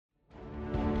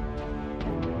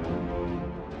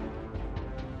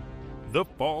The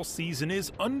fall season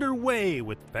is underway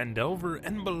with Phandelver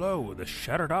and Below the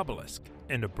Shattered Obelisk,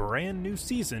 and a brand new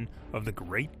season of the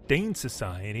Great Dane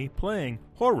Society playing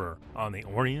Horror on the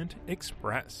Orient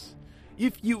Express.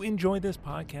 If you enjoy this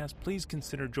podcast, please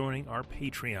consider joining our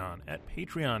Patreon at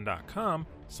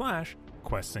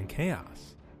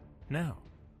patreon.com/questsandchaos. Now,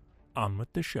 on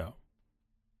with the show.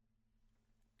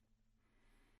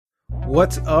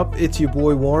 What's up? It's your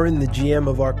boy Warren, the GM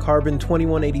of our Carbon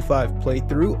 2185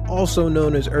 playthrough, also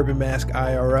known as Urban Mask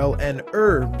IRL and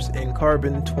Herbs in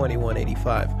Carbon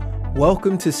 2185.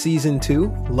 Welcome to Season 2,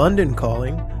 London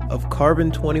Calling, of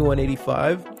Carbon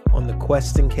 2185 on the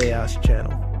Quests and Chaos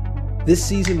channel. This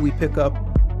season we pick up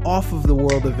off of the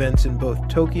world events in both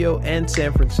Tokyo and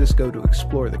San Francisco to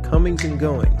explore the comings and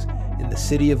goings in the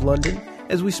city of London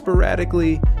as we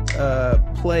sporadically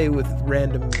play with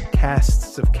random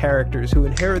casts of characters who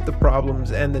inherit the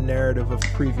problems and the narrative of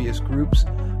previous groups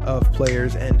of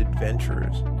players and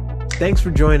adventurers. Thanks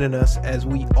for joining us as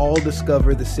we all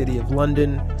discover the city of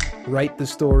London, write the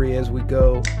story as we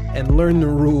go, and learn the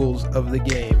rules of the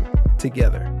game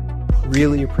together.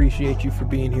 Really appreciate you for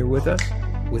being here with us.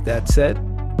 With that said,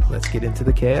 let's get into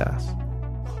the chaos.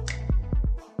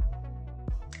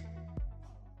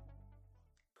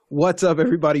 What's up,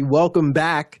 everybody? Welcome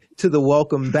back to the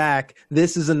Welcome Back.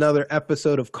 This is another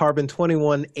episode of Carbon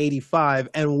 2185.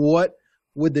 And what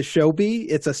would the show be?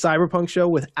 It's a cyberpunk show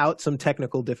without some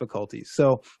technical difficulties.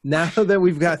 So now that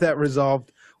we've got that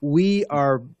resolved,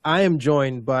 I am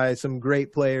joined by some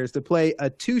great players to play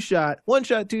a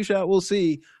one-shot, two-shot, we'll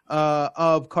see,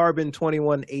 of Carbon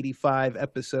 2185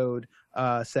 episode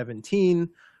 17.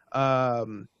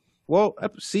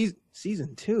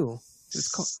 Season 2.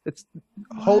 It's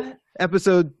whole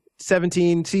episode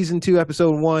 17, season 2,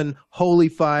 episode 1, Holy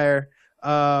Fire.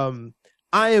 I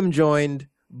am joined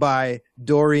by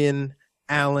Dorian,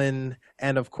 Alan,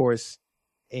 and of course,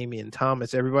 Amy and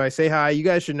Thomas. Everybody say hi. You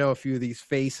guys should know a few of these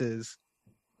faces.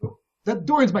 That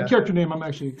Dorian's my character name. I'm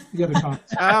actually the other Thomas.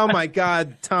 Oh my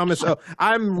God, Thomas. Oh,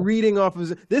 I'm reading off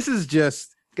of this is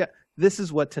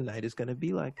what tonight is going to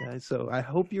be like, guys. So I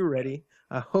hope you're ready.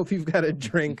 I hope you've got a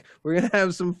drink. We're going to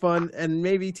have some fun and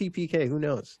maybe TPK. Who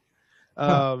knows?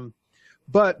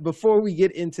 But before we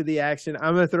get into the action,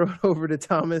 I'm going to throw it over to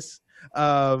Thomas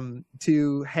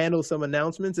to handle some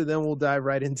announcements, and then we'll dive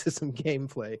right into some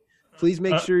gameplay. Please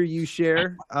make sure you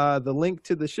share the link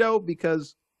to the show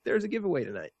because there's a giveaway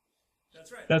tonight.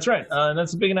 That's right.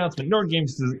 That's a big announcement. Nord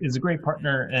Games is a great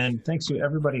partner, and thanks to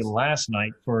everybody last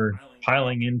night for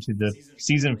piling into the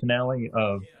season finale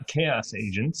of Chaos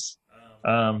Agents.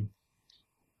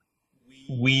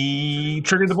 We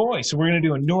triggered the boy, so we're going to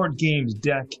do a Nord Games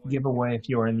deck giveaway. If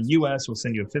you are in the U.S., we'll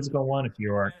send you a physical one. If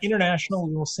you are international,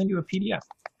 we will send you a PDF.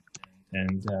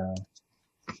 And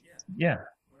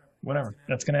whatever.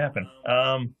 That's going to happen.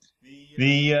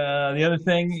 The other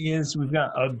thing is we've got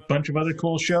a bunch of other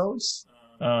cool shows.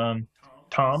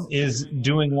 Tom is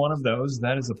doing one of those.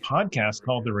 That is a podcast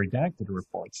called The Redacted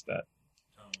Reports that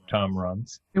Tom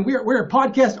runs. And we're a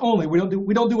podcast only. We don't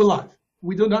do a live.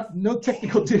 We do not, no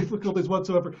technical difficulties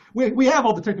whatsoever. We have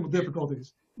all the technical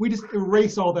difficulties. We just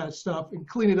erase all that stuff and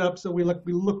clean it up so we look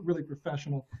really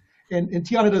professional. And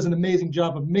Tiana does an amazing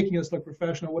job of making us look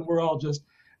professional when we're all just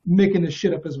making this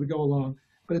shit up as we go along.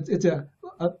 But it's a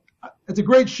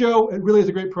great show. It really is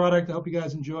a great product. I hope you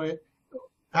guys enjoy it.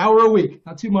 Hour a week,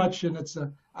 not too much, and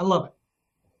I love it.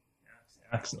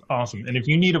 That's awesome. And if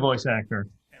you need a voice actor,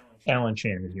 Alan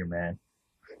Chan is your man.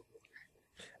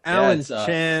 Alan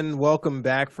Chan, welcome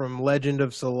back from Legend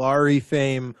of Solari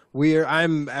fame.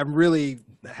 I'm really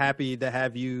happy to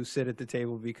have you sit at the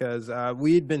table because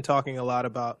we had been talking a lot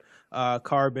about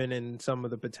Carbon and some of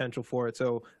the potential for it.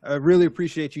 So I really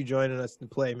appreciate you joining us to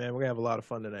play, man. We're gonna have a lot of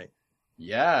fun tonight.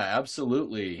 Yeah,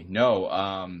 absolutely.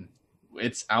 No,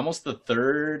 it's almost the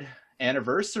 3rd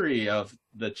anniversary of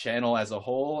the channel as a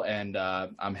whole, and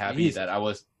I'm happy that I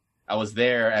was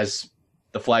there as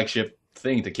the flagship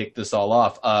thing to kick this all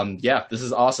off. This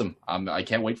is awesome. I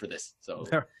can't wait for this. So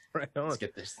right on. Let's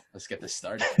get this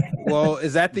started. Well,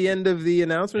 is that the end of the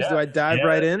announcements? Do I dive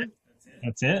right in?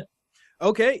 That's it.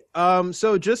 Okay,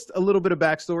 so just a little bit of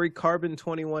backstory. Carbon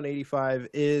 2185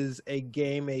 is a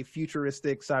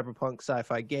futuristic cyberpunk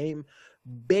sci-fi game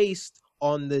based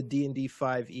on the D&D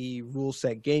 5e rule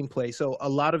set gameplay. So a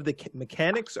lot of the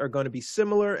mechanics are going to be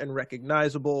similar and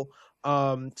recognizable.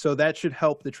 So that should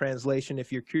help the translation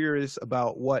if you're curious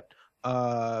about what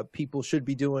people should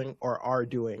be doing or are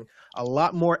doing. A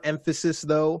lot more emphasis,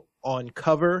 though, on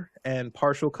cover and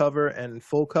partial cover and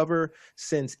full cover,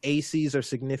 since ACs are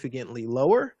significantly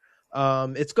lower.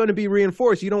 it's going to be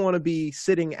reinforced. You don't want to be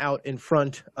sitting out in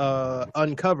front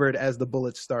uncovered as the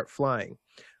bullets start flying.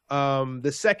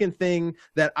 The second thing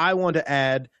that I want to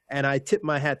add, and I tip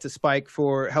my hat to Spike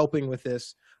for helping with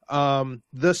this,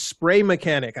 the spray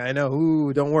mechanic. I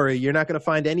know, don't worry, you're not going to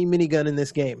find any minigun in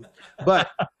this game. But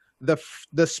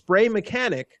the spray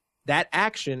mechanic, that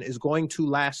action is going to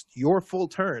last your full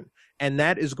turn. And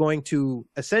that is going to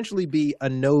essentially be a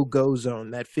no-go zone.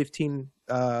 That 15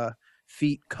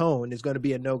 feet cone is going to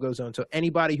be a no-go zone. So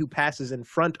anybody who passes in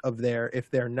front of there, if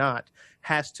they're not,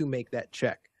 has to make that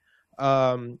check.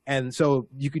 And so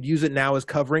you could use it now as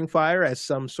covering fire, as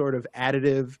some sort of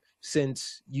additive,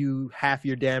 since you half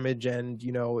your damage and,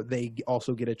 you know, they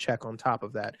also get a check on top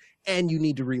of that. And you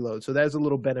need to reload. So there's a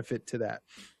little benefit to that.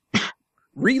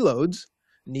 Reloads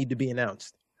need to be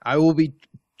announced. I will be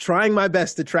trying my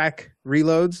best to track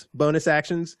reloads, bonus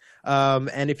actions.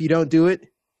 And if you don't do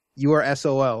it, you are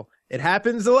SOL. It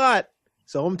happens a lot.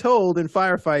 So I'm told in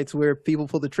firefights where people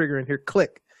pull the trigger and hear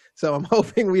click. So I'm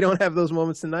hoping we don't have those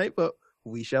moments tonight, but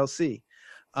we shall see.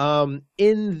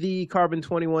 In the Carbon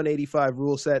 2185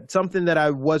 rule set, something that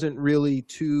I wasn't really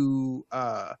too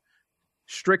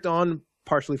strict on,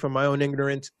 partially from my own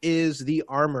ignorance, is the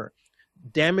armor.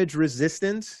 Damage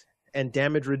resistance and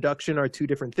damage reduction are two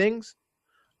different things.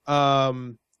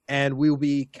 And we'll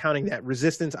be counting that.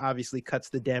 Resistance obviously cuts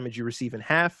the damage you receive in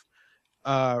half.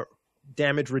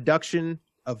 Damage reduction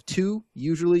of 2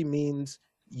 usually means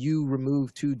you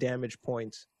remove 2 damage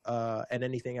points, and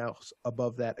anything else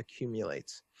above that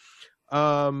accumulates.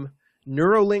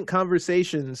 Neuralink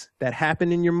conversations that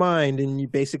happen in your mind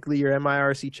and basically your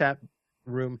MIRC chat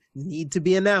room need to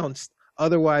be announced.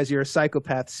 Otherwise, you're a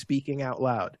psychopath speaking out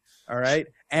loud. All right.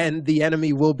 And the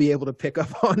enemy will be able to pick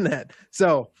up on that.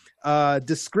 So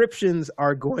descriptions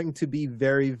are going to be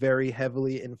very, very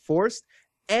heavily enforced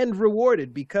and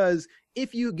rewarded, because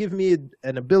if you give me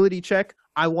an ability check,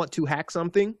 I want to hack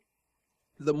something,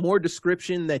 the more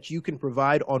description that you can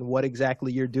provide on what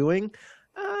exactly you're doing,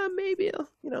 maybe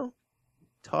I'll,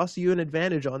 toss you an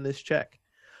advantage on this check.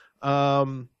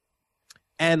 And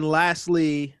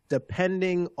lastly,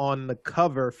 depending on the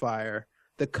cover fire,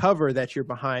 the cover that you're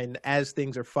behind as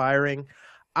things are firing,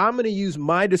 I'm going to use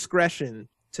my discretion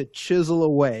to chisel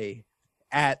away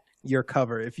at your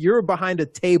cover. If you're behind a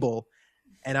table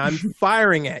and I'm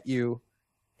firing at you,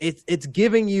 it's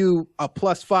giving you a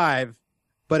 +5.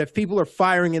 But if people are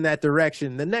firing in that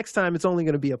direction, the next time it's only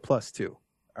going to be a +2.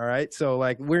 All right. So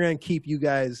we're going to keep you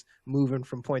guys moving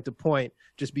from point to point.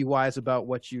 Just be wise about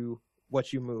what you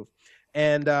move.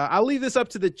 And I'll leave this up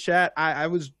to the chat. I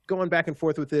was going back and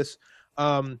forth with this.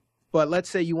 But let's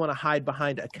say you want to hide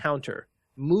behind a counter.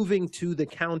 Moving to the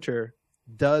counter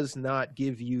does not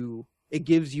give you, it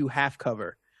gives you half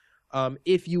cover.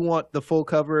 If you want the full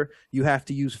cover, you have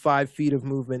to use 5 feet of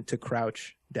movement to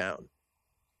crouch down.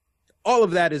 All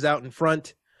of that is out in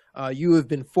front. You have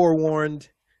been forewarned.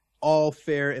 All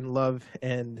fair in love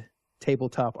and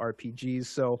tabletop RPGs,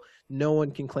 so no one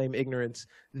can claim ignorance.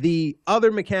 The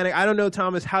other mechanic, I don't know,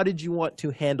 Thomas, how did you want to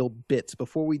handle bits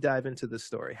before we dive into the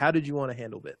story? How did you want to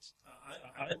handle bits?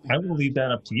 I will leave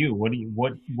that up to you. What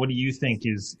do you think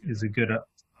is a good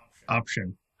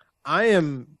option? I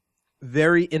am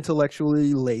very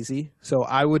intellectually lazy, so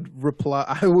I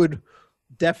would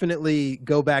definitely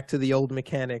go back to the old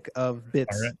mechanic of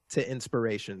bits to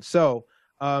inspiration. So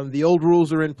the old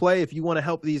rules are in play. If you want to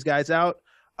help these guys out,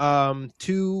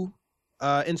 2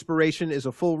 inspiration is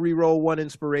a full reroll. 1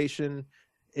 inspiration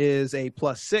is a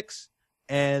 +6,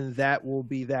 and that will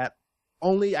be that.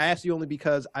 I asked you only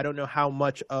because I don't know how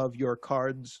much of your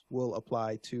cards will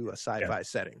apply to a sci-fi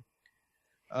setting.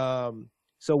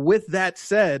 So with that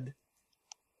said,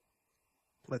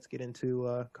 let's get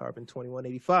into Carbon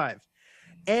 2185.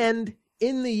 And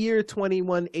in the year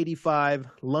 2185,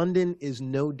 London is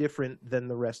no different than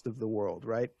the rest of the world,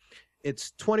 right?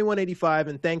 It's 2185,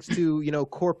 and thanks to,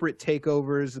 corporate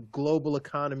takeovers, global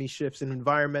economy shifts, and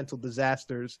environmental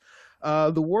disasters,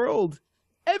 the world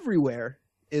everywhere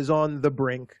is on the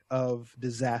brink of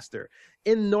disaster.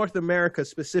 In North America,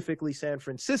 specifically San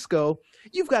Francisco,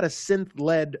 you've got a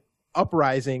synth-led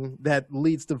uprising that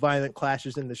leads to violent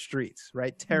clashes in the streets,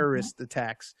 right? Terrorist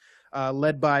attacks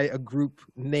led by a group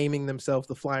naming themselves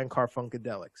the Flying Car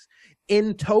Funkadelics.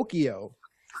 In Tokyo,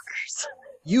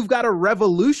 you've got a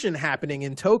revolution happening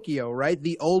in Tokyo, right?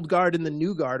 The old guard and the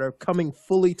new guard are coming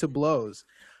fully to blows.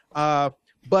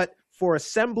 But for a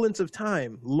semblance of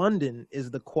time, London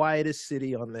is the quietest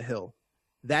city on the hill.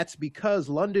 That's because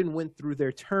London went through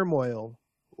their turmoil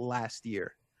last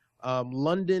year.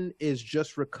 London is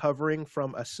just recovering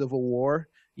from a civil war,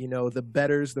 the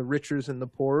betters, the richers, and the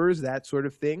poorers, that sort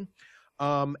of thing.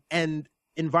 And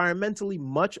environmentally,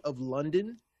 much of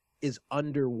London is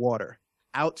underwater,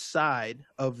 outside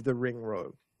of the ring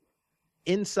road.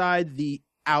 Inside the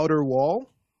outer wall,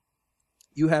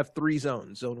 you have 3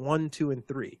 zones, zone 1, 2, and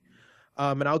 3.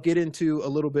 And I'll get into a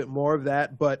little bit more of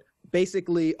that, but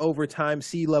basically over time,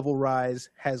 sea level rise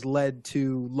has led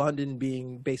to London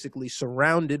being basically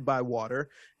surrounded by water,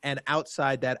 and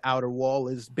outside that outer wall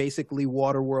is basically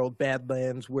Waterworld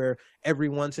Badlands, where every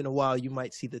once in a while you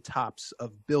might see the tops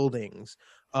of buildings,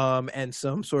 and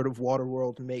some sort of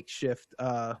Waterworld makeshift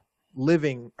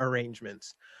living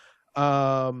arrangements.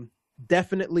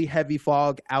 Definitely heavy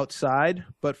fog outside,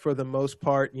 but for the most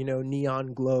part,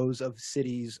 neon glows of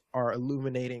cities are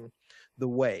illuminating the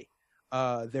way.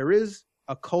 There is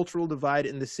a cultural divide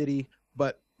in the city,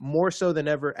 but more so than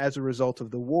ever as a result of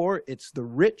the war, it's the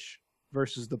rich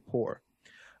versus the poor.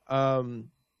 The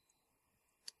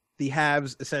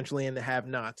haves essentially and the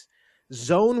have-nots.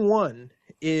 Zone 1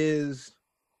 is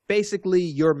basically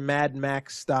your Mad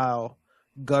Max style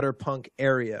gutter punk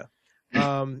area.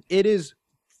 It is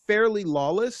fairly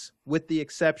lawless, with the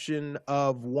exception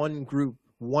of one group,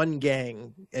 one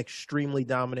gang, extremely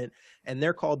dominant, and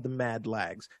they're called the Mad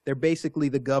Lags. They're basically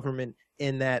the government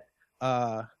in that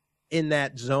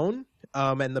zone,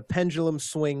 and the pendulum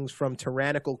swings from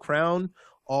tyrannical crown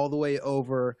all the way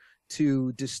over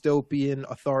to dystopian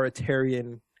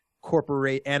authoritarian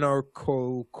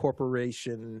anarcho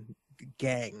corporation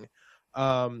gang.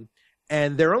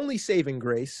 And their only saving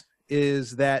grace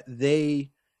is that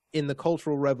they, in the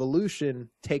Cultural Revolution,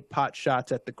 take pot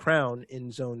shots at the crown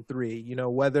in Zone 3.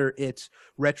 Whether it's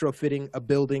retrofitting a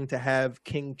building to have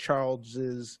King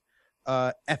Charles's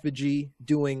effigy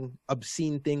doing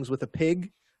obscene things with a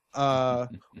pig,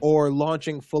 or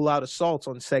launching full-out assaults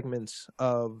on segments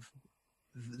of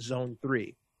Zone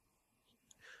 3.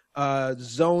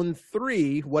 Zone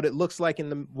 3, what it looks like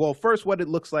what it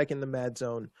looks like in the Mad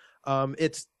Zone.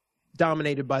 It's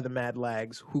dominated by the Mad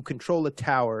Lags, who control a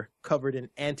tower covered in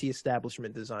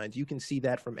anti-establishment designs. You can see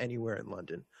that from anywhere in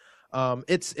London.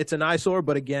 It's an eyesore,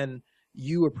 but again,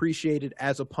 you appreciate it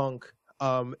as a punk.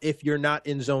 If you're not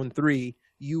in Zone 3,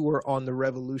 you were on the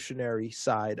revolutionary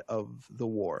side of the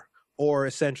war, or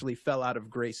essentially fell out of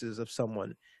graces of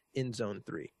someone in Zone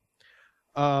 3.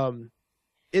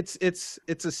 It's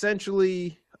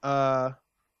essentially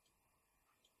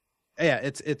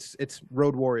it's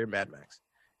Road Warrior Mad Max.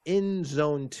 In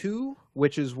Zone 2,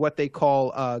 which is what they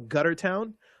call Gutter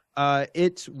Town,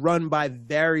 it's run by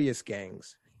various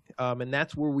gangs, and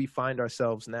that's where we find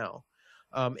ourselves now.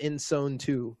 In Zone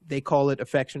 2, they call it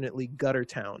affectionately Gutter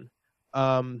Town.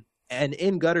 And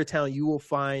in Gutter Town, you will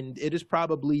find it is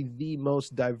probably the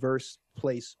most diverse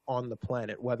place on the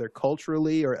planet, whether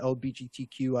culturally or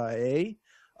LGBTQIA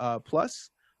plus.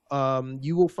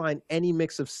 You will find any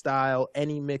mix of style,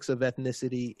 any mix of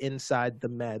ethnicity inside the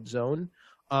Mad Zone.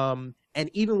 And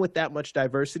even with that much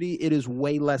diversity, it is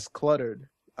way less cluttered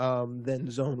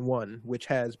than Zone 1, which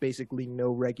has basically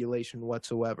no regulation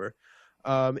whatsoever.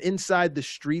 Inside the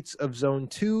streets of Zone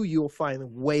 2, you'll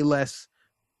find way less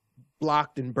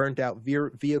blocked and burnt out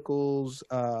vehicles,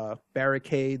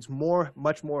 barricades,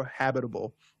 much more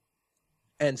habitable,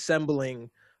 and resembling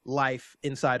life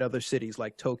inside other cities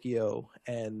like Tokyo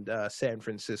and San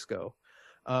Francisco.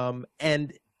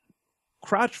 And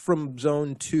crotch from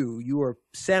Zone 2, you are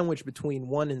sandwiched between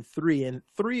 1 and 3, and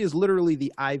 3 is literally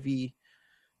the Ivy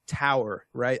Tower,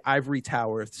 right? Ivory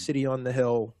Tower, City on the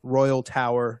Hill, Royal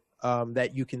Tower,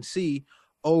 that you can see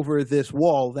over this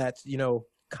wall that's,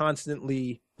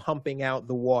 constantly pumping out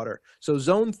the water. So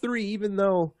Zone 3, even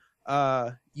though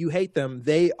you hate them,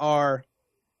 they are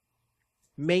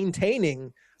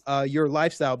maintaining your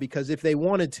lifestyle, because if they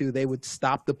wanted to, they would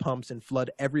stop the pumps and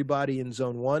flood everybody in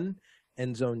Zone 1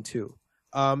 and Zone 2.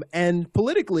 And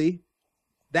politically,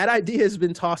 that idea has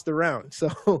been tossed around.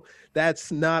 So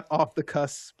that's not off the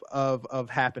cusp of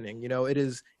happening. It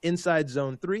is inside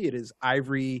Zone 3. It is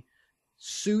ivory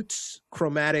suits,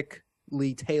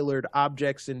 chromatically tailored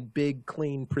objects, and big,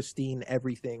 clean, pristine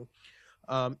everything.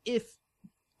 If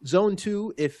Zone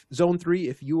 3,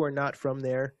 if you are not from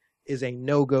there, is a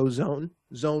no-go zone.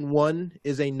 Zone 1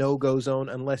 is a no-go zone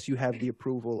unless you have the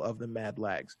approval of the Mad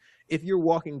Lags. If you're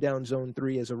walking down Zone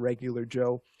 3 as a regular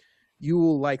Joe, you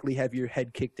will likely have your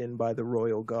head kicked in by the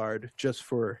Royal Guard just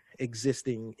for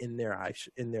existing in their eyes,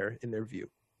 in their view.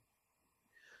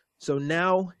 So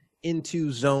now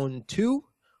into Zone 2,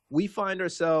 we find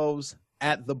ourselves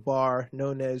at the bar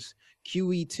known as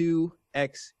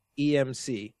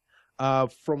QE2XEMC.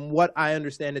 From what I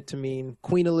understand it to mean,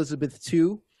 Queen Elizabeth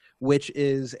II, which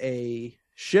is a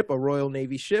ship, a Royal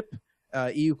Navy ship,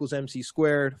 E =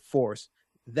 MC² force.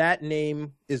 That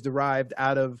name is derived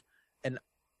out of an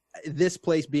this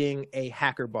place being a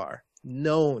hacker bar,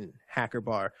 known hacker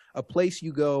bar, a place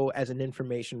you go as an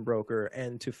information broker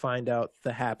and to find out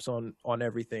the haps on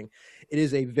everything. It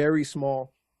is a very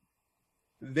small,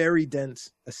 very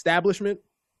dense establishment,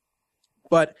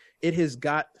 but it has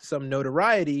got some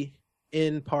notoriety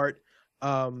in part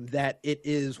that it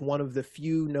is one of the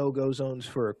few no-go zones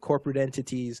for corporate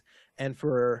entities and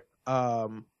for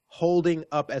holding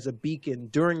up as a beacon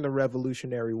during the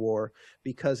Revolutionary War,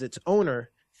 because its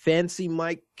owner, Fancy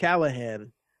Mike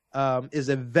Callahan, is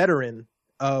a veteran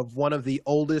of one of the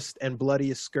oldest and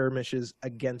bloodiest skirmishes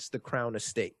against the Crown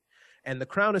Estate. And the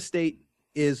Crown Estate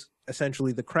is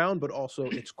essentially the Crown, but also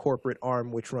its corporate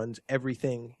arm, which runs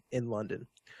everything in London.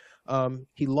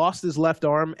 He lost his left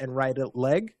arm and right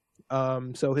leg,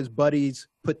 so his buddies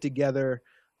put together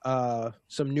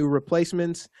some new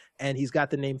replacements, and he's got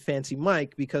the name Fancy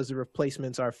Mike because the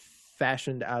replacements are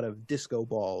fashioned out of disco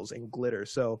balls and glitter.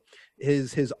 So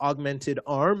his augmented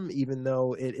arm, even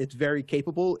though it's very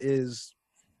capable, is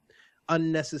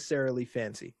unnecessarily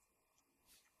fancy.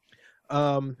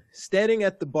 Standing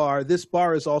at the bar, this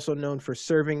bar is also known for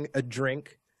serving a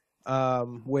drink,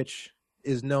 which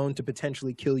is known to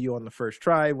potentially kill you on the first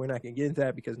try. We're not going to get into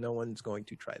that because no one's going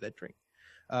to try that drink.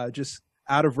 Just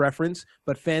out of reference,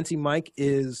 but Fancy Mike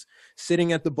is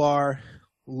sitting at the bar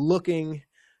looking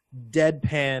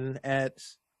deadpan at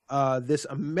this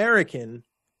American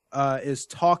is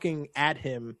talking at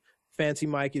him. Fancy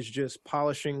Mike is just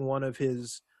polishing one of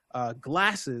his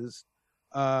glasses,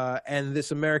 and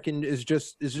this American is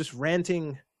just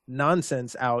ranting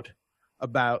nonsense out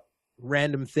about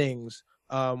random things.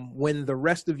 When the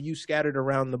rest of you scattered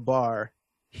around the bar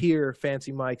hear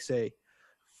Fancy Mike say,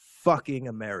 "Fucking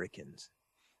Americans.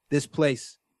 This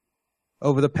place,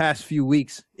 over the past few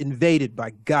weeks, invaded by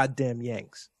goddamn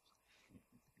Yanks.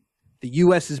 The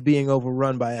U.S. is being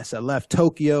overrun by SLF.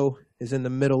 Tokyo is in the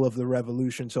middle of the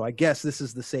revolution, so I guess this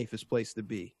is the safest place to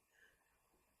be.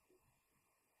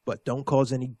 But don't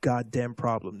cause any goddamn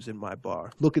problems in my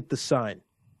bar. Look at the sign."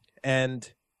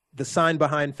 And the sign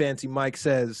behind Fancy Mike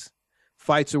says,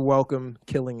 "Fights are welcome,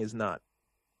 killing is not."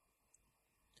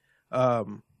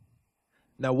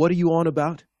 Now, what are you on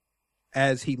about?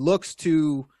 As he looks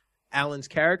to Alan's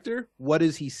character, what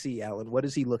does he see, Alan? What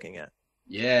is he looking at?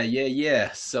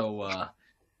 Yeah. So,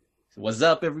 what's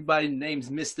up, everybody? The name's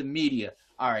Mr. Media.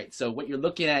 All right, so what you're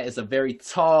looking at is a very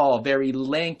tall, very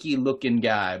lanky-looking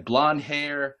guy. Blonde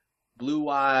hair,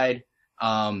 blue-eyed,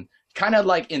 kind of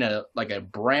like in a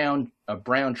brown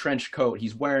trench coat.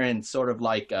 He's wearing sort of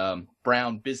like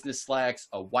brown business slacks,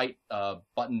 a white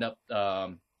buttoned-up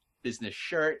business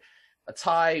shirt, a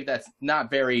tie that's not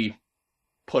very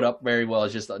put up very well.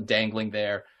 It's just dangling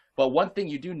there. But one thing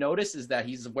you do notice is that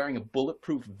he's wearing a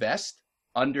bulletproof vest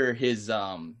under his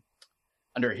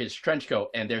trench coat,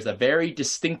 and there's a very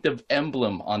distinctive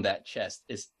emblem on that chest.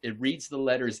 It reads the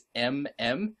letters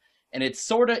MM, and it's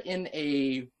sort of in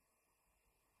a,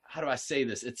 how do I say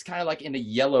this? It's kind of like in a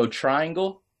yellow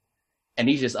triangle, and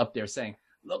he's just up there saying,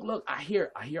 "Look, I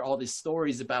hear all these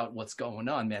stories about what's going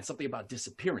on, man. Something about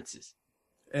disappearances."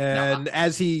 And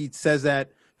as he says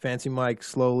that, Fancy Mike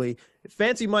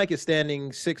is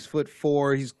standing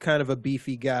 6'4". He's kind of a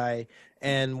beefy guy,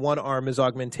 and one arm is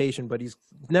augmentation, but he's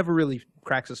never really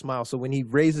cracks a smile. So when he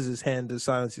raises his hand to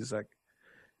silence, he's like,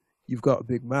 "You've got a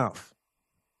big mouth.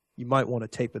 You might want to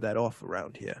taper that off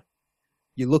around here.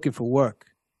 You're looking for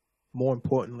work. More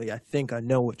importantly, I think I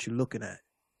know what you're looking at.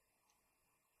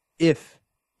 If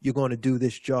you're going to do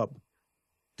this job,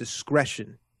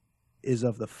 discretion is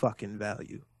of the fucking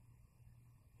value."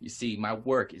 You see, my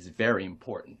work is very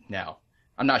important. Now,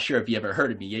 I'm not sure if you ever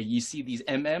heard of me. You see these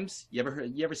MMs? You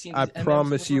ever seen these I MMs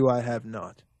promise before? you I have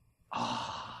not.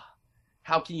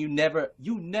 How can you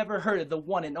never heard of the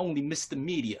one and only Mr.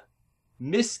 Media?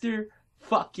 Mr.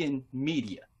 fucking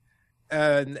Media.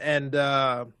 And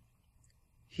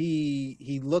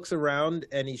he looks around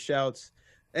and he shouts,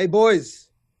 "Hey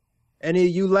boys, any of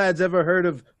you lads ever heard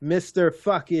of Mr.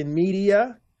 fucking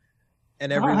Media?"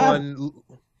 And everyone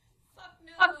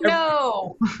Fuck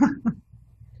no.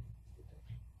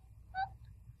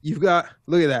 Look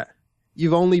at that.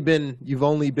 You've only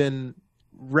been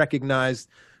recognized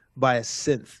by a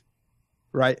synth,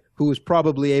 right? Who was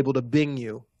probably able to bing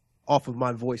you off of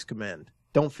my voice command.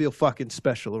 Don't feel fucking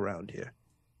special around here.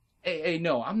 Hey,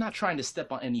 no, I'm not trying to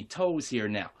step on any toes here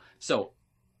now. So,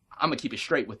 I'm gonna keep it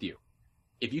straight with you.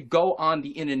 If you go on the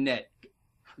internet,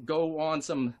 go on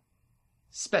some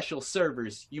special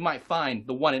servers, you might find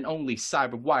the one and only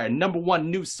CyberWire, #1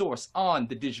 news source on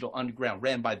the digital underground,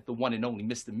 ran by the one and only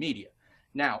Mr. Media.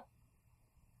 Now,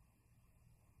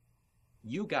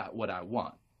 you got what I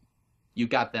want. You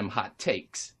got them hot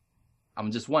takes.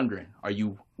 I'm just wondering, are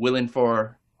you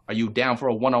down for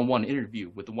a one-on-one interview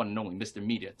with the one and only Mr.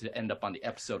 Media to end up on the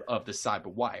episode of the Cyber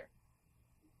Wire?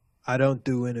 I don't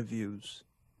do interviews,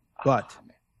 but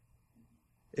Man.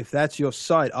 if that's your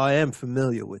site, I am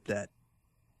familiar with that.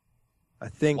 I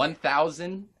think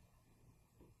 1,000.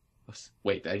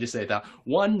 Wait, did I just say that?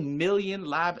 1 million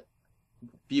live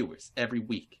viewers every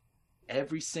week,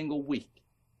 every single week.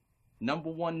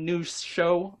 #1 news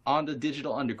show on the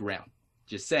digital underground.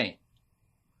 Just saying.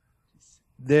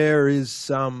 there is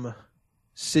some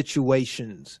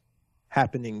situations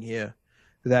happening here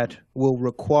that will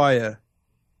require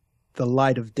the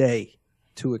light of day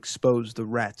to expose the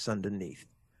rats underneath.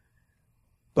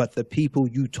 But the people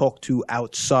you talk to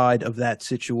outside of that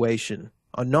situation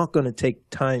are not going to take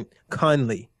time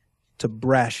kindly to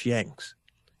brash yanks.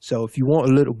 So if you want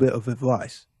a little bit of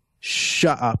advice,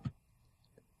 shut up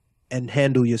and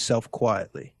handle yourself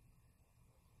quietly.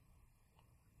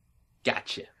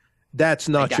 Gotcha. That's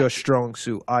I not got your you. strong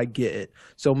suit. I get it.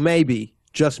 So maybe,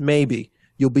 just maybe,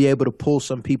 you'll be able to pull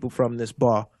some people from this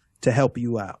bar to help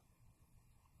you out.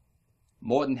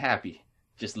 More than happy.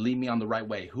 Just lead me on the right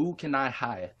way. Who can I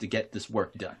hire to get this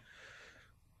work done?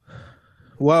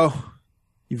 Well,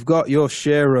 you've got your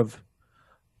share of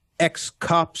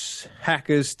ex-cops,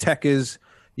 hackers, techers.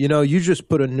 You know, you just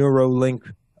put a Neuralink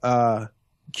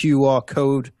QR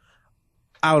code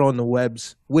out on the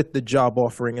webs with the job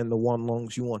offering and the one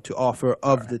longs you want to offer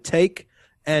of the take,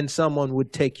 and someone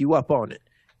would take you up on it.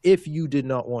 If you did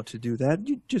not want to do that,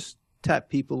 you just tap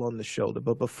people on the shoulder.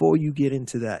 But before you get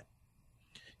into that,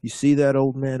 you see that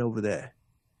old man over there.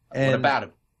 What about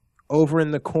him? Over in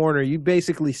the corner, you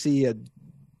basically see a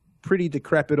pretty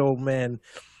decrepit old man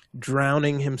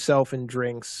drowning himself in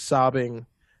drinks, sobbing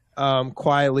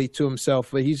quietly to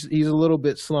himself. But he's a little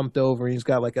bit slumped over. He's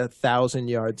got like a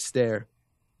 1,000-yard stare.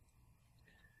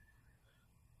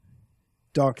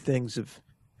 Dark things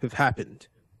have happened,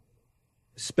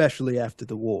 especially after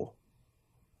the war.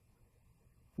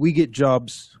 We get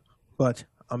jobs, but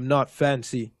I'm not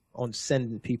fancy on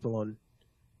sending people on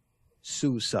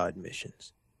suicide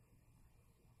missions.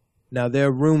 Now, there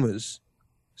are rumors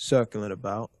circling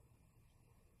about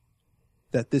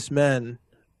that this man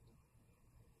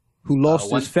who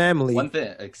lost his family... One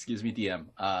thing, excuse me, DM.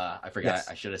 I forgot, Yes.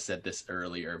 I should have said this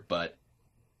earlier, but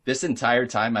this entire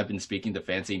time I've been speaking to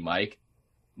Fancy Mike,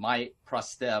 my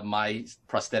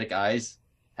prosthetic eyes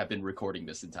have been recording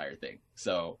this entire thing.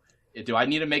 So, do I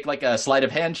need to make like a sleight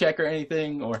of hand check or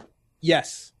anything? Or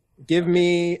Yes. Give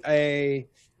me a...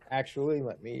 Actually,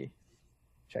 let me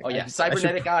check. oh yeah,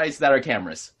 cybernetic eyes that are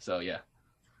cameras. So yeah.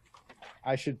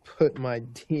 I should put my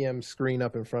DM screen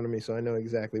up in front of me so I know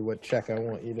exactly what check I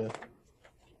want you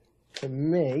to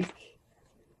make.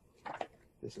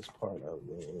 This is part of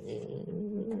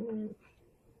the...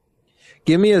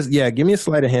 Give me a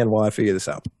sleight of hand while I figure this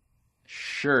out.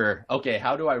 Sure. Okay,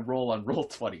 how do I roll on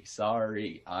Roll20?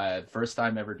 Sorry. First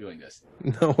time ever doing this.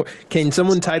 No, can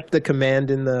someone type the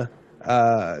command in the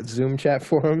Zoom chat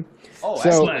for him? Oh,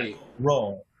 So- actually,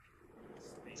 Roll.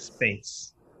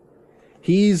 Space.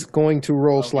 He's going to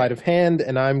roll Okay. sleight of hand,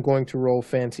 and I'm going to roll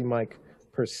Fancy Mike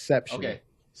perception. okay.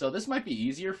 So this might be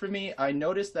easier for me. I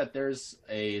noticed that there's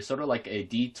a sort of like a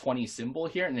D20 symbol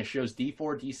here, and it shows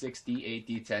D4, D6, D8,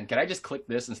 D10. Can I just click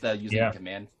this instead of using Yeah. the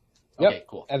command? Yep. Okay,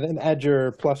 cool. And then add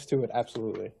your plus to it,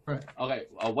 absolutely. Okay,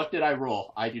 what did I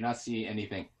roll? I do not see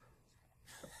anything.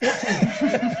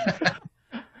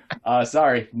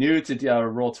 Sorry, new to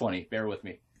Roll20. Bear with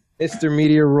me. Mr.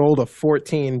 Meteor rolled a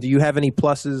 14. Do you have any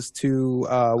pluses to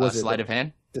was it Sleight of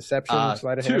hand? deception?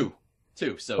 Sleight of hand?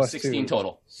 Two. So Plus 16 2.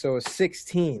 total. So a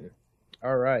 16.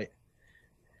 All right.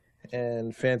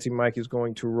 And Fancy Mike is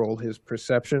going to roll his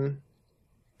perception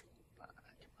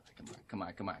Come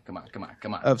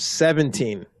on. of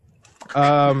 17.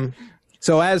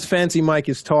 So as Fancy Mike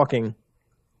is talking,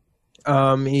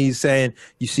 he's saying,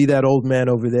 "You see that old man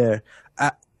over there?"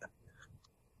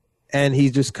 And he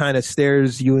just kind of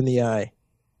stares you in the eye.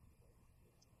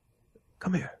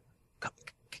 Come here. Come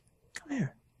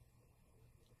here.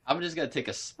 I'm just gonna take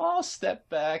a small step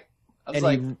back. I was And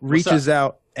like, he "What's reaches up?"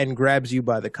 out and grabs you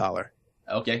by the collar.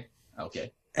 Okay.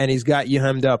 And he's got you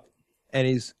hemmed up. And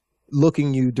he's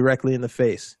looking you directly in the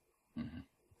face. Mhm.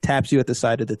 Taps you at the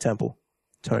side of the temple.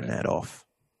 Turn that off.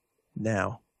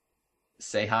 Now.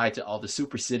 Say hi to all the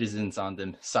super citizens on the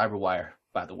Cyberwire,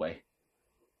 by the way.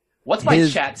 What's my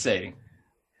His- chat saying?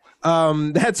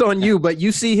 That's on you, but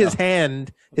you see his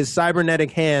hand, his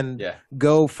cybernetic hand, Yeah.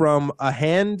 go from a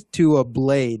hand to a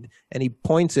blade, and he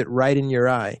points it right in your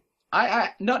eye.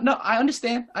 No, I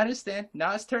understand.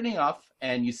 Now it's turning off,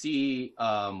 and you see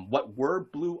what were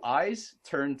blue eyes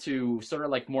turn to sort of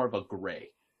like more of a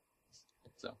gray.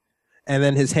 And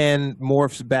then his hand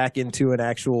morphs back into an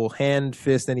actual hand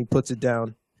fist, and he puts it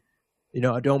down. You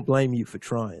know, I don't blame you for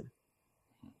trying,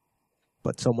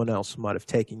 but someone else might have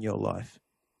taken your life.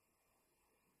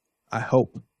 I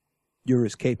hope you're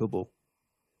as capable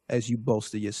as you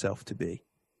bolster yourself to be,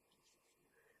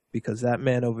 because that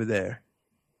man over there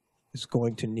is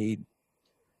going to need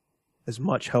as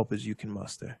much help as you can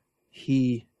muster.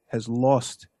 He has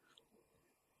lost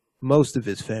most of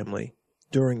his family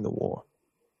during the war,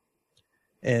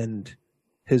 and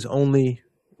his only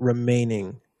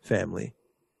remaining family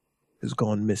has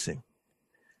gone missing.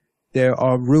 There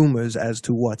are rumors as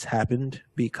to what's happened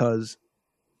because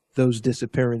those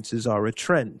disappearances are a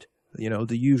trend. You know,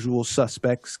 the usual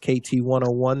suspects,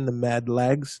 KT-101, the Mad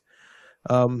Lags,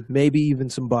 maybe even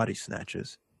some body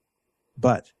snatchers.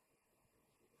 But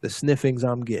the sniffings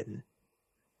I'm getting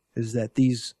is that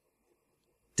these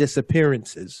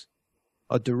disappearances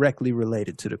are directly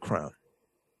related to the Crown.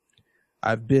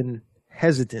 I've been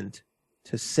hesitant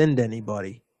to send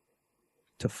anybody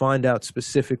to find out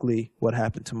specifically what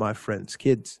happened to my friend's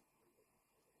kids,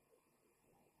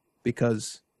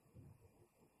 because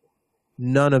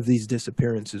none of these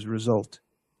disappearances result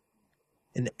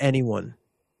in anyone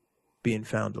being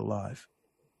found alive.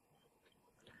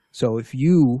 So if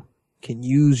you can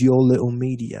use your little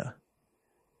media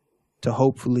to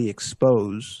hopefully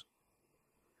expose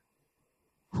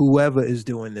whoever is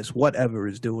doing this, whatever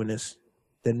is doing this,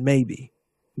 then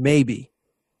maybe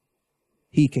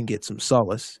he can get some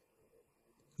solace,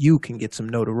 you can get some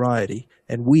notoriety,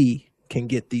 and we can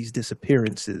get these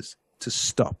disappearances to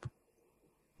stop.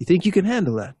 You think you can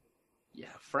handle that? Yeah,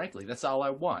 frankly, that's all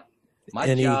I want. My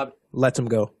And job. he lets him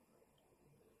go.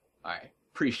 I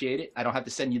appreciate it. I don't have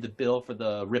to send you the bill for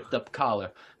the ripped up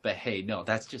collar, but hey, no,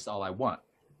 that's just all I want.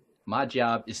 My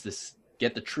job is to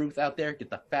get the truth out there, get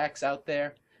the facts out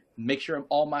there, make sure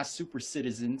all my super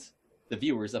citizens, the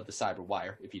viewers of the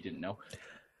Cyberwire, if you didn't know,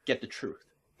 get the truth.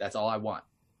 That's all I want.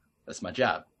 That's my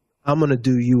job. I'm going to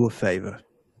do you a favor.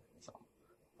 So,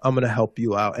 I'm going to help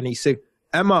you out. And he said,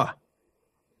 Emma,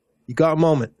 you got a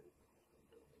moment?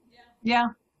 Yeah.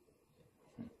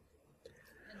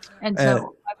 And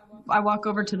so I walk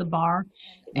over to the bar.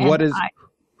 And What is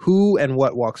who and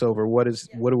what walks over? What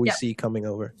do we see coming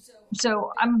over?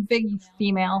 So I'm a big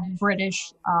female,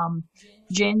 British,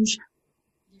 Ginge.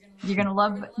 You're gonna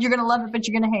love it, but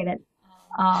you're gonna hate it.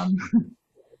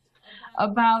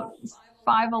 About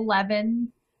 5'11",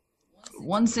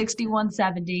 160,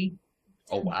 170.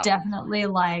 oh wow. Definitely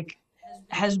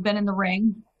has been in the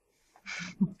ring.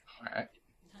 All right.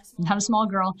 Not a small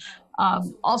girl.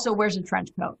 Also wears a trench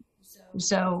coat.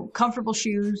 So comfortable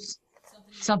shoes,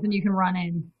 something you can run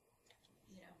in,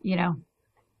 you know.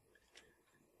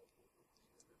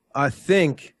 I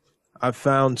think I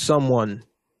found someone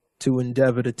to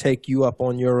endeavor to take you up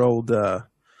on your old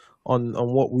on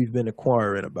what we've been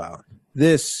inquiring about.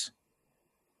 This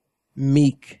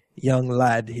meek young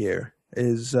lad here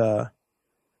is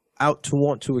out to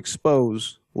want to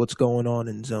expose what's going on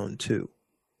in Zone 2.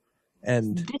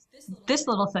 And This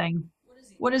little thing,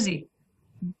 what is he?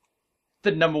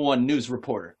 The #1 news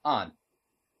reporter on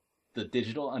the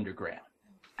Digital Underground.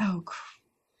 Oh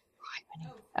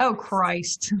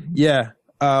Christ. yeah,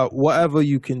 whatever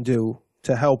you can do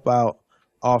to help out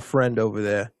our friend over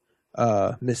there,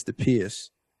 Mr. Pierce,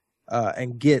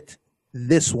 and get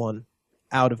this one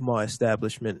out of my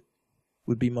establishment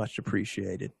would be much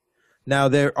appreciated. Now,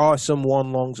 there are some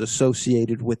one-longs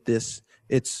associated with this.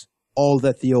 It's all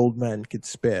that the old man could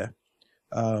spare.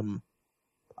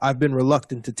 I've been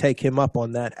reluctant to take him up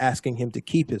on that, asking him to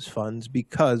keep his funds,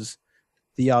 because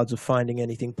the odds of finding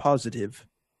anything positive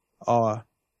are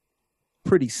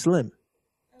pretty slim.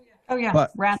 Oh yeah,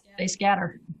 But- rats, they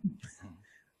scatter.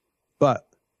 But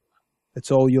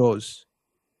it's all yours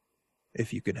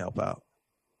if you can help out.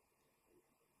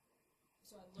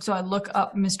 So I look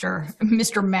up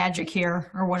Mr. Magic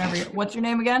here, or whatever. What's your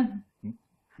name again?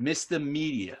 Mr.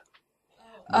 Media.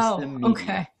 Oh, Mr. Media.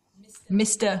 okay.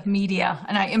 Mr. Media.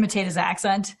 And I imitate his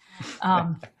accent.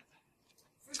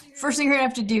 First thing you're going to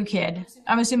have to do, kid.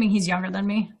 I'm assuming he's younger than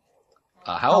me.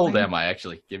 How old am I,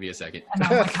 actually? Give me a second. And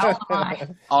I'm like, how old am I?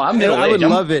 Oh, I'm middle I would aged.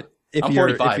 love it if I'm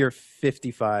you're 45.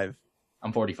 55,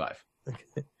 I'm 45.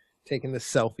 taking the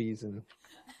selfies and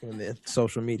doing the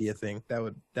social media thing. I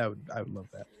would love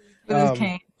that. With his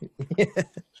cane.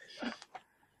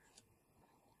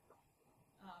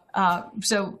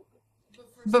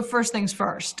 But first things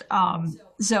first.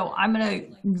 So I'm gonna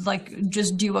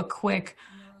just do a quick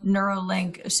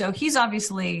Neuralink. So he's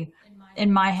obviously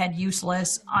in my head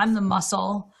useless. I'm the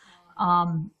muscle.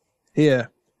 Yeah,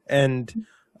 and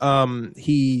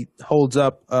he holds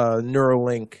up a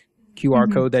Neuralink QR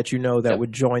Mhm. code that you know that Yep.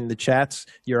 would join the chats.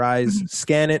 Your eyes Mhm.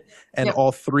 scan it, and Yep.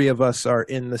 all three of us are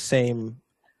in the same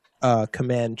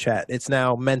command chat. It's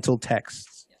now mental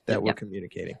texts that we're Yep.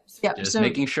 communicating. Yeah. Just So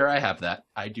making sure I have that.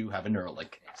 I do have a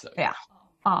Neuralink. So Yeah.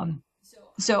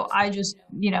 So I just,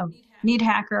 need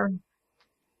hacker,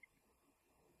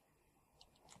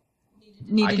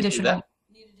 need I can do additional, that.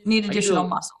 need can do additional it.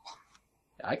 muscle.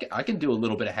 I can do a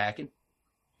little bit of hacking.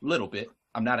 Little bit.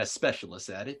 I'm not a specialist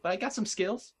at it, but I got some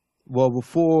skills. Well,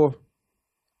 before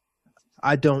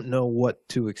I don't know what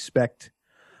to expect.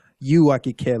 You, I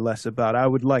could care less about. I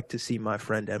would like to see my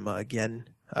friend Emma again.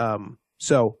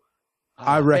 So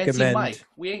I Fancy recommend. Mike.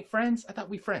 We ain't friends? I thought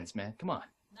we friends, man. Come on.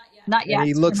 Not yet. And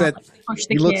he looks at Push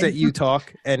the he looks kid. at you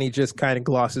talk, and he just kind of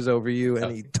glosses over you,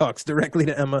 and he talks directly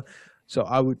to Emma. So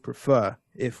I would prefer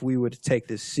if we were to take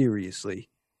this seriously.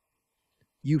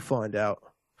 You find out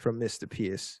from Mr.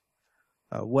 Pierce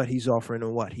what he's offering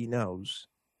and what he knows,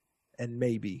 and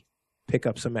maybe pick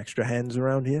up some extra hands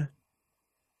around here.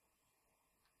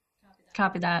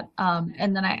 Copy that.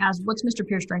 And then I asked, what's Mr.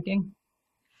 Pierce drinking?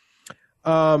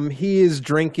 He is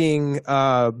drinking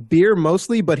beer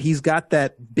mostly, but he's got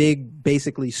that big,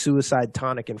 basically suicide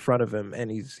tonic in front of him,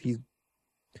 and he's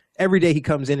every day he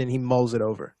comes in and he mulls it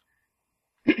over.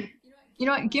 You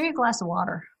know what? Give me a glass of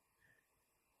water.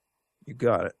 You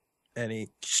got it. And he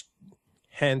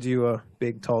hands you a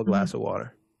big, tall glass of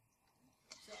water.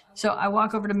 So I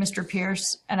walk over to Mr.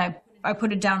 Pierce and I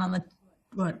put it down on the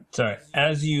what? Sorry.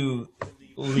 As you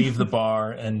leave the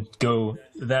bar and go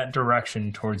that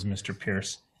direction towards Mr.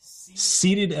 Pierce,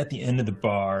 seated at the end of the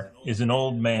bar is an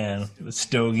old man with a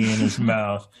stogie in his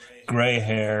mouth, gray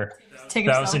hair, Take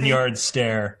a 1,000-yard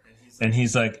stare, and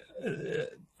he's like,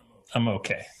 "I'm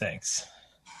okay, thanks."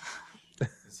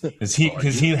 Because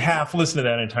he half listened to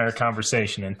that entire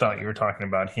conversation and thought you were talking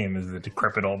about him as the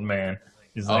decrepit old man.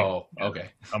 He's like, Oh,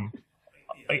 okay. I'm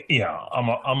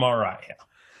all right. Yeah.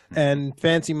 And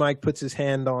Fancy Mike puts his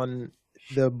hand on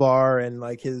the bar and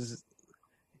like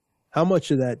how much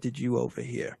of that did you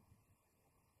overhear?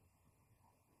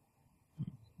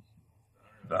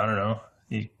 I don't know.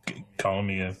 You calling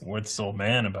me a worthless old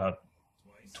man about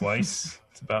twice.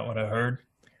 It's about what I heard.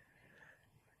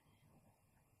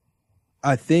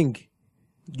 I think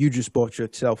you just bought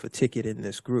yourself a ticket in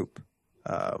this group.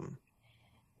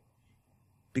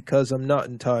 Because I'm not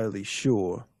entirely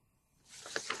sure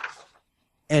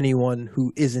anyone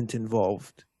who isn't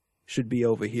involved should be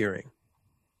overhearing.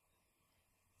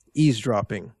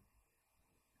 Eavesdropping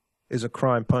is a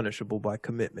crime punishable by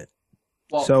commitment.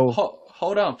 Well, So,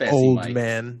 hold on, Fancy Old Mike.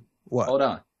 man, what? Hold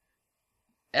on.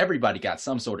 Everybody got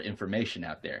some sort of information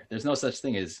out there. There's no such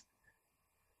thing as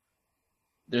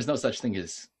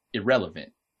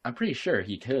irrelevant. I'm pretty sure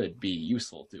he could be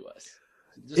useful to us.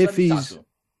 Just If let me talk he's- to him.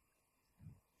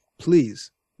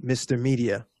 Please, Mr.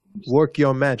 Media, work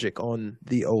your magic on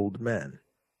the old man.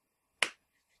 All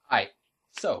right.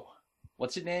 So,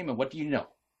 what's your name and what do you know?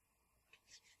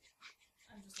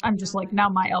 I'm just like, now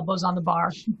my elbow's on the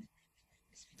bar.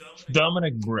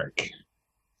 Dominic Brick.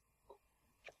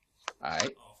 All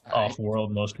right. Off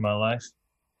world most of my life.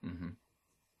 Mm-hmm.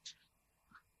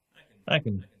 I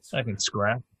can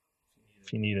scrap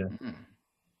if you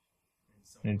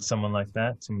need someone like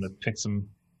that, someone to pick some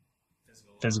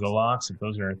physical locks if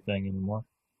those are a thing anymore.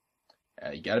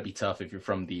 You got to be tough if you're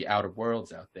from the outer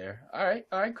worlds out there. All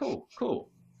right, cool.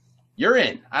 You're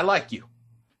in. I like you.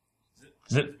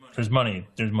 There's money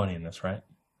in this, right?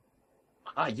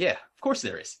 Yeah, of course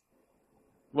there is.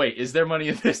 Wait, is there money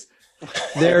in this?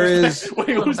 There is. Wait,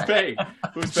 who's paying?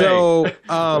 Who's paying?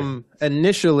 So,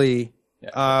 initially,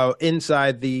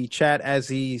 inside the chat, as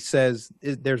he says,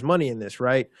 there's money in this,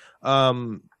 right?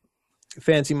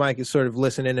 Fancy Mike is sort of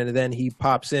listening, and then he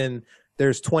pops in.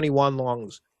 There's 21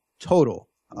 longs total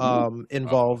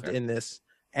involved in this,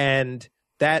 and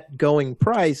that going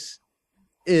price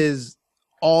is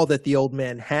all that the old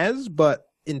man has. But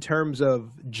in terms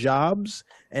of jobs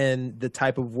and the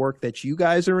type of work that you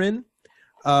guys are in,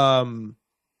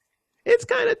 it's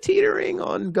kind of teetering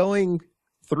on going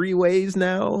 3 ways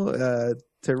now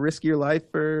to risk your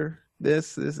life for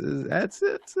this.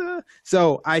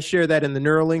 So I share that in the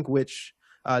Neuralink, which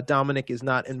Dominic is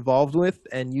not involved with,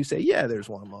 and you say, yeah, there's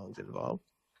one longs involved.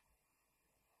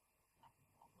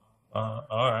 All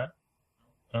right.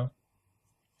 Well,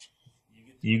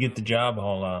 you get the job.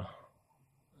 I'll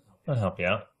help you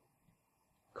out.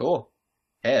 Cool.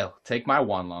 Hell, take my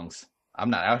Wanlongs. I'm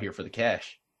not out here for the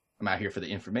cash. I'm out here for the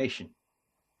information.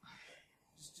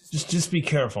 Just be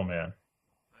careful, man.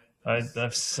 I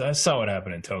saw what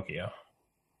happened in Tokyo.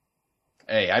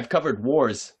 Hey, I've covered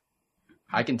wars.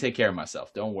 I can take care of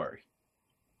myself. Don't worry.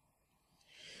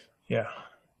 Yeah.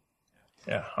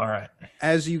 Yeah. All right.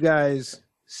 As you guys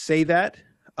say that,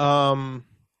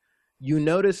 you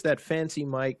notice that Fancy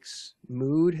Mike's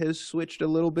mood has switched a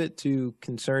little bit to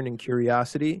concern and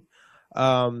curiosity.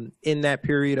 In that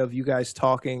period of you guys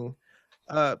talking,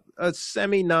 a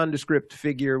semi-nondescript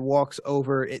figure walks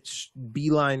over. It's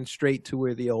beeline straight to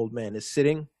where the old man is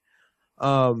sitting.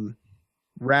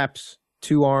 Wraps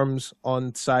two arms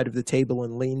on the side of the table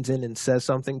and leans in and says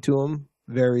something to him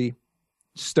very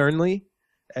sternly.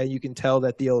 And you can tell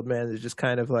that the old man is just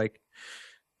kind of like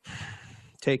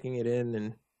taking it in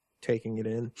and taking it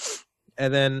in.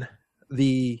 And then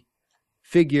the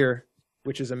figure,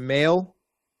 which is a male,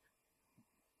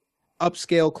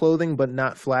 upscale clothing but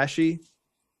not flashy,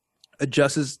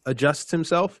 adjusts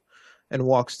himself and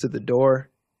walks to the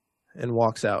door and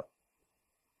walks out.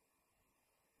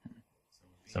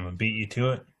 Someone beat you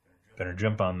to it. Better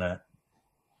jump on that.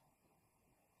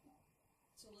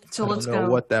 So let's I don't know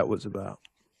go. what that was about.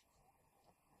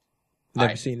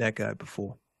 Never seen that guy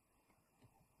before.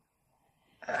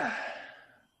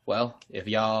 Well, if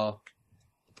y'all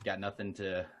got nothing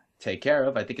to take care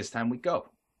of, I think it's time we go.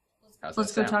 How's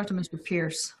Let's that go sound? talk to Mr.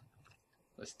 Pierce.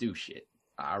 Let's do shit.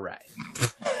 All right.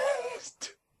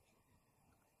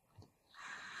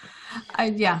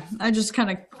 I just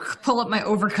kind of pull up my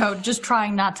overcoat, just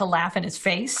trying not to laugh in his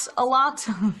face a lot.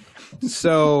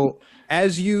 So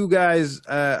as you guys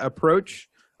approach,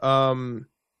 the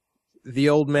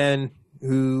old man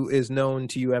who is known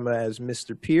to you, Emma, as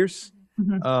Mr. Pierce,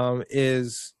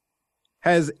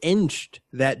 has inched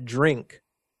that drink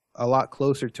a lot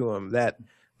closer to him.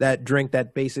 That drink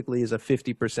that basically is a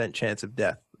 50% chance of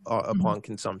death upon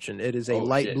consumption. It is a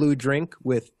light blue drink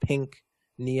with pink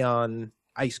neon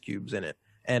ice cubes in it,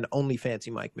 and only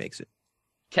Fancy Mike makes it.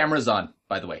 Camera's on,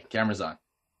 by the way. Camera's on.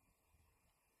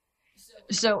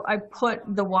 So I put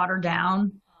the water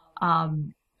down,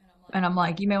 and I'm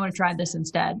like, you may want to try this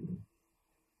instead.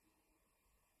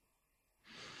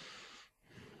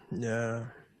 Yeah,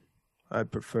 I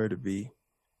prefer to be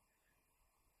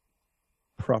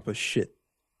proper shit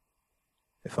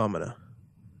if I'm gonna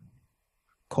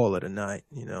call it a night,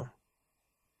 you know.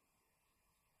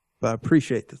 But I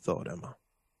appreciate the thought, Emma.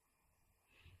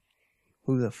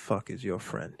 Who the fuck is your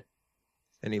friend?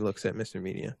 And he looks at Mr.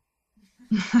 Media.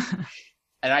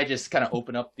 And I just kind of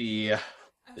open up the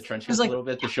trench coat a little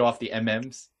bit to show off the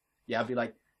MMs. Yeah, I'll be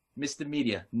like, Mr.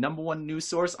 Media, #1 news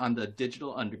source on the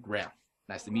digital underground.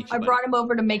 Nice to meet you, I buddy. brought him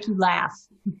over to make you laugh.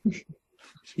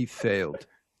 He failed.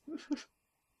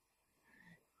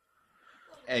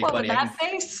 Hey, What, buddy. with that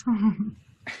face?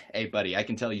 Hey, buddy, I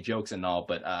can tell you jokes and all,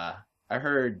 but I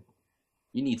heard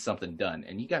you need something done,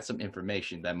 and you got some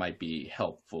information that might be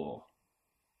helpful.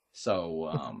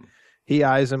 So, He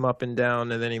eyes him up and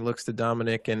down, and then he looks to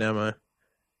Dominic and Emma.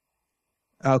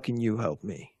 How can you help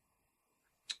me?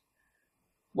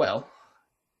 well,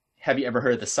 have you ever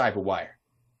heard of the Cyberwire?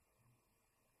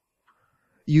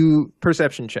 You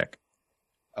perception check.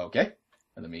 Okay.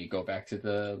 Let me go back to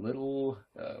the little,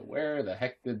 where the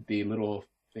heck did the little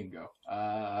thing go?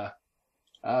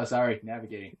 Sorry,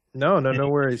 navigating. No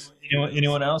worries.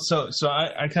 Anyone else? So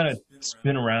I kind of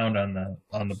spin around on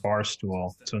the bar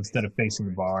stool. So instead of facing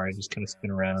the bar, I just kind of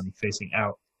spin around and facing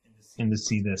out, and to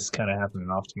see this kind of happening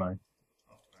off to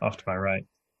my right.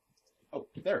 Oh,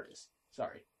 there it is.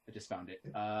 Sorry, I just found it.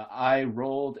 I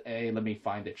rolled let me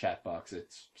find the chat box.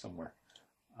 It's somewhere.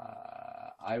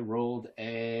 I rolled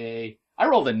a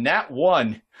nat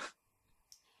 1.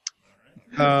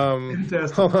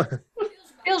 Fantastic. Hold on.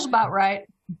 Feels about right.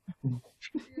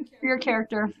 Your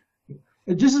character.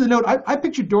 And just as a note, I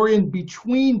pictured Dorian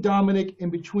between Dominic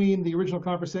and between the original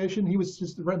conversation. He was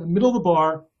just right in the middle of the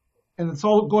bar, and it's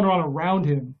all going on around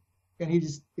him, and he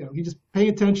just paying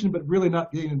attention, but really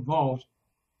not getting involved,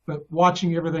 but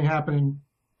watching everything happening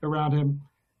around him.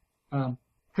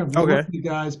 Kind of looking at you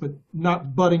guys, but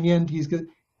not butting in. He's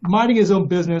minding his own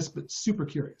business, but super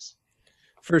curious.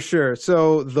 For sure.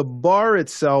 So the bar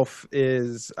itself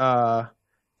is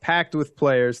packed with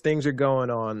players. Things are going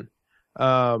on.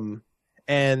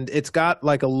 And it's got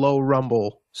like a low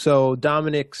rumble. So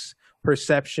Dominic's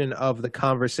perception of the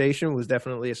conversation was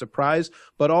definitely a surprise.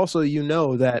 But also, you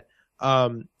know that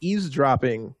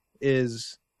eavesdropping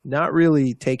is not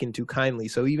really taken too kindly.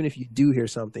 So even if you do hear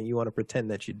something, you want to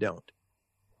pretend that you don't.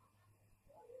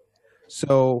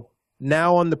 So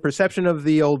now on the perception of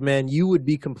the old man, you would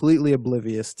be completely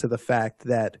oblivious to the fact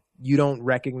that you don't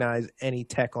recognize any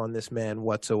tech on this man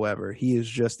whatsoever. He is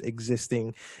just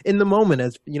existing in the moment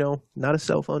as, not a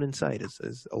cell phone in sight,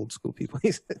 as old school people.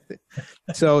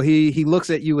 So he looks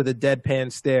at you with a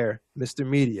deadpan stare. Mr.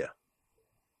 Media.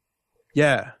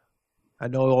 Yeah, I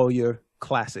know all your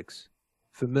classics.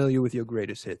 Familiar with your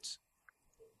greatest hits.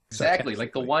 Exactly.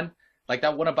 Like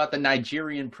that one about the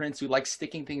Nigerian prince who likes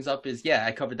sticking things up is,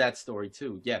 I covered that story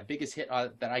too. Yeah, biggest hit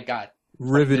that I got.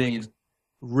 Riveting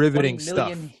 20 stuff.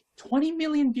 million, 20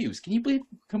 million views. Can you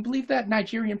believe that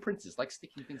Nigerian princes like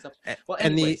sticking things up? Well,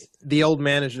 anyways. And the old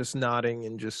man is just nodding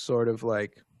and just sort of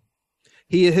like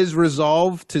his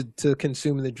resolve to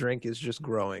consume the drink is just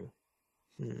growing.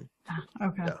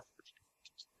 Okay.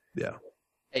 Yeah.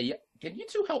 Hey, can you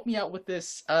two help me out with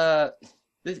this?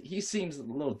 He seems a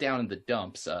little down in the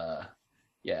dumps.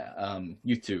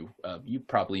 You two, you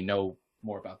probably know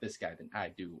more about this guy than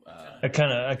I do. I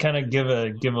kind of give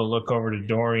a look over to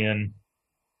Dorian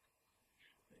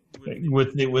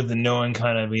with the knowing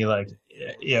kind of be like,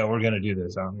 yeah, we're gonna do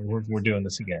this. We're doing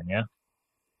this again, yeah.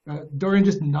 Dorian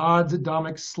just nods at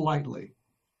Dominic slightly.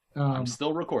 I'm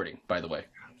still recording, by the way.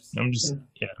 I'm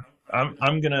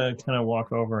gonna kind of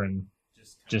walk over and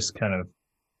just kind of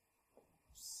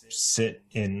sit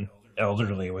in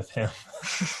elderly with him.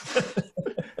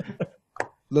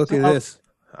 Look at this.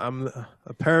 I'm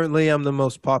the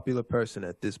most popular person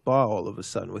at this bar all of a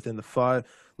sudden. Within the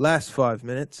last 5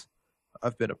 minutes,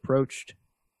 I've been approached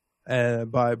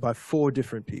by 4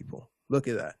 different people. Look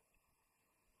at that.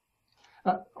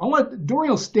 I'll let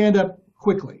Dorian stand up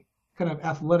quickly, kind of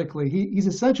athletically. He's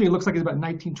essentially looks like he's about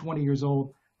 19, 20 years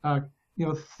old.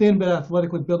 Thin but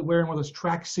athletically built, wearing one of those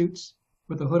track suits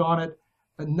with a hood on it.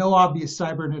 No obvious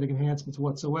cybernetic enhancements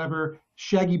whatsoever.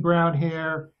 Shaggy brown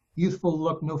hair, youthful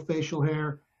look, no facial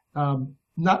hair.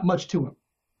 Not much to him.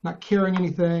 Not carrying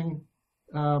anything.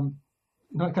 Not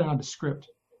kind of nondescript.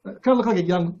 Kind of look like a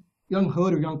young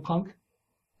hood or young punk.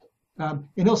 And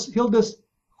he'll just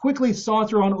quickly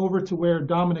saunter on over to where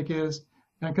Dominic is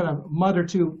and kind of mutter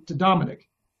to Dominic.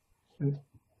 And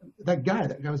that guy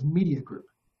was Media Group,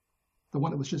 the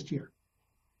one that was just here.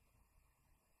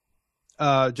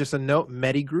 Just a note,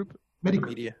 Medigroup.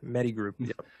 Medigroup.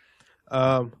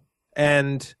 Yeah.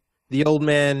 And the old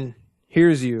man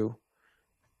hears you,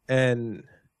 and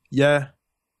they've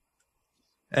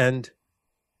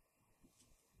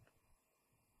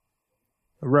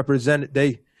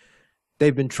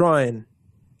been trying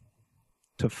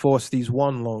to force these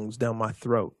Wanlongs down my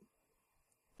throat.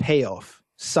 Payoff,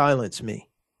 silence me.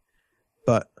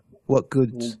 But what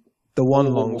good's the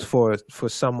Wanlongs for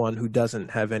someone who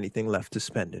doesn't have anything left to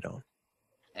spend it on?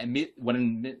 And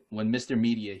when Mr.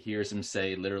 Media hears him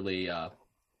say literally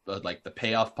like the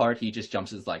payoff part, he just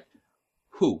jumps. Is like,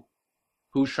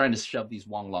 who's trying to shove these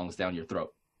Wanlongs down your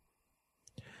throat?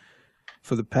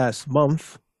 For the past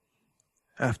month,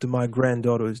 after my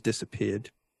granddaughter has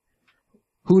disappeared,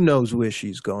 who knows where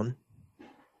she's gone?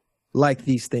 Like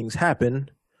these things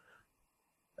happen,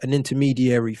 an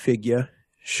intermediary figure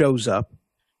shows up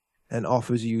and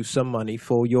offers you some money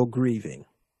for your grieving,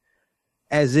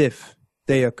 as if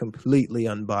they are completely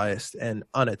unbiased and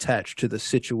unattached to the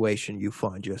situation you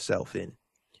find yourself in.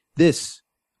 This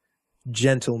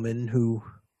gentleman who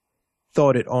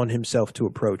thought it on himself to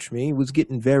approach me was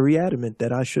getting very adamant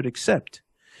that I should accept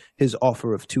his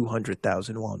offer of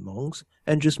 200,000 Wanlongs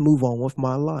and just move on with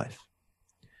my life.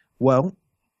 Well,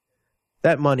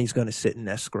 that money's going to sit in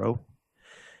escrow.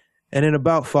 And in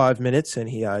about 5 minutes, and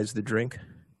he eyes the drink,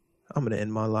 I'm going to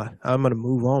end my life. I'm going to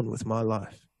move on with my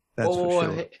life. That's for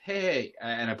sure. Hey.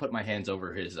 And I put my hands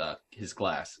over his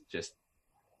glass. Just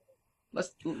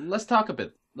let's talk a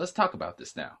bit. Let's talk about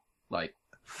this now. Like,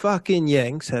 fucking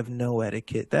Yanks have no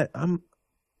etiquette.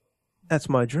 That's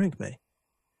my drink, mate.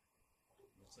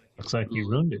 Looks like you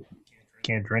ruined it.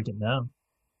 Can't drink it now.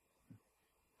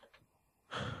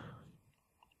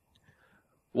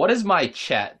 What is my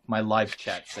live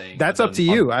chat saying? That's up to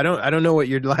you. I don't know what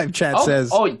your live chat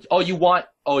says.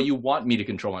 You want me to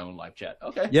control my own live chat?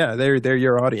 Okay. Yeah, they're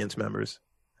your audience members.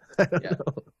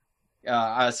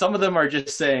 Some of them are just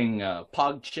saying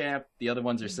PogChamp. The other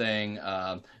ones are saying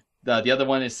the other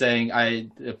one is saying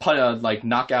like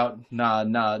knockout.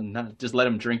 Nah. Just let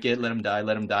him drink it. Let him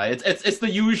die. It's the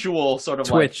usual sort of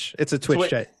Twitch. Like, it's a Twitch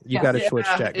chat. You got a Twitch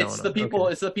chat going. It's the people.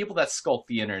 Okay. It's the people that skulk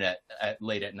the internet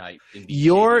late at night.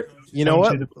 You know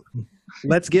what?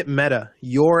 Let's get meta.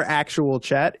 Your actual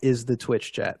chat is the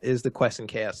Twitch chat. Is the Quest and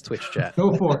Chaos Twitch chat.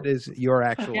 Go for it. It is your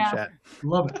actual chat.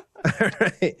 Love it. All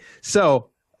right. So,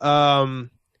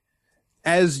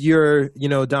 as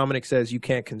Dominic says, you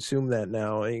can't consume that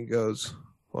now. And he goes,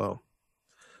 well,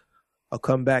 I'll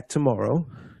come back tomorrow.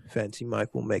 Fancy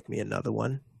Mike will make me another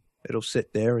one. It'll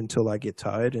sit there until I get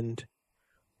tired, and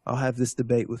I'll have this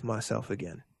debate with myself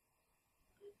again.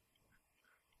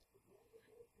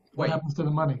 What happens to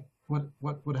the money? What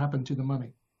would happen to the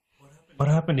money? What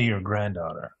happened to your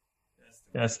granddaughter?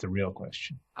 That's the real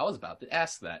question. I was about to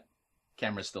ask that.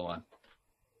 Camera's still on.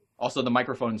 Also, the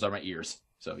microphones are my ears.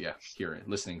 So yeah,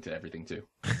 listening to everything too.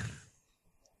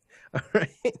 All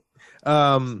right.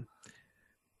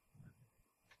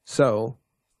 So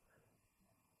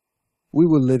we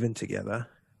were living together,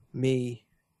 me,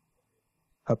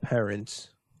 her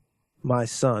parents, my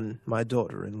son, my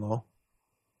daughter-in-law.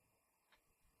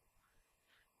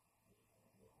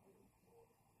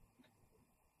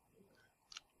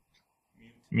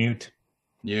 Mute.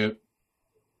 Yep.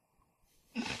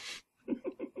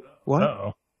 What?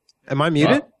 Uh-oh. Am I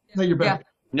muted? No, you're back.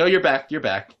 No, you're back. You're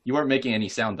back. You weren't making any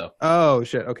sound though. Oh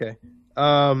shit. Okay.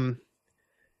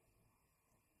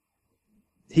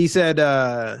 He said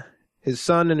his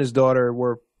son and his daughter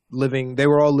were living. They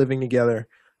were all living together.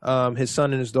 His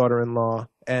son and his daughter-in-law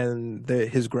and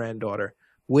his granddaughter.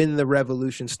 When the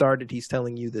revolution started, he's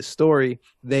telling you this story.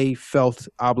 They felt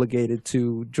obligated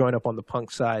to join up on the punk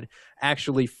side.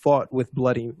 Actually, fought with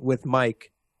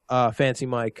Mike, Fancy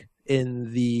Mike,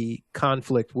 in the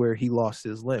conflict where he lost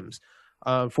his limbs.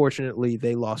 Unfortunately,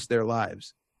 they lost their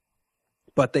lives,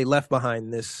 but they left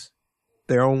behind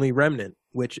their only remnant,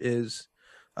 which is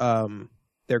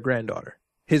their granddaughter,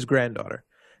 his granddaughter.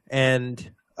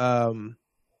 And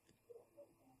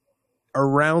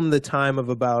around the time of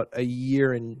about a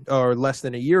year or less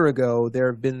than a year ago, there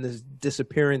have been these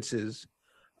disappearances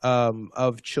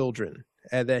of children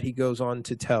that he goes on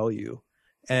to tell you.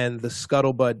 And the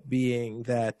scuttlebutt being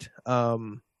that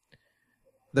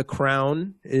the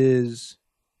Crown is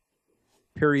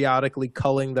periodically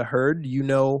culling the herd,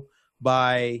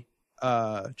 by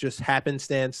just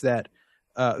happenstance that,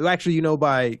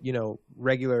 by,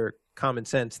 regular common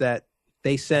sense that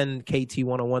they send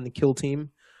KT-101, the kill team,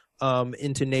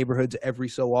 into neighborhoods every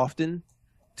so often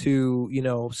to,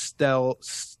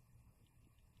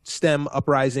 stem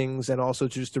uprisings and also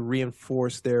just to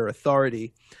reinforce their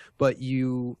authority. But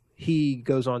he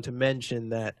goes on to mention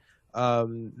that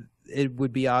it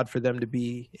would be odd for them to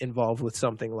be involved with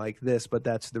something like this, but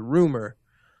that's the rumor.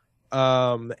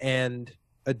 And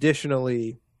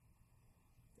additionally,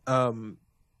 none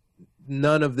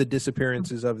of the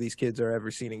disappearances of these kids are ever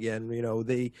seen again.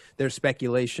 There's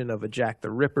speculation of a Jack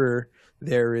the Ripper.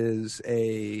 There is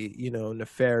a,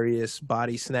 nefarious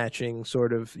body snatching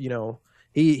sort of,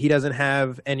 he doesn't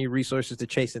have any resources to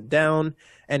chase it down.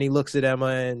 And he looks at Emma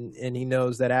and he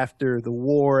knows that after the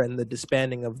war and the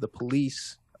disbanding of the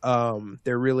police,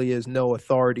 there really is no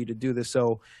authority to do this.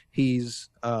 So he's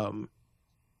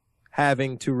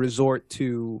having to resort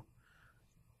to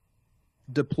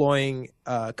deploying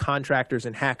contractors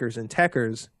and hackers and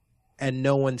techers, and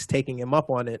no one's taking him up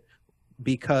on it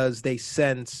because they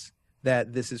sense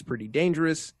that this is pretty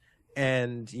dangerous.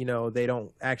 And, they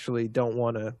don't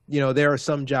want to, there are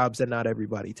some jobs that not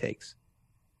everybody takes.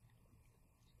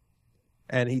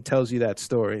 And he tells you that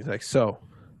story. He's like, so,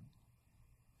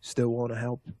 still want to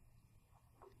help?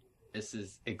 This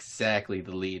is exactly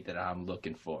the lead that I'm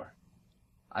looking for.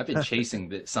 I've been chasing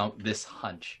this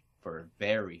hunch for a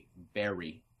very,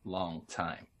 very long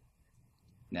time.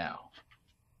 Now,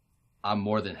 I'm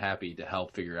more than happy to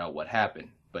help figure out what happened,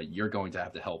 but you're going to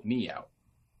have to help me out.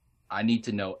 I need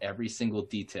to know every single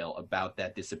detail about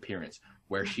that disappearance,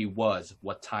 where she was,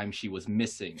 what time she was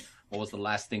missing, what was the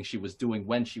last thing she was doing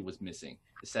when she was missing,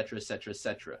 etc., etc.,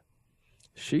 etc.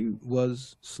 She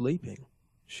was sleeping.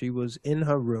 She was in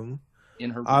her room. In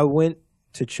her room. I went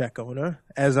to check on her,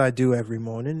 as I do every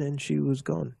morning, and she was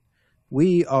gone.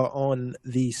 We are on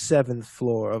the 7th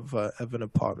floor of an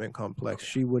apartment complex.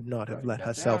 She would not have let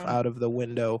herself out of the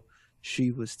window.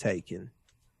 She was taken.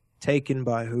 Taken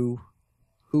by who?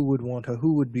 Who would want her?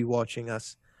 Who would be watching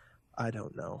us? I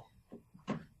don't know.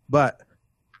 But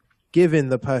given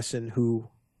the person who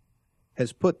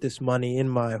has put this money in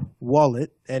my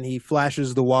wallet, and he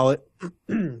flashes the wallet,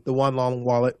 the one long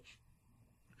wallet,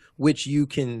 which you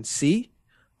can see,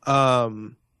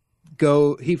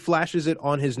 he flashes it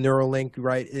on his Neuralink,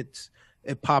 right?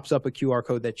 It pops up a QR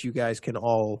code that you guys can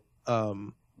all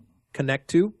connect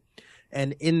to.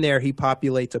 And in there, he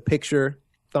populates a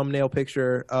thumbnail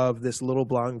picture of this little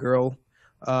blonde girl.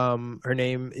 Her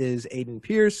name is Aiden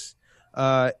Pierce.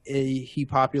 He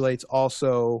populates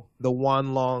also the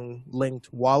Wanlong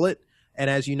linked wallet. And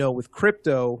as you know, with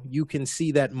crypto, you can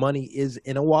see that money is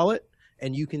in a wallet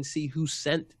and you can see who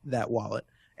sent that wallet.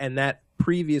 And that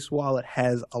previous wallet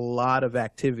has a lot of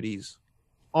activities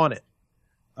on it.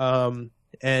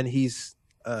 And he's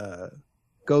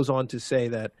goes on to say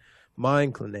that my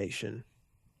inclination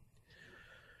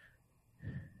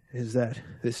is that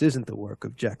this isn't the work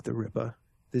of Jack the Ripper.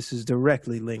 This is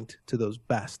directly linked to those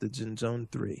bastards in Zone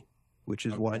 3, which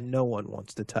is why no one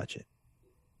wants to touch it.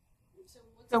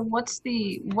 So what's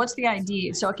the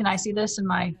ID? So can I see this in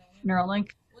my Neuralink?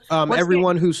 What's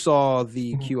Everyone who saw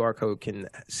the QR code can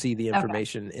see the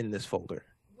information in this folder.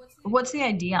 What's the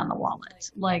ID on the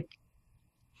wallet? Like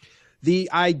the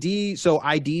ID, so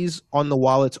IDs on the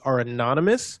wallets are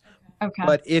anonymous. Okay.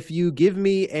 But if you give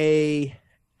me a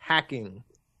hacking,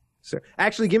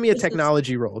 actually give me a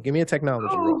technology roll. Give me a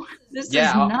technology roll. This is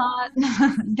not.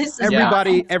 This is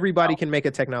everybody can make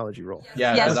a technology roll.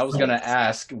 Yeah, yes, I was gonna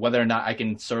ask whether or not I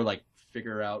can sort of like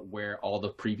figure out where all the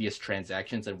previous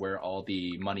transactions and where all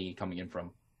the money coming in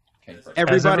from came from.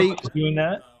 Everybody doing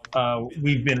that.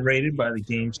 We've been raided by the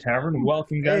Games Tavern.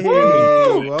 Welcome, guys.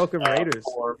 Hey, welcome, Raiders.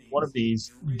 For one of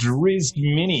these Drizzt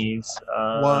minis.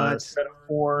 What? Set of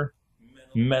 4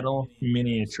 metal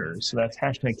miniatures. So that's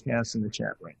hashtag chaos in the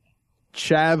chat right now.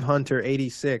 Chav Hunter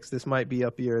 86. This might be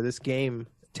up your. This game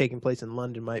taking place in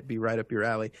London might be right up your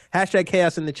alley. Hashtag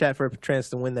chaos in the chat for a chance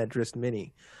to win that Drizzt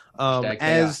mini.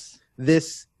 As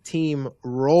this team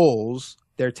rolls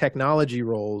their technology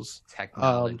rolls,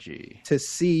 to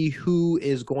see who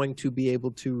is going to be able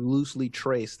to loosely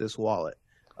trace this wallet.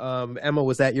 Emma,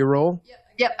 was that your roll?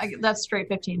 Yep, that's straight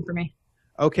 15 for me.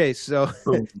 Okay, so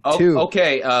 2.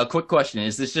 Okay, quick question.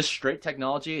 Is this just straight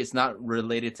technology? It's not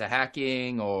related to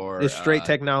hacking or... It's straight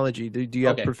technology. Do you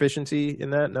have proficiency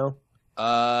in that? No?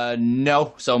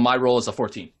 No. So my roll is a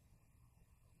 14.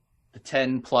 The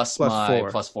 10 plus my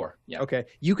 4. plus 4. Yeah. Okay.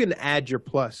 You can add your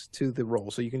plus to the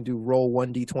roll. So you can do roll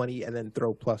 1d20 and then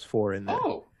throw plus 4 in there.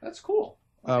 Oh, that's cool.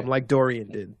 Okay. Like Dorian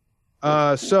did.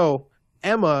 So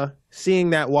Emma, seeing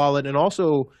that wallet and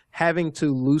also having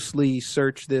to loosely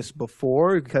search this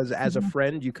before, because as a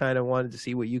friend, you kind of wanted to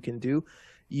see what you can do.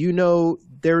 You know,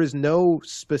 there is no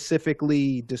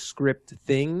specifically descript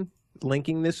thing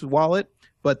linking this wallet,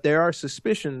 but there are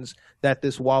suspicions that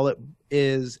this wallet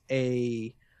is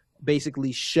a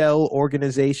basically shell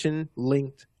organization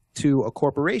linked to a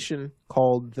corporation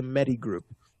called the Medi Group.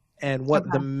 And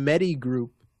what the Medi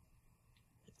Group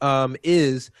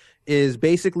is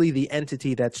basically the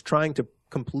entity that's trying to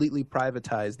completely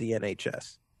privatize the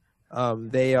NHS.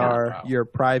 They are your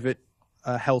private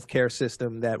healthcare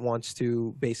system that wants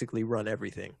to basically run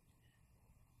everything.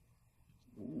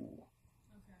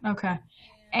 Okay.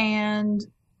 And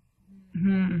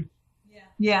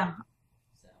yeah.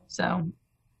 So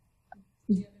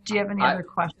do you have any other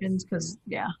questions? Because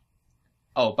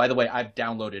Oh, by the way, I've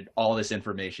downloaded all this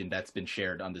information that's been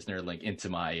shared on this nerd link into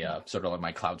my sort of like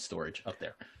my cloud storage up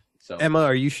there. So Emma,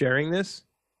 are you sharing this?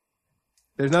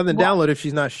 There's nothing downloaded if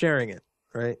she's not sharing it,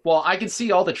 right? Well, I can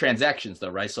see all the transactions though,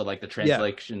 right? So like the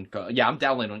translation, I'm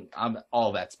downloading.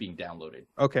 All that's being downloaded.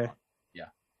 Okay. Yeah.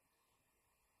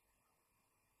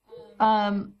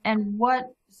 And what?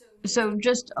 So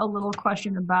just a little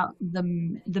question about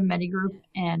the Medi Group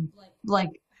and like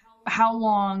how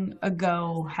long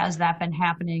ago has that been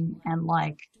happening, and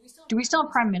like do we still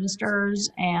have prime ministers?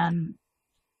 And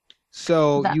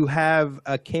so you have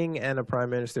a king and a prime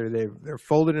minister. They're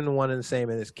folded into one and the same,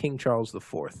 and it's King Charles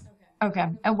IV. Okay.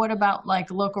 And what about like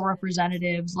local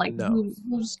representatives? Like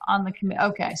who's on the committee?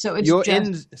 Okay, so it's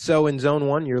in Zone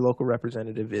 1, your local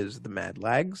representative is the Mad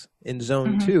Lags. In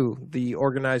Zone 2, the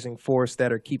organizing force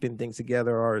that are keeping things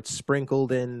together are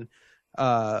sprinkled in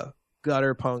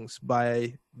gutter punks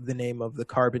by the name of the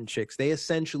Carbon Chicks. They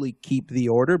essentially keep the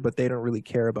order, but they don't really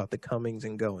care about the comings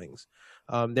and goings.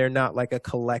 They're not like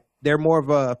they're more of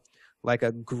a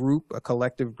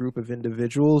collective group of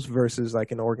individuals versus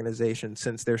like an organization,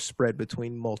 since they're spread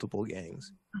between multiple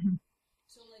gangs.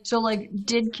 So like,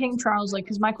 did King Charles, like,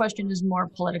 because my question is more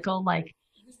political, like,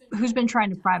 who's been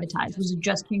trying to privatize? Was it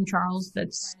just King Charles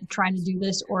that's trying to do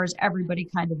this, or is everybody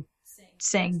kind of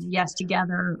saying yes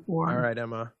together? Or all right,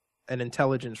 Emma, an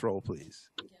intelligence roll, please.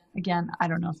 Again, I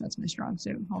don't know if that's my strong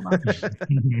suit. Hold on.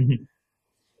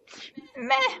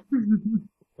 Meh.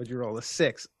 What'd you roll? A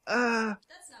 6.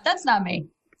 That's not me.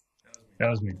 That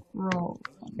was me. Roll.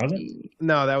 Was it?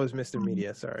 No, that was Mr.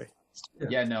 Media. Sorry.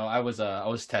 Yeah, no, I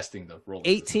was testing the roll.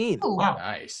 18. Oh, wow.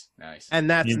 Nice. And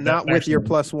that's not with your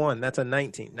 +1. That's a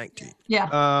 19.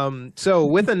 Yeah. So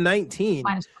with a 19,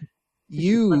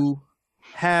 you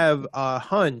have a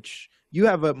hunch. You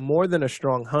have a more than a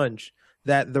strong hunch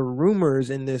that the rumors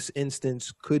in this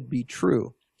instance could be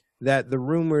true. That the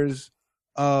rumors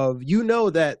of,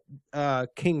 that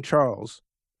King Charles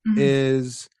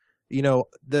is,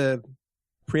 the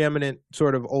preeminent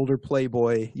sort of older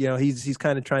playboy. He's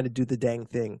kind of trying to do the dang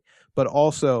thing, but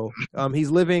also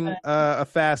he's living a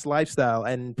fast lifestyle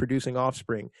and producing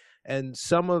offspring. And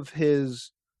some of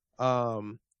his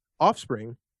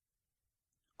offspring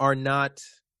are not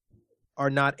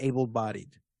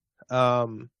able-bodied,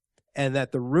 and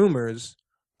that the rumors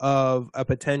of a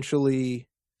potentially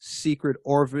secret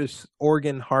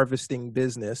organ harvesting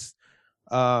business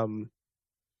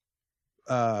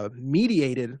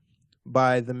mediated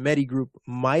by the Medi Group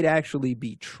might actually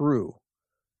be true,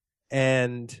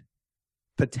 and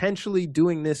potentially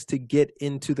doing this to get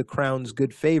into the Crown's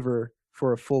good favor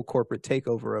for a full corporate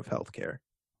takeover of healthcare.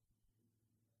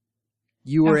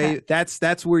 You were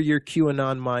that's where your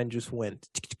QAnon mind just went,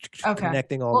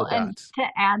 connecting all the dots. And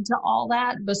to add to all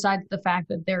that, besides the fact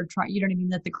that they're trying, you don't even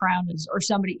that the Crown is, or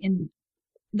somebody in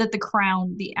that the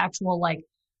Crown, the actual like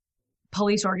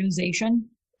police organization,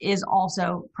 is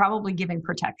also probably giving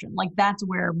protection. Like that's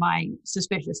where my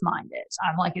suspicious mind is.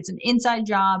 I'm like, it's an inside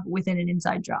job within an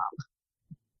inside job.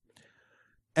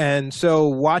 And so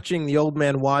watching the old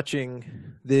man watching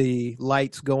the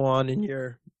lights go on in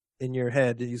your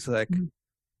head, he's like,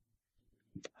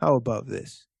 how about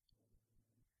this?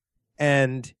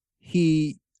 And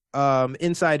he,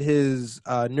 inside his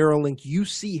Neuralink, you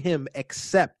see him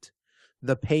accept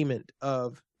the payment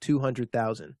of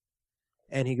 $200,000.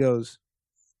 And he goes,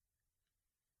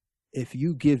 if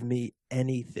you give me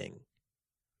anything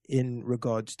in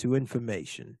regards to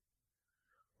information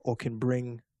or can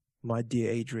bring my dear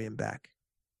Adrian back,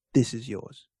 this is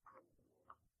yours.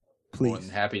 Please. More than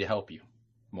happy to help you.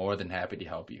 More than happy to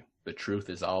help you. The truth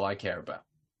is all I care about.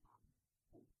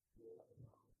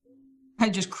 I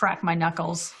just crack my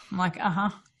knuckles. I'm like,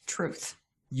 truth.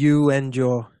 You and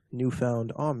your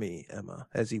newfound army, Emma,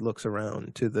 as he looks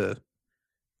around to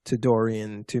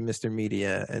Dorian, to Mr.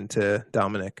 Media, and to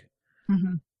Dominic.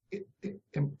 Mm-hmm.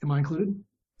 Am I included?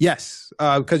 Yes,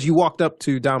 because you walked up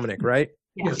to Dominic, right?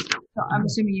 Yes. So I'm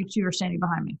assuming you two are standing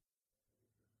behind me.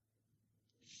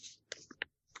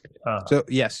 So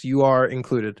yes, you are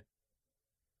included.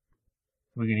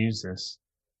 We can use this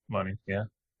money, yeah,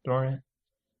 Dorian.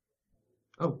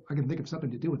 Oh, I can think of something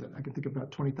to do with it. I can think of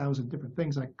about 20,000 different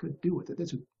things I could do with it.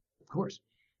 This is, of course,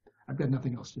 I've got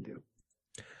nothing else to do.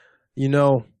 You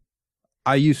know,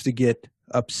 I used to get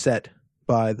upset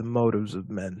by the motives of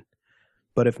men,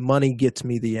 but if money gets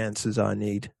me the answers I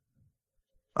need,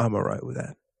 I'm all right with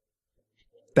that.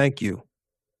 Thank you.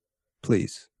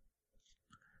 Please.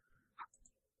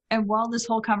 And while this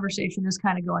whole conversation is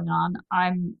kind of going on,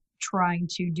 I'm trying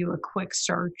to do a quick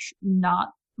search, not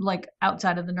like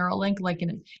outside of the Neuralink, like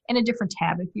in a different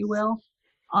tab, if you will,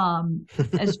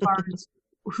 as far as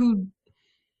who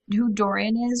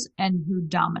Dorian is and who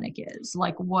Dominic is.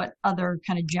 Like, what other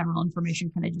kind of general information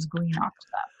can I just glean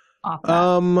off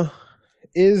that?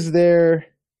 Is there?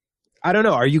 I don't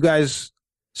know. Are you guys?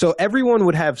 So everyone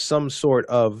would have some sort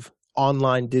of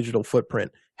online digital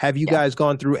footprint. Have you guys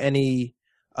gone through any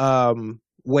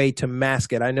way to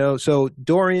mask it? I know. So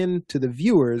Dorian, to the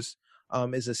viewers,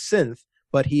 is a synth,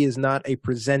 but he is not a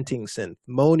presenting synth.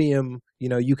 Monium,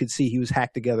 you could see he was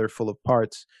hacked together full of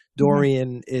parts.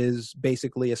 Dorian is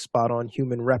basically a spot-on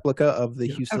human replica of the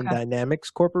Houston Dynamics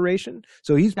Corporation.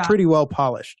 So he's pretty well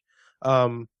polished.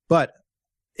 But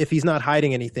if he's not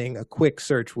hiding anything, a quick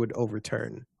search would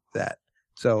overturn that.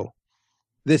 So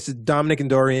this is Dominic and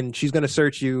Dorian. She's going to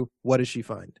search you. What does she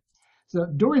find? So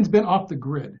Dorian's been off the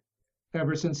grid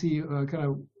ever since he kind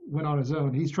of went on his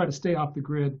own. He's tried to stay off the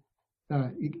grid,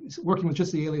 working with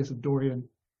just the alias of Dorian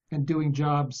and doing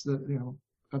jobs that,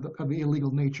 of the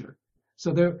illegal nature.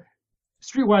 So there,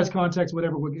 streetwise contacts,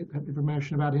 whatever, we'll get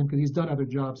information about him because he's done other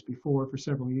jobs before for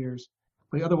several years.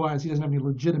 But otherwise, he doesn't have any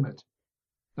legitimate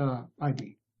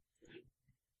ID.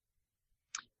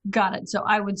 Got it. So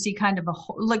I would see kind of a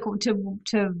hole, like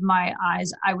to my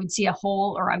eyes, I would see a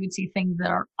hole, or I would see things that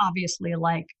are obviously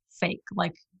like fake,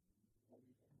 like.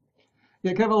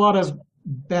 Yeah, kind of a lot of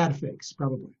bad fakes,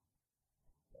 probably.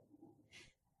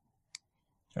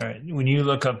 All right. When you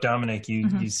look up Dominic,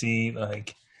 you see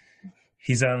like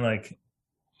he's on like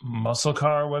muscle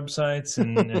car websites,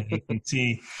 and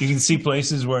you can see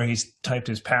places where he's typed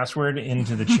his password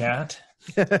into the chat.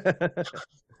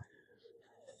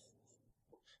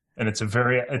 And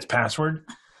it's password.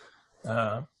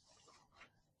 And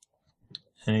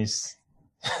he's.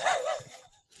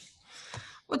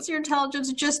 What's your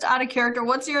intelligence? Just out of character.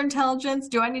 What's your intelligence?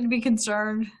 Do I need to be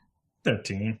concerned?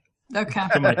 13. Okay.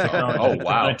 My technology, oh,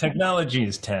 wow. My technology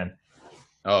is 10.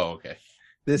 Oh, okay.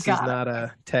 This is not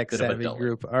a tech savvy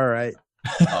group. All right.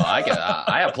 Oh,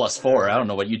 I have +4. I don't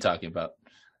know what you're talking about.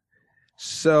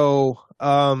 So,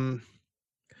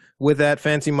 with that,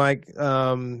 Fancy Mike,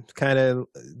 kind of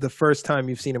the first time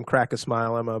you've seen him crack a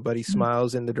smile, Emma, but he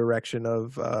smiles in the direction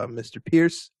of Mr.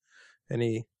 Pierce, and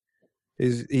he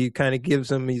kind of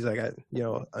gives him, he's like,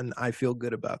 an I feel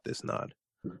good about this nod.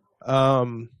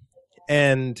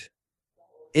 And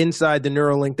inside the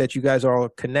Neuralink that you guys are all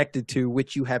connected to,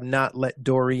 which you have not let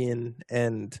Dorian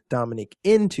and Dominic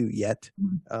into yet,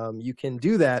 you can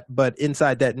do that. But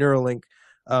inside that Neuralink,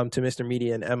 to Mr.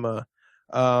 Media and Emma.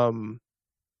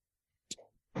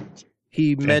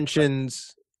 He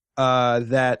mentions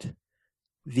that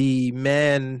the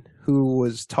man who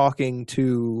was talking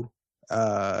to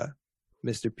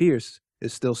Mr. Pierce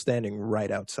is still standing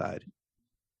right outside.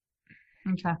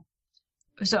 Okay.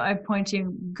 So I point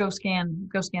to go scan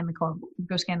the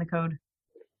code.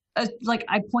 Like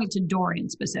I point to Dorian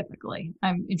specifically.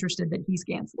 I'm interested that he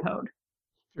scans the code.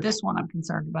 Sure. This one I'm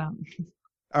concerned about.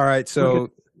 All right,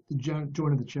 so join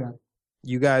in the chat.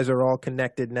 you guys are all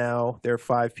connected now. There are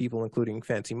 5 people, including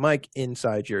Fancy Mike,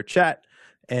 inside your chat,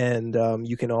 and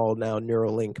you can all now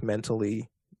Neuralink mentally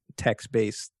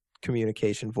text-based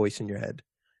communication, voice in your head.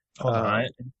 Hold on, I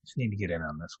just need to get in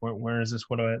on this. Where is this?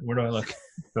 Where do I look?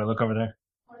 Do I look over there?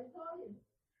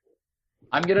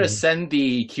 I'm gonna send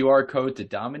the QR code to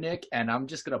Dominic, and I'm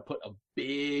just gonna put a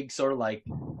big sort of like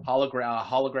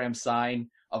hologram sign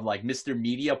of like Mr.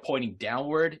 Media pointing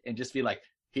downward, and just be like,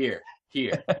 here,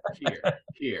 here, here,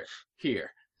 here,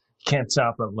 here. Can't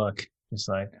stop but look. Just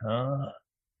like,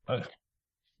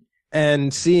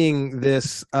 And seeing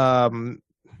this,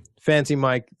 Fancy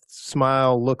Mike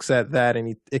smile, looks at that,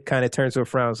 and it kind of turns to a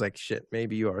frown. It's like, shit,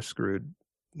 maybe you are screwed.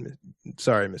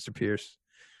 Sorry, Mr. Pierce.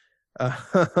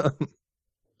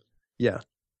 Yeah.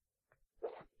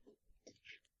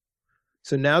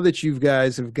 So now that you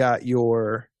guys have got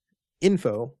your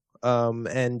info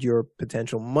and your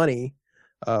potential money,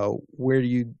 where do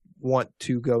you want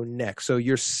to go next? So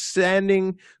you're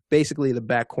standing basically the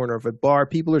back corner of a bar.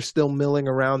 People are still milling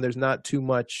around. There's not too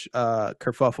much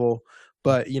kerfuffle,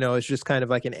 but it's just kind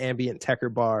of like an ambient techer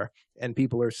bar, and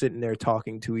people are sitting there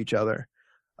talking to each other.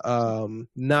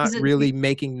 Not really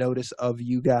making notice of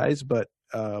you guys, but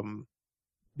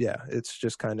yeah, it's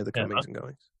just kind of the comings and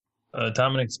goings.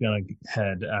 Dominic's gonna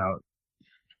head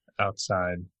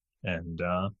outside and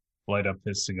light up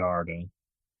his cigar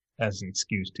as an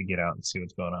excuse to get out and see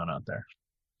what's going on out there.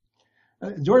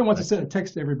 Dorian wants to send a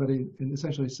text to everybody and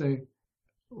essentially say,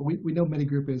 we know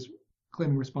Medigroup is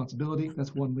claiming responsibility.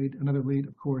 That's one lead. Another lead,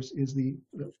 of course, is the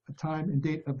time and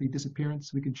date of the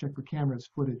disappearance. We can check for cameras,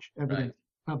 footage, evidence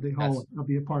of the hall, of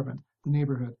the apartment, the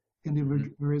neighborhood,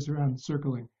 individuals around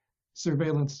circling,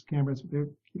 surveillance cameras.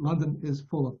 London is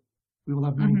full of. We will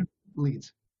have many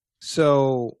leads.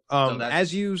 So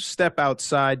as you step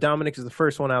outside, Dominic is the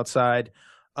first one outside,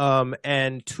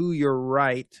 and to your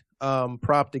right,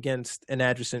 propped against an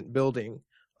adjacent building,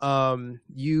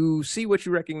 you see what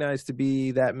you recognize to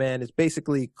be that man is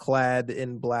basically clad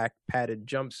in black padded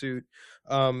jumpsuit,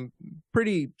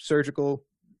 pretty surgical,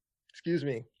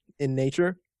 in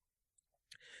nature.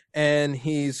 And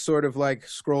he's sort of like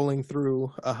scrolling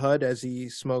through a HUD as he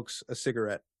smokes a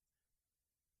cigarette.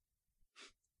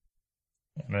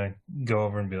 I'm going to go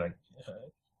over and be like,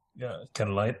 got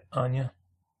a light on you?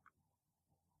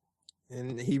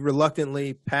 And he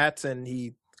reluctantly pats, and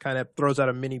he kind of throws out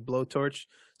a mini blowtorch.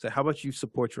 So how about you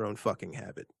support your own fucking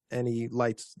habit? And he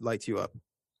lights you up.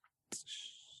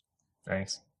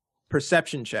 Thanks.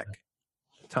 Perception check,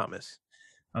 Thomas.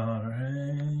 All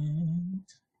right.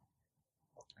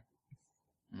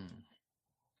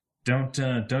 Don't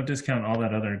discount all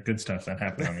that other good stuff that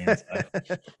happened on the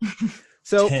inside.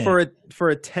 So 10.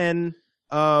 for a 10,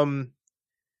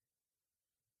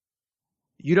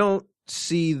 you don't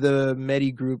see the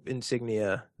Medigroup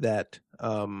insignia that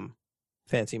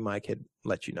Fancy Mike had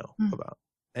let you know about,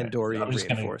 and Dorian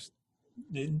reinforced.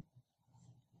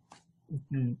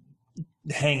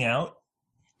 Hang out,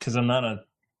 because I'm not a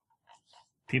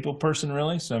people person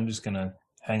really, so I'm just gonna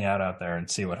hang out there and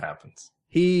see what happens.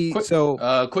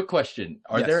 Quick question: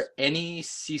 Are Yes. there any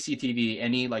CCTV,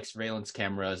 any like surveillance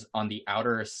cameras on the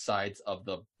outer sides of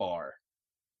the bar?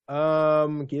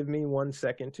 Give me 1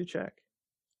 second to check.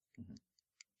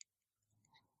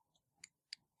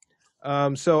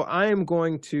 So I am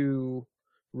going to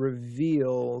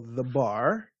reveal the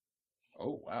bar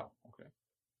Oh wow! Okay.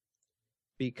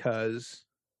 because,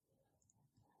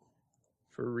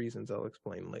 for reasons I'll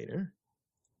explain later.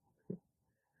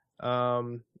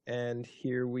 And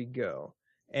here we go.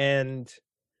 And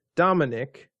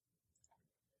Dominic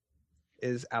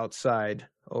is outside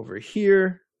over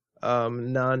here.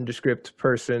 Nondescript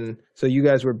person. So you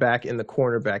guys were back in the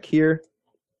corner back here,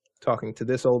 talking to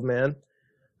this old man.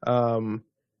 And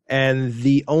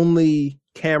the only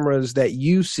cameras that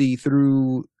you see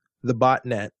through the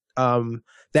botnet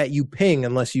that you ping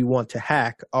unless you want to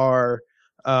hack are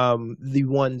the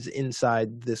ones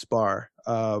inside this bar.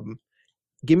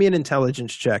 Give me an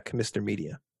intelligence check, Mr.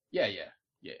 Media. Yeah.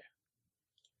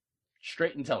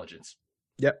 Straight intelligence.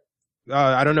 Yep.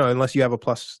 I don't know, unless you have a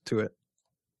plus to it.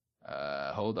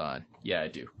 Hold on. Yeah, I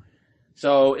do.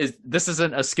 So this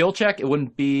isn't a skill check? It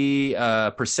wouldn't be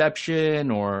perception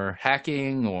or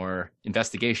hacking or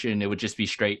investigation. It would just be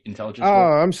straight intelligence. Oh,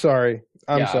 roll? I'm sorry.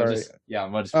 I'm sorry.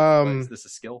 Is this a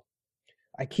skill?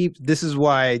 This is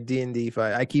why D&D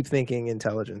fight. I keep thinking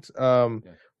intelligence.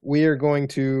 We are going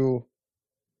to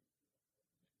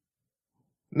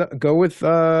go with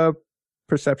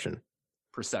perception.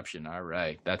 Perception. All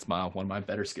right. That's one of my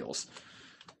better skills.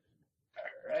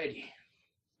 All righty.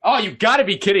 Oh, you got to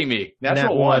be kidding me.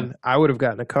 Natural one. I would have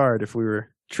gotten a card if we were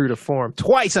true to form.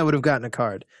 Twice I would have gotten a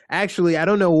card. Actually, I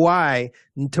don't know why.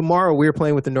 Tomorrow we're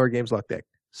playing with the Nord Games luck deck.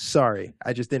 Sorry.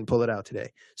 I just didn't pull it out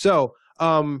today. So,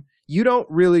 you don't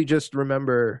really just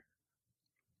remember,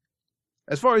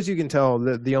 as far as you can tell,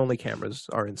 the only cameras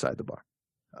are inside the bar.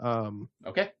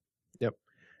 Okay. Yep.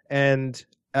 And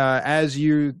as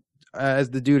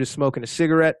the dude is smoking a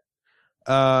cigarette,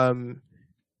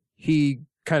 he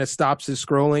kind of stops his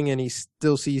scrolling and he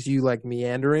still sees you like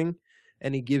meandering,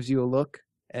 and he gives you a look,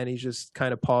 and he just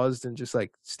kind of paused and just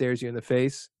like stares you in the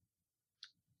face.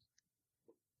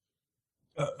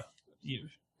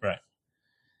 Right.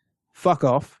 Fuck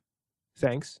off.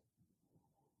 Thanks.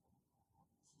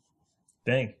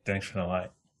 Thanks for the light.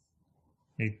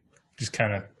 He just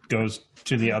kind of goes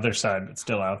to the other side, but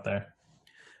still out there.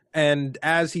 And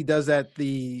as he does that,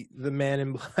 the man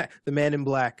in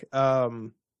black,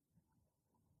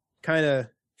 kind of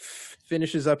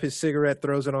finishes up his cigarette,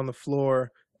 throws it on the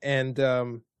floor, and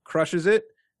crushes it.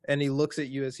 And he looks at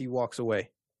you as he walks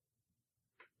away.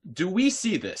 Do we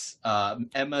see this?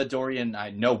 Emma, Dorian,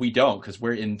 no, we don't, because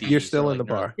we're in the... You're still in the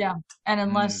bar. Yeah, and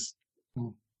unless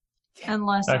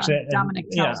Actually, Dominic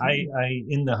tells me. I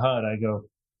in the HUD, I go,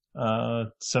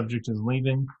 subject is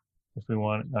leaving. If we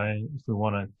want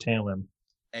to tail him.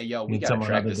 Hey, yo, we got to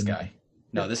track this guy.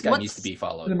 No, this guy needs to be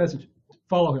followed. The message.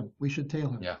 Follow him. We should tail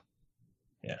him. Yeah.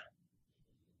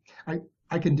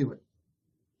 I can do it.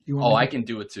 I can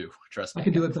do it too. Trust me. I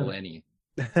can do it better.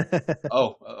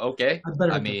 Oh, okay.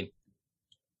 I mean,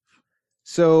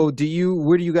 so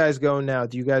where do you guys go now?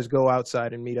 Do you guys go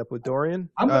outside and meet up with Dorian?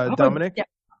 Dominic?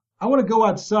 I want to go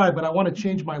outside, but I want to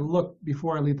change my look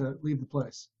before I leave the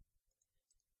place.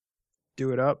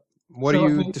 Do it up.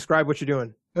 Describe what you're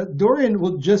doing? Dorian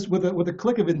will just, with a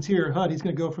click of interior HUD, he's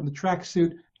going to go from the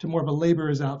tracksuit to more of a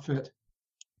laborer's outfit.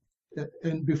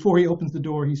 And before he opens the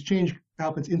door, he's changed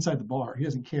outfits inside the bar. He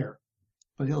doesn't care.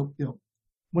 But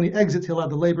when he exits, he'll have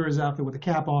the laborer's outfit with a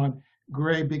cap on,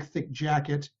 gray, big, thick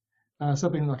jacket,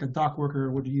 something like a dock worker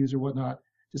would use or whatnot.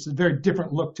 Just a very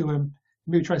different look to him.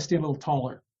 Maybe try to stand a little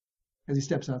taller as he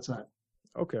steps outside.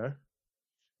 Okay.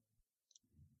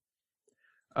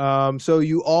 So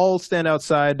you all stand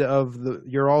outside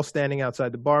you're all standing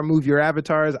outside the bar. Move your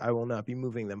avatars. I will not be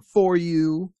moving them for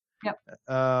you. Yep.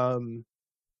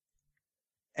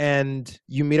 And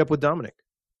you meet up with Dominic.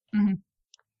 Mm-hmm.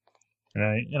 And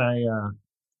I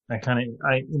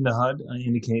in the HUD, I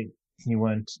indicate he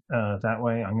went that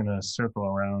way. I'm going to circle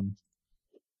around,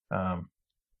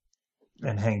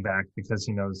 and hang back because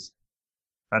he knows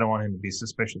I don't want him to be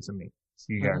suspicious of me. So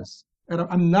you guys. And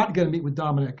I'm not going to meet with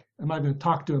Dominic. I'm not going to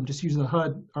talk to him. Just use the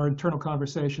HUD, our internal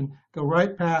conversation. Go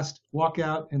right past, walk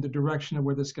out in the direction of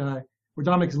where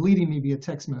Dominic's leading me via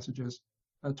text messages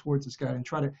towards this guy, and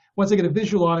try to. Once I get a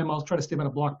visual on him, I'll try to stay about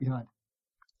a block behind.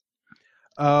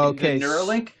 Okay.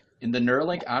 In the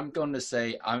Neuralink, I'm going to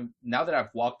say now that I've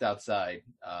walked outside,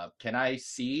 can I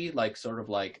see like sort of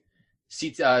like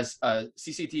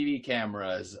CCTV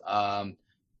cameras,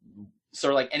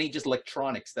 sort of like any just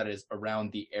electronics that is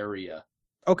around the area?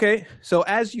 Okay, so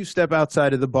as you step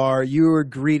outside of the bar, you are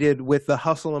greeted with the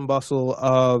hustle and bustle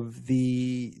of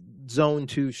the Zone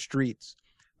 2 streets.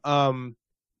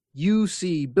 You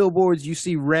see billboards, you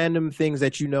see random things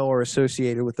that you know are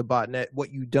associated with the botnet.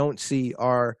 What you don't see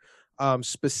are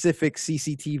specific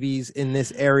CCTVs in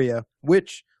this area,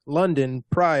 which London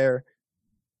prior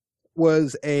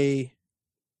was a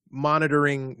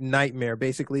monitoring nightmare.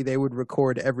 Basically, they would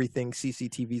record everything,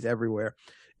 CCTVs everywhere.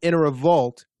 In a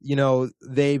revolt,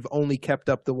 they've only kept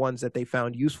up the ones that they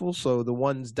found useful. So the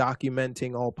ones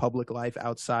documenting all public life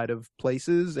outside of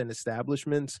places and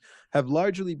establishments have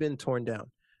largely been torn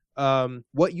down.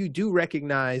 What you do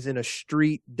recognize in a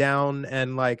street down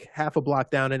and like half a block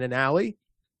down in an alley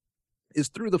is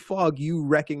through the fog, you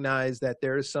recognize that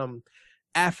there is some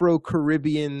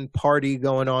Afro-Caribbean party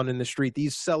going on in the street.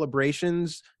 These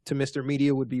celebrations to Mr.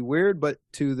 Media would be weird, but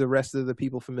to the rest of the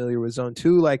people familiar with Zone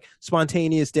 2, like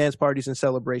spontaneous dance parties and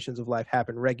celebrations of life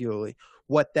happen regularly.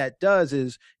 What that does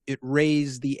is it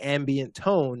raises the ambient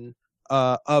tone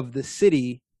of the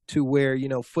city to where,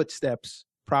 footsteps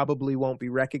probably won't be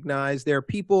recognized. There are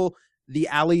people the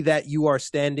alley that you are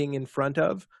standing in front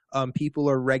of, people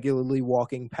are regularly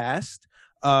walking past.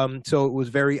 So it was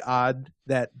very odd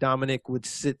that Dominic would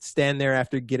stand there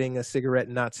after getting a cigarette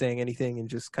and not saying anything and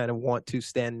just kind of want to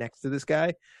stand next to this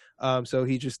guy. So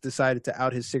he just decided to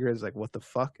out his cigarette. He's like, what the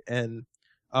fuck? And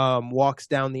walks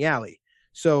down the alley.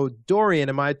 So Dorian,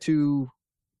 am I to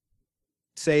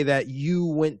say that you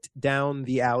went down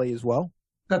the alley as well?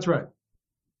 That's right.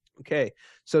 Okay.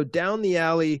 So down the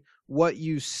alley, what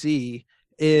you see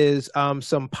is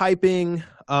some piping,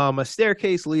 a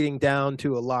staircase leading down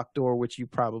to a locked door, which you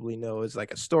probably know is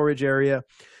like a storage area.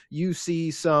 You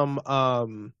see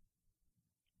some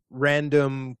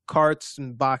random carts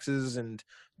and boxes and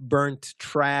burnt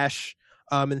trash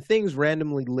and things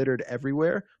randomly littered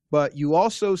everywhere. But you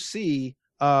also see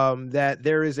that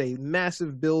there is a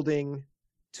massive building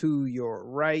to your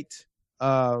right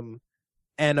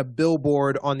and a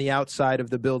billboard on the outside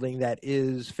of the building that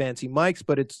is Fancy Mike's,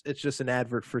 but it's just an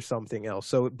advert for something else.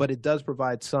 So, but it does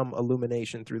provide some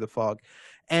illumination through the fog.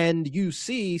 And you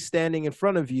see standing in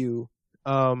front of you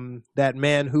that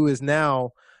man who is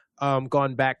now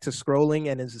gone back to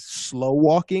scrolling and is slow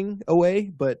walking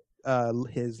away, but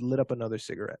has lit up another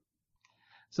cigarette.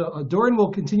 So Dorian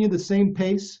will continue the same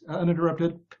pace,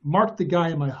 uninterrupted, mark the guy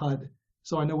in my HUD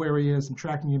so I know where he is and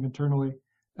tracking him internally.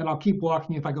 And I'll keep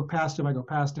walking. If I go past him, I go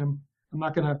past him. I'm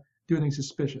not going to do anything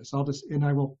suspicious. I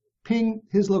will ping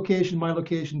his location, my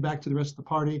location, back to the rest of the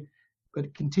party,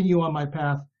 but continue on my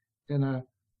path in a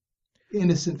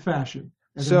innocent fashion.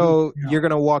 So you're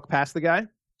going to walk past the guy?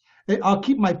 I'll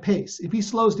keep my pace. If he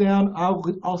slows down,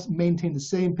 I'll maintain the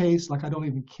same pace, like I don't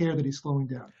even care that he's slowing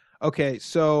down. Okay,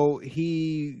 so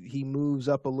he moves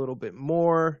up a little bit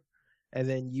more, and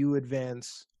then you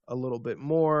advance a little bit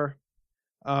more.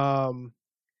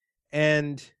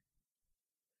 And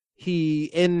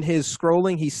he, in his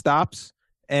scrolling, he stops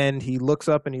and he looks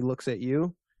up and he looks at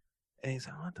you and he's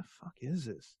like, what the fuck is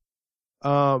this?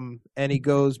 And he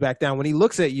goes back down. When he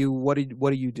looks at you, what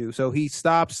do you do? So he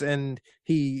stops and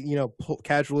he,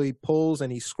 casually pulls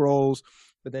and he scrolls,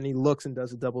 but then he looks and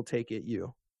does a double take at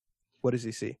you. What does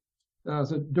he see?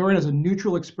 So Dorian has a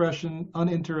neutral expression,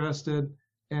 uninterested,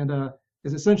 and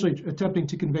is essentially attempting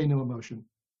to convey no emotion.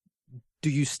 Do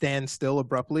you stand still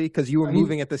abruptly? Because you were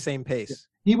moving at the same pace.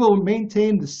 He will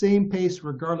maintain the same pace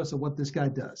regardless of what this guy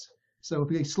does. So if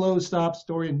he slows, stops,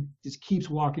 Dorian just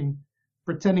keeps walking,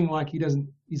 pretending like he's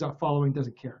not following,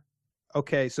 doesn't care.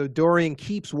 Okay, so Dorian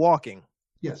keeps walking.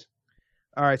 Yes.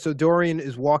 All right, so Dorian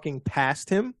is walking past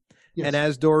him. Yes. And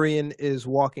as Dorian is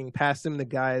walking past him, the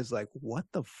guy is like, what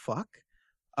the fuck?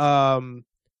 And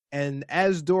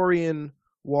as Dorian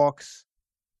walks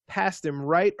past him,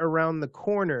 right around the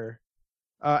corner,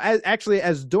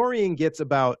 as Dorian gets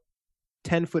about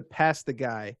 10 foot past the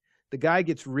guy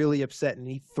gets really upset and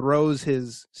he throws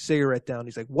his cigarette down.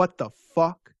 He's like, what the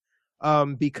fuck?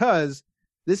 Because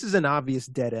this is an obvious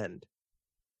dead end.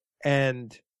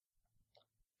 And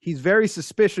he's very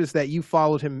suspicious that you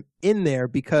followed him in there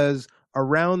because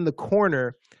around the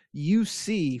corner, you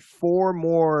see 4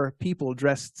 more people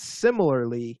dressed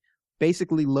similarly,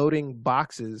 basically loading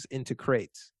boxes into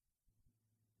crates.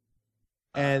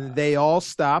 And they all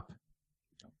stop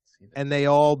and they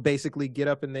all basically get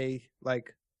up and they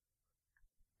like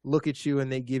look at you and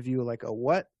they give you like a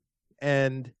what?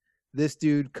 And this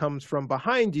dude comes from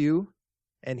behind you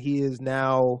and he is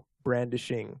now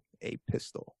brandishing a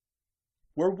pistol.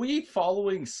 Were we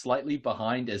following slightly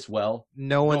behind as well?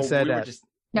 No one said that.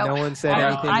 No one said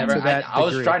anything to that I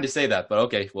was trying to say that, but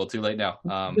okay, well, too late now.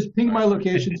 Just ping my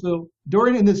location. So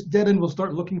Dorian in this dead end will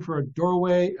start looking for a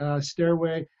doorway,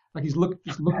 stairway, like he's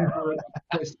just looking for a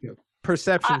place to go.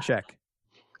 Perception check.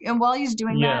 And while he's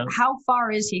doing that, how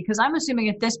far is he? Because I'm assuming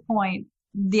at this point,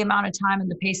 the amount of time and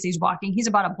the pace he's walking, he's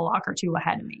about a block or 2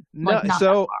 ahead of me. Like, not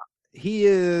so he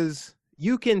is.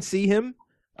 You can see him.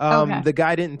 Okay. The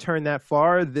guy didn't turn that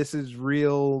far. This is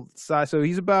real size. So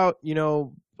he's about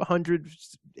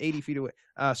 180 feet away.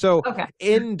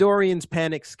 In Dorian's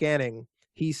panic scanning,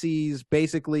 he sees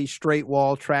basically straight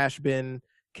wall, trash bin,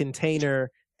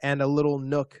 container, and a little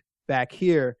nook back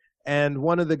here. And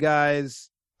one of the guys,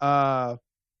 reveal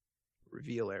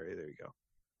area. There you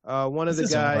go. One of the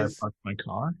guys. Parked my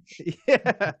car.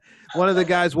 Yeah. One of the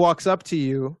guys walks up to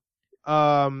you,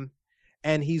 and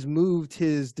he's moved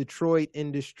his Detroit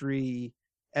Industry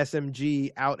SMG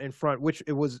out in front, which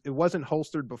it wasn't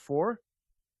holstered before.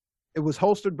 It was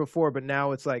holstered before, but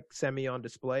now it's like semi on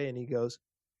display. And he goes,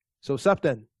 "So sup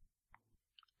then?"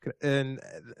 And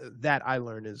that I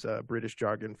learned is British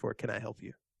jargon for "Can I help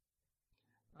you?"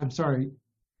 I'm sorry,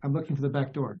 I'm looking for the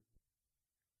back door.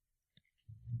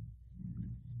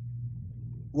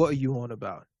 What are you on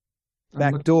about?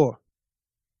 Back door.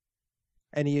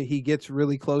 and he gets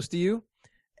really close to you,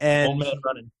 and Old man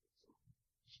running.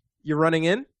 you're running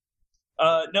in.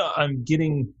 No, I'm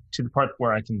getting to the part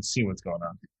where I can see what's going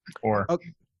on, or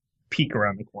peek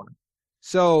around the corner.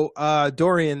 So,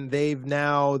 Dorian, they've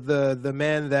now the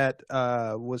man that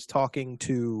was talking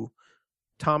to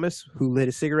Thomas, who lit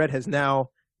a cigarette, has now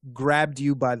grabbed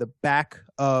you by the back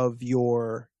of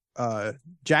your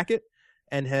jacket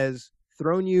and has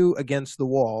thrown you against the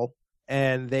wall,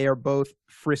 and they are both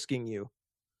frisking you.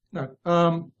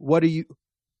 No, What are you?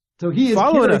 so he is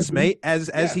Following carrying us, mate,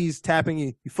 as he's tapping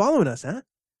you. You following us, huh?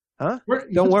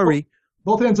 Don't worry.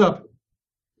 Both hands up.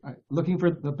 All right, looking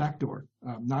for the back door,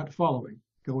 not following.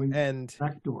 Going And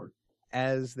back door.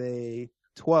 as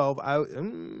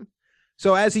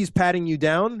so as he's patting you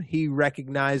down, he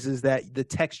recognizes that the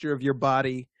texture of your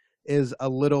body is a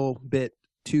little bit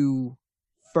too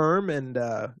firm and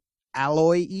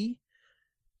alloy-y.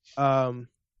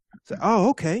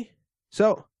 Okay.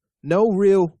 So no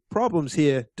real problems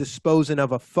here disposing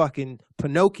of a fucking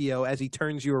Pinocchio, as he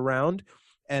turns you around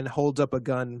and holds up a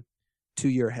gun to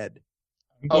your head.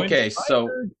 Okay,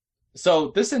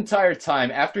 so this entire time,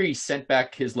 after he sent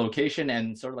back his location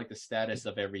and sort of like the status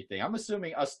of everything, I'm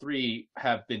assuming us three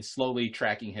have been slowly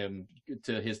tracking him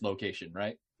to his location,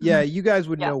 right? Yeah, you guys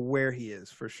would know where he is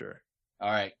for sure.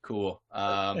 All right, cool.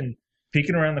 And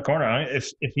peeking around the corner,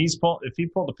 if he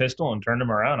pulled a pistol and turned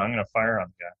him around, I'm going to fire on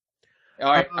the guy.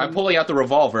 All right, I'm pulling out the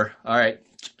revolver. All right.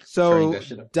 So,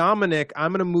 Dominic,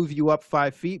 I'm going to move you up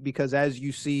 5 feet because as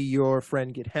you see your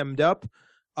friend get hemmed up,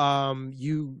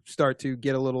 you start to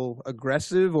get a little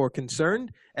aggressive or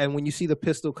concerned. And when you see the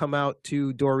pistol come out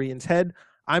to Dorian's head,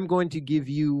 I'm going to give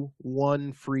you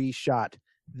one free shot.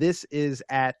 This is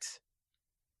at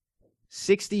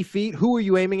 60 feet. Who are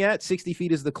you aiming at? 60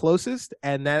 feet is the closest,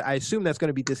 and that I assume that's going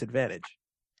to be disadvantage.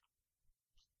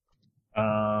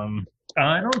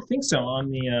 I don't think so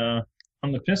on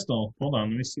the pistol. Hold on,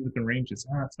 let me see what the range is.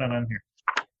 It's not on here.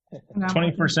 No.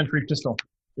 21st century pistol.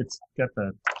 It's got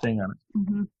the thing on it.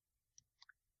 Mm-hmm.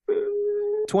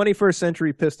 21st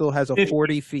century pistol has a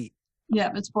 40 feet.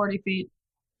 Yeah, it's 40 feet.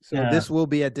 So this will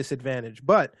be at disadvantage.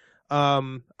 But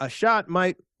a shot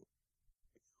might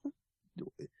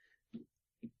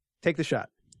take the shot.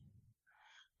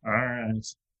 All right.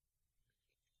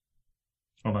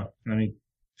 Hold on. Let me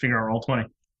figure out roll 20.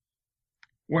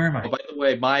 Where am I? Oh, by the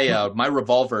way, my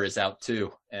revolver is out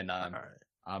too, and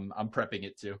I'm prepping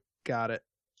it too. Got it.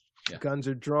 Yeah. Guns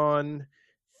are drawn.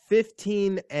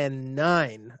 15 and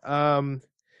 9.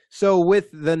 So with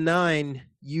the 9,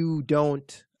 you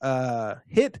don't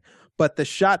hit, but the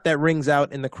shot that rings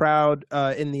out in the crowd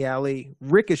in the alley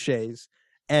ricochets,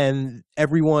 and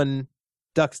everyone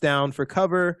ducks down for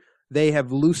cover. They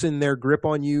have loosened their grip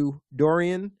on you,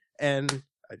 Dorian, and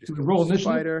I just roll initiative.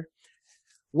 Spider.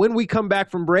 When we come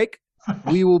back from break,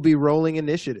 we will be rolling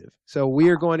initiative. So we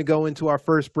are going to go into our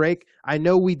first break. I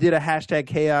know we did a hashtag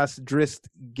Chaos Drist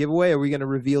giveaway. Are we going to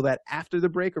reveal that after the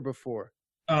break or before?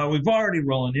 We've already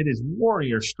rollen. It is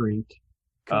Warrior Streak.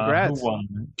 Congrats. Who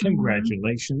won.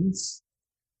 Congratulations.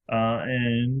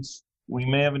 And we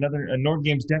may have a Nord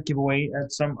Games deck giveaway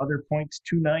at some other point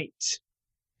tonight.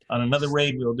 On another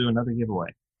raid, we'll do another giveaway.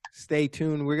 Stay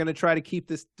tuned. We're going to try to keep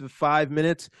this to 5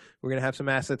 minutes. We're going to have some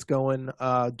assets going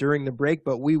during the break,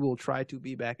 but we will try to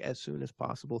be back as soon as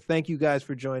possible. Thank you guys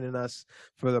for joining us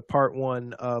for the part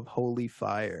 1 of Holy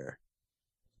Fire.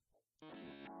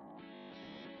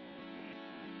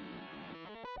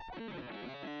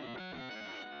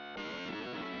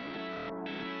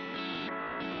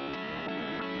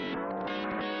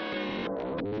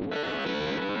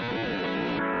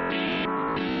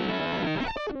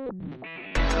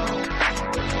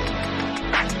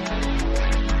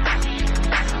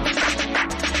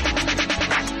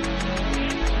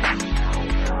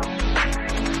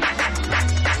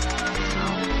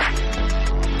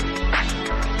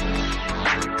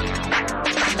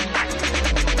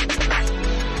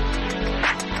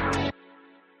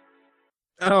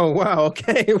 Oh, wow.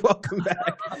 Okay. Welcome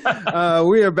back.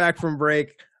 We are back from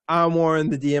break. I'm Warren,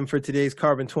 the DM for today's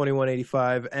Carbon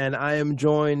 2185, and I am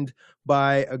joined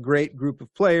by a great group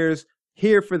of players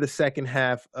here for the second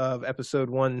half of episode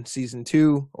 1, season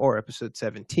 2, or episode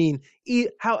 17.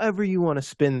 However you want to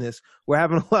spin this. We're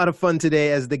having a lot of fun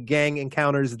today as the gang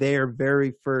encounters their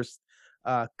very first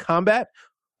combat.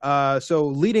 So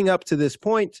leading up to this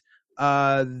point,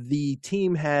 the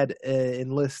team had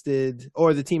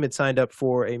the team had signed up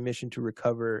for a mission to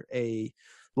recover a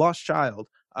lost child,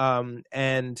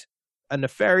 and a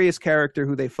nefarious character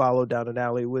who they follow down an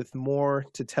alley with more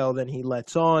to tell than he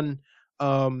lets on,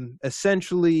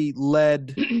 essentially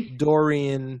led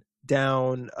Dorian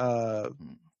down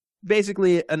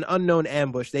basically an unknown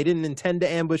ambush. They didn't intend to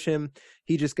ambush him.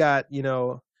 He just got,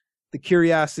 the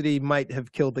curiosity might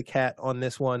have killed the cat on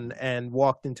this one and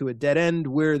walked into a dead end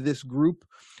where this group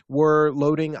were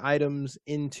loading items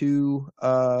into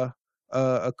a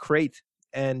crate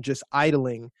and just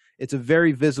idling. It's a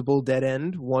very visible dead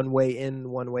end, one way in,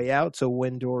 one way out. So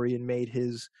when Dorian made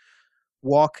his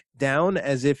walk down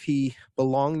as if he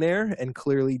belonged there and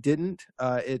clearly didn't,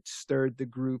 it stirred the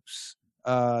group's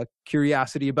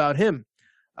curiosity about him.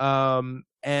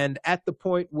 And at the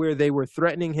point where they were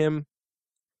threatening him,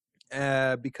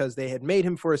 because they had made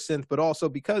him for a synth, but also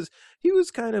because he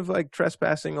was kind of like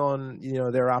trespassing on,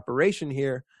 their operation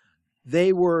here,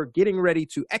 they were getting ready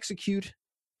to execute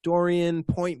Dorian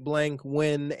point blank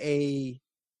when a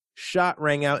shot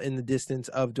rang out in the distance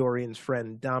of Dorian's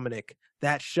friend Dominic.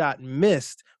 That shot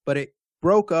missed, but it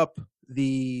broke up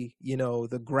the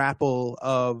grapple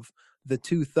of the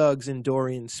two thugs in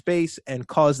Dorian's space and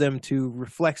caused them to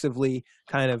reflexively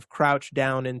kind of crouch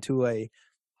down into a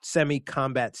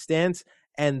semi-combat stance.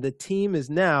 And the team is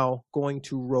now going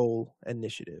to roll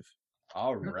initiative.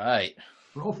 All right.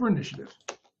 Roll for initiative.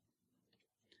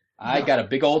 I got a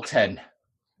big old 10.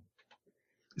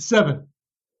 7.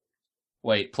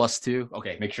 Wait, +2?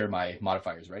 Okay, make sure my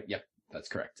modifier's right. Yep, that's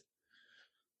correct.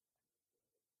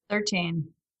 13.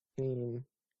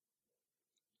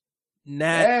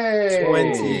 Nat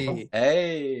 20.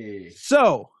 Hey.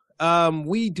 So,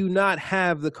 we do not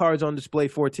have the cards on display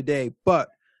for today, but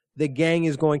the gang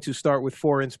is going to start with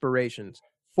 4 inspirations.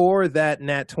 For that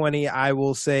Nat 20, I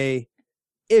will say,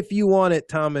 if you want it,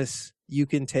 Thomas, you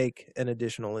can take an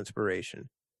additional inspiration.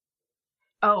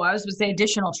 Oh, I was going to say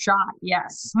additional shot.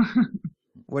 Yes.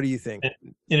 What do you think?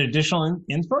 An additional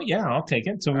inspo? Yeah, I'll take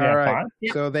it. So we All have right. 5.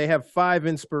 Yep. So they have 5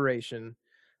 inspiration.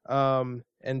 And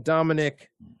Dominic,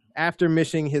 after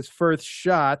missing his first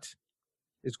shot,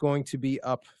 is going to be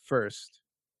up first.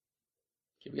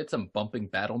 Can we get some bumping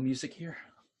battle music here?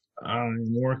 I'm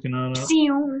working on a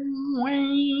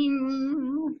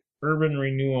urban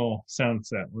renewal sound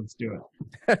set. Let's do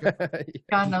it.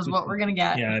 God knows what we're going to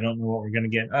get. Yeah, I don't know what we're gonna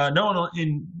get. No,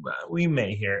 we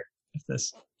may hear it if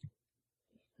this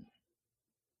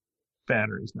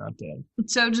battery's not dead.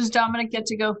 So does Dominic get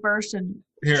to go first? And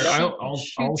Here, shoot- I'll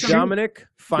shoot shoot. some- Dominic,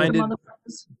 find some it.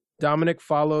 motherfuckers? Dominic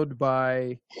followed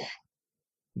by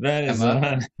That is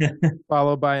Emma.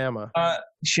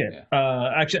 shit.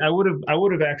 Yeah. Actually, I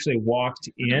would have actually walked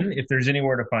in if there's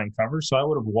anywhere to find cover. So I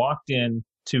would have walked in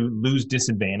to lose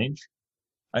disadvantage.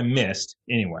 I missed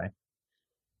anyway.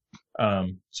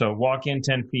 So walk in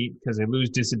 10 feet because I lose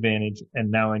disadvantage,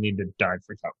 and now I need to dive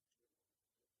for cover.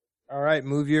 All right,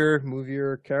 move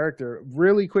your character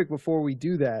really quick before we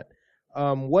do that.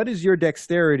 What is your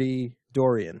dexterity,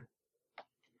 Dorian?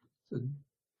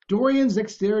 Dorian's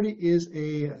dexterity is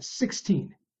a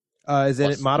 16. Is it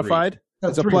Plus modified?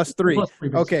 That's It's a +3.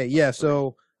 basically. Okay, yeah.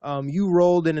 So you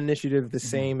rolled an initiative the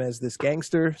same as this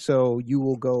gangster, so you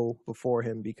will go before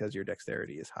him because your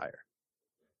dexterity is higher.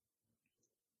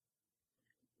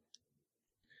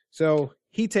 So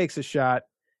he takes a shot,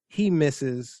 he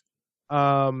misses,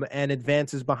 and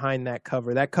advances behind that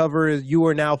cover. That cover is, you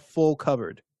are now full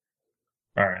covered.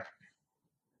 All right.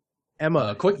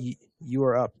 Emma, Quick- you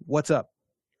are up. What's up?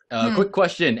 Quick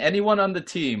question. Anyone on the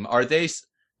team, are they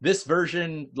this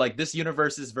version, like this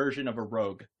universe's version of a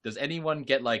rogue? Does anyone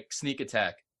get like sneak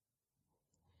attack?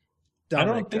 I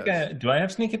Dominic don't think does. do I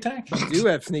have sneak attack? You do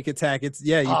have sneak attack. It's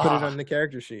you put it on the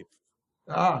character sheet.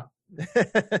 Ah,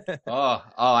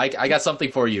 I got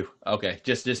something for you. Okay,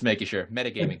 just making sure.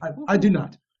 Metagaming. I do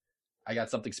not. I got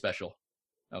something special.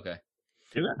 Okay.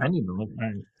 I need to look. All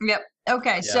right. Yep.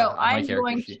 Okay, Yeah, so on my I'm character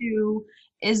going sheet. to.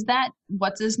 Is that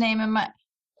what's his name in my?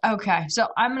 Okay, so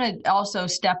I'm gonna also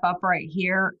step up right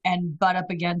here and butt up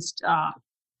against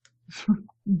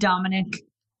Dominic,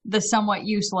 the somewhat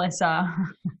useless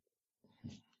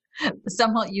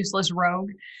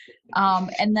rogue.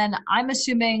 And then I'm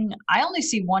assuming I only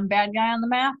see one bad guy on the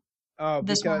map.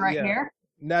 This one right here.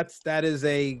 That is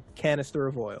a canister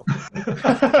of oil.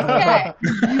 Okay.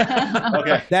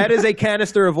 Okay. That is a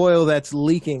canister of oil that's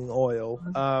leaking oil.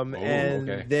 And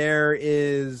okay. there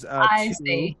is I 2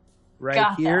 see. right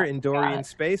Got here that. in Got Dorian's it.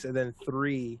 space, and then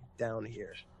 3 down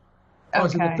here. Oh,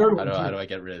 so the Okay. third How one. do I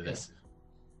get rid of this?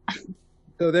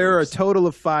 So there are a total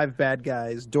of 5 bad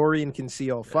guys. Dorian can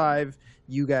see all 5.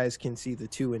 You guys can see the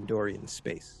 2 in Dorian's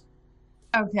space.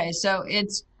 Okay, so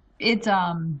it's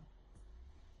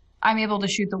I'm able to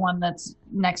shoot the one that's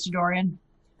next to Dorian.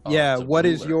 Oh, Yeah, it's a what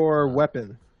is ruler. your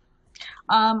weapon?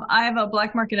 I have a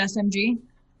black market SMG,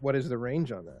 What is the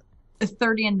range on that?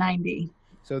 30 and 90.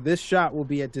 So this shot will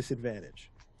be at disadvantage.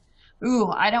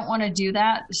 Ooh, I don't want to do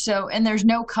that. So, and there's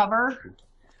no cover.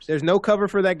 There's no cover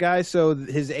for that guy, so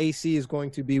his AC is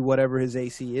going to be whatever his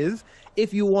AC is.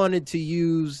 If you wanted to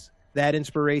use that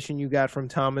inspiration you got from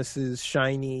Thomas's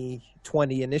shiny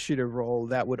 20 initiative roll,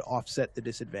 that would offset the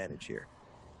disadvantage here.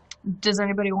 Does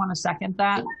anybody want to second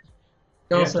that?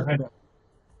 I'll second that.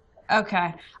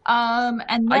 Okay. And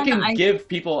then I can give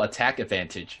people attack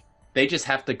advantage. They just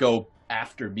have to go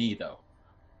after me, though.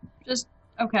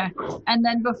 Okay. And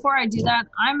then before I do that,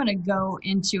 I'm going to go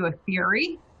into a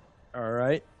Fury, All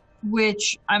right.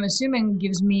 which I'm assuming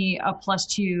gives me a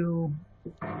 +2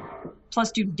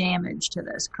 damage to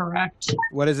this, correct?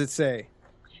 What does it say?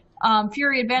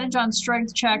 Fury advantage on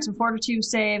strength checks and fortitude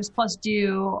saves,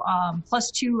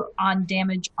 +2 on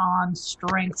damage on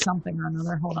strength something or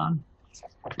another. Hold on.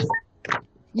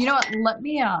 You know what? Let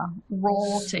me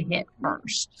roll to hit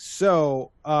first.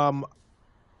 So,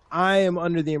 I am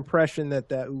under the impression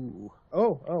that ooh.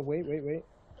 Oh, wait.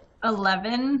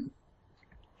 11.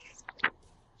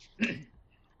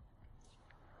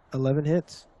 11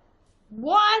 hits.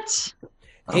 What?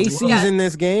 ACs in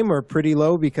this game are pretty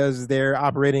low because they're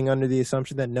operating under the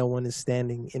assumption that no one is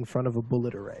standing in front of a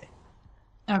bullet array.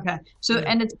 Okay. So,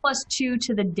 and it's +2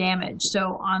 to the damage.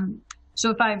 So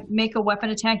if I make a weapon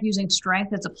attack using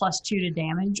strength, it's a +2 to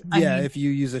damage. If you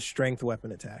use a strength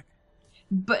weapon attack.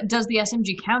 But does the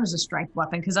SMG count as a strength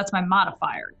weapon? Because that's my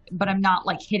modifier. But I'm not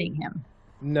like hitting him.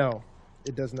 No,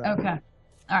 it does not. Okay.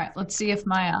 All right. Let's see if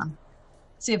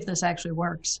if this actually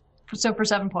works. So for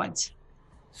 7 points.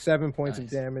 7 points of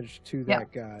damage to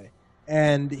that guy.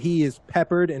 And he is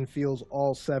peppered and feels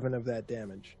all 7 of that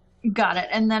damage. Got it.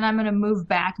 And then I'm going to move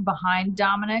back behind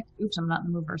Dominic. Oops, I'm not in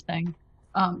the mover thing.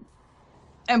 And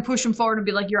push him forward and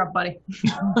be like, "You're up, buddy."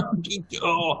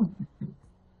 Oh,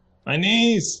 my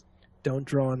knees. Don't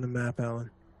draw on the map, Alan.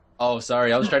 Oh,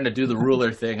 sorry. I was trying to do the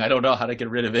ruler thing. I don't know how to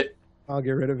get rid of it. I'll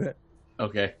get rid of it.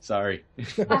 Okay, sorry.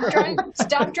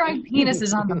 Stop drawing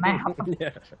penises on the map.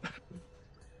 Yeah.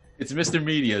 It's Mr.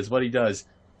 Media is what he does.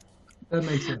 That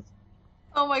makes sense.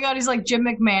 Oh my God, he's like Jim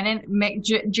McMahon.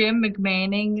 Jim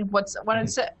McMahon.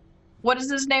 What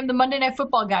is his name? The Monday Night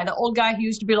Football guy, the old guy who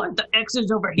used to be like, "The X is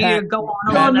over here, go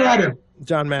on John over there." Madden.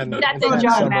 John Madden. That's it,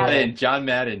 John Madden. John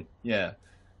Madden. Yeah.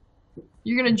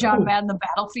 You're gonna John Madden the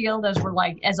battlefield as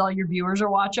all your viewers are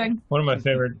watching. One of my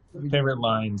favorite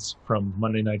lines from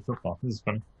Monday Night Football. This is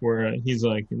funny. Where he's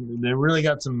like, "They really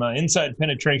got some inside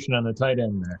penetration on the tight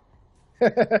end there."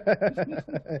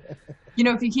 You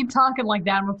know, if you keep talking like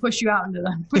that, I'm gonna push you out into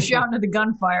the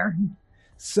gunfire.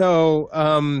 So,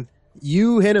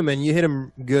 you hit him and you hit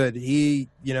him good. He,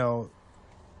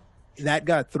 that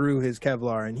got through his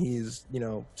Kevlar and he's,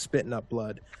 spitting up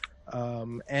blood.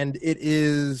 And it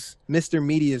is Mr.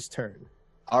 Media's turn.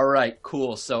 All right,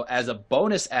 cool. So as a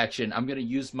bonus action, I'm gonna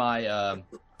use my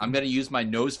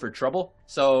nose for trouble.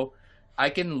 So I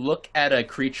can look at a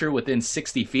creature within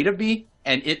 60 feet of me,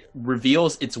 and it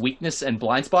reveals its weakness and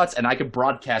blind spots, and I can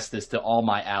broadcast this to all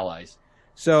my allies.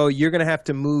 So you're going to have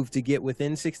to move to get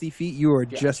within 60 feet. You are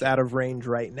just out of range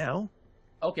right now.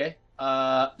 Okay.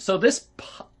 So this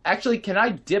actually, can I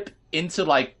dip into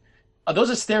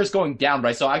those are stairs going down,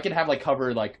 right? So I can have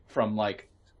cover from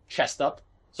chest up.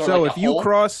 So if you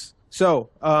cross, you're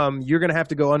going to have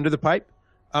to go under the pipe.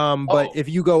 But if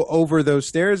you go over those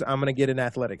stairs, I'm going to get an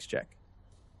athletics check.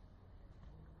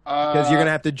 Because you're going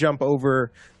to have to jump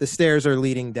over. The stairs are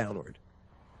leading downward.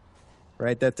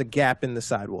 Right? That's a gap in the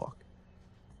sidewalk.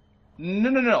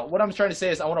 No. What I'm trying to say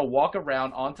is I want to walk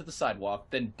around onto the sidewalk,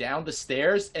 then down the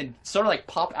stairs, and sort of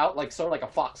pop out sort of like a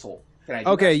foxhole. Can I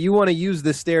do that? You want to use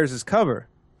the stairs as cover.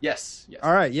 Yes.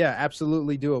 All right, yeah,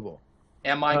 absolutely doable.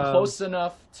 Am I close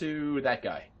enough to that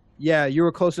guy? Yeah, you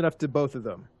were close enough to both of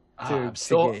them. I'm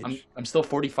still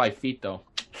 45 feet though.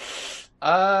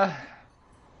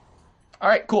 All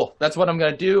right, cool. That's what I'm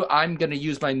going to do. I'm going to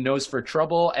use my nose for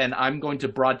trouble, and I'm going to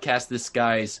broadcast this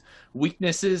guy's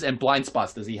weaknesses and blind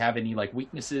spots. Does he have any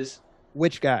weaknesses?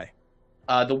 Which guy?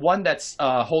 The one that's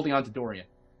holding on to Dorian.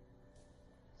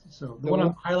 So the one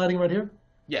I'm highlighting right here?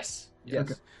 Yes.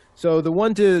 Okay. So the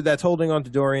one that's holding on to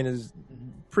Dorian is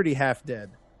pretty half dead.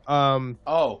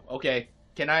 Okay.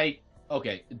 Can I?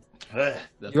 Okay.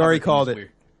 You already called it.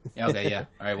 Weird. Yeah, okay, yeah.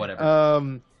 All right,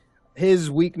 whatever. His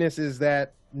weakness is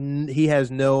that he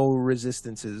has no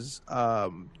resistances,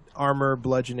 armor,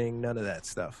 bludgeoning, none of that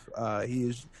stuff.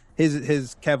 His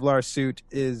Kevlar suit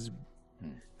is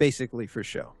basically for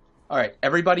show. All right,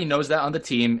 everybody knows that on the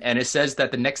team, and it says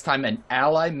that the next time an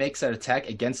ally makes an attack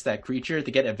against that creature,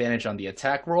 they get advantage on the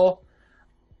attack roll.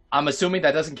 I'm assuming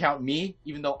that doesn't count me,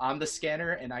 even though I'm the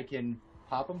scanner and I can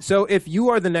pop them? So if you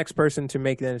are the next person to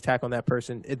make an attack on that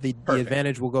person, the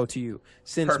advantage will go to you.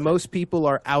 Since most people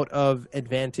are out of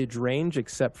advantage range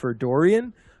except for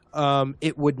Dorian,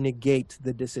 it would negate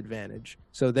the disadvantage.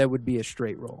 So that would be a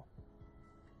straight roll.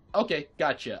 Okay,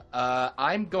 gotcha.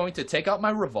 I'm going to take out my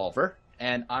revolver,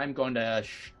 and I'm going to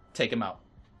take him out.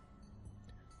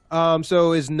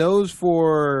 So is nose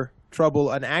for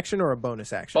trouble an action or a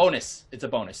bonus action? Bonus. It's a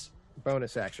bonus.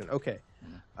 Bonus action. Okay.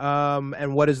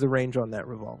 And what is the range on that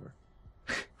revolver?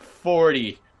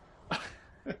 40.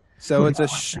 So it's a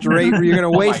straight. You're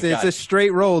gonna waste it. God. It's a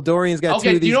straight roll. Dorian's got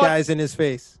two of these guys in his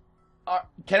face.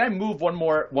 Can I move one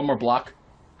more block?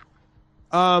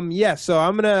 Yeah. So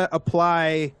I'm gonna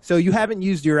apply. So you haven't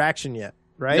used your action yet,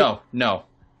 right? No.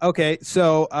 Okay.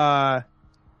 So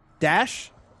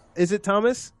dash. Is it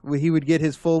Thomas? He would get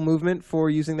his full movement for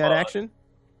using that action.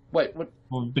 Wait. What?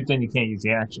 Well, but then you can't use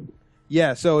the action.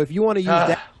 Yeah. So if you want to use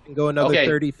dash and go another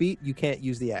 30 feet, you can't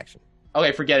use the action.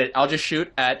 Okay, forget it. I'll just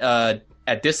shoot at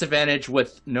disadvantage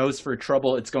with nose for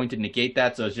trouble. It's going to negate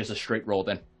that, so it's just a straight roll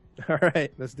then. All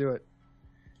right, let's do it.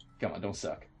 Come on, don't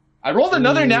suck. I rolled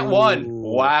another nat 1.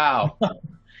 Wow.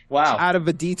 Wow. Out of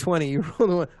a D20, you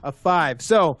rolled a 5.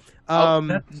 So,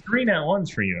 that's 3 nat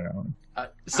 1s for you, Alan.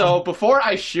 So before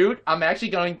I shoot, I'm actually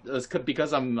going,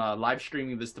 because I'm live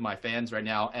streaming this to my fans right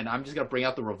now, and I'm just going to bring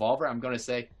out the revolver. I'm going to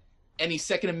say, any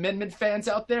Second Amendment fans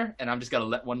out there? And I'm just going to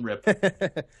let one rip.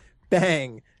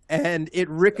 Bang. And it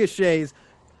ricochets.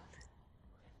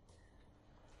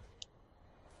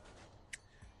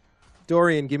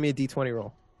 Dorian, give me a D20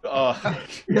 roll.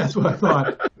 That's what I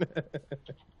thought.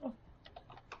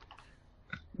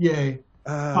 Yay.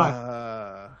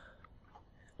 5.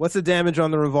 What's the damage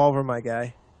on the revolver, my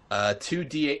guy?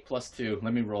 2d8 plus 2.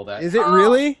 Let me roll that. Is it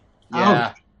really?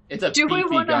 Yeah. It's a do we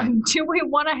want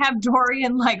to have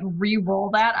Dorian like re-roll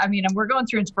that? I mean, we're going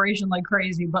through inspiration like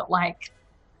crazy, but like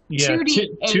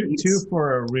 2d8. Two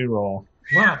for a reroll.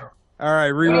 Wow. All right,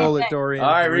 re-roll it, Dorian.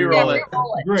 All right, re-roll it.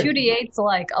 Great. 2d8's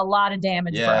like a lot of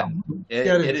damage, Yeah, bro.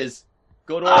 it is.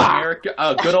 Good old America.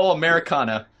 Good old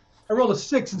Americana. I rolled a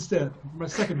 6 instead. My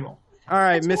second roll. All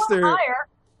right, It's Mr. higher.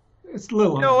 It's a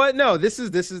little. You know what? No, this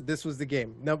was the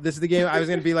game. No, this is the game. I was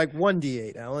gonna be like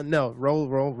 1d8, Alan. No,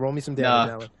 roll me some damage,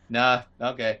 Alan. Nah.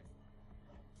 Okay.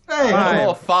 Hey,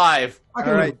 Roll a 5. I All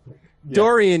can right,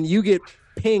 Dorian, you get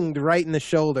pinged right in the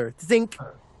shoulder. Zink.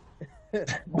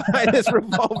 By this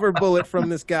revolver bullet from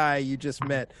this guy you just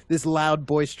met. This loud,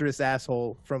 boisterous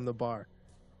asshole from the bar.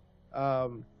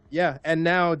 Yeah, and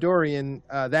now Dorian,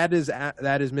 that is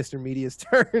Mr. Media's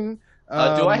turn.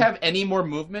 Do I have any more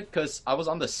movement? Because I was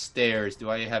on the stairs. Do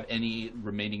I have any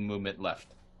remaining movement left?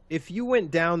 If you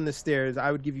went down the stairs,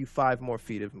 I would give you 5 more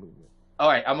feet of movement. All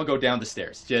right, I'm gonna go down the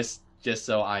stairs just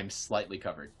so I'm slightly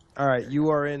covered. All right, you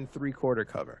are in 3/4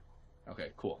 cover. Okay,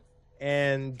 cool.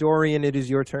 And Dorian, it is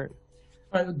your turn.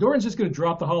 All right, Dorian's just going to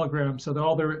drop the hologram so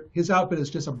that his outfit is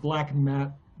just a black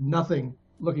matte, nothing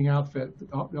looking outfit.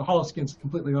 The hollow skin's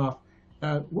completely off.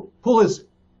 Pull his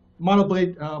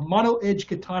mono edge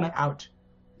katana out.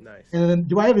 Nice. And then,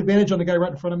 do I have advantage on the guy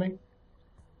right in front of me?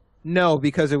 No,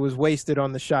 because it was wasted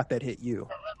on the shot that hit you.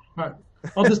 All right.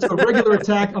 I'll just do a regular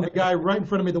attack on the guy right in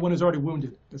front of me, the one who's already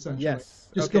wounded, essentially. Yes.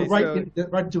 Just Okay, go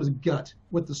right into his gut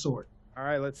with the sword. All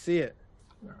right, let's see it.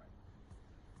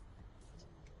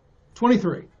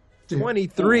 23.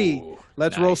 23. Ooh,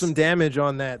 Let's nice. roll some damage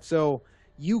on that. So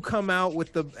you come out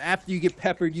with after you get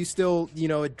peppered, you still, you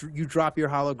drop your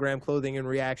hologram clothing in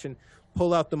reaction,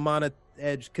 pull out the mono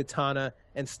edge katana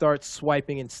and start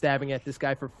swiping and stabbing at this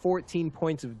guy for 14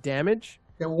 points of damage.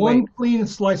 Got one clean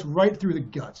slice right through the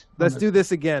gut. Let's do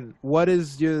this again. What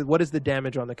is the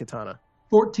damage on the katana?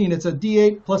 14. It's a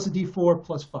D8 plus a D4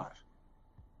 plus 5.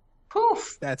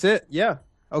 Poof. That's it. Yeah.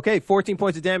 Okay, 14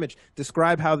 points of damage.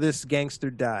 Describe how this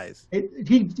gangster dies.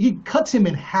 He cuts him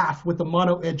in half with the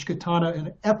mono edge katana in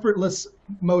an effortless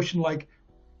motion like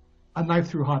a knife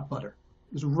through hot butter.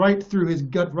 It was right through his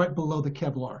gut, right below the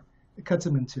Kevlar. It cuts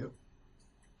him in 2.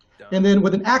 And then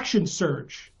with an action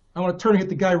surge, I want to turn and hit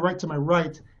the guy right to my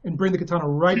right and bring the katana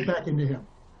right back into him.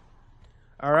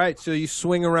 All right, so you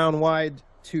swing around wide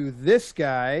to this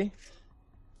guy.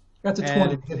 That's a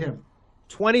 20 to hit him.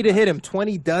 20 to hit him.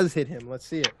 20 does hit him. Let's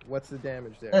see it. What's the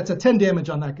damage there? That's a 10 damage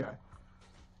on that guy.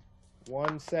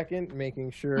 1 second,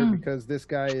 making sure, because this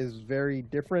guy is very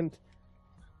different.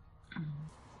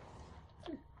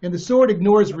 And the sword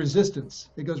ignores resistance.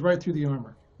 It goes right through the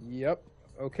armor. Yep.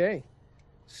 Okay.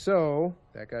 So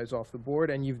that guy's off the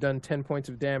board, and you've done 10 points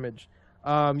of damage.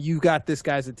 You got this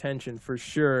guy's attention for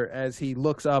sure as he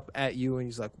looks up at you, and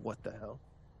he's like, "What the hell?"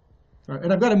 All right,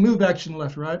 and I've got a move action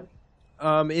left, right?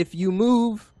 If you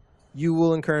move, you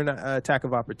will incur an attack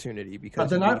of opportunity because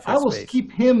Then you I leave his will space.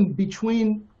 keep him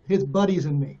between his buddies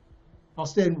and me. I'll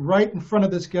stand right in front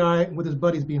of this guy with his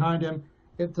buddies behind him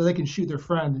so they can shoot their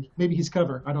friend. Maybe he's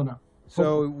cover. I don't know.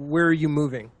 So where are you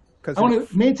moving? Because I want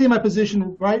to maintain my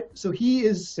position, right? So he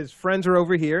is. his friends are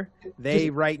over here. They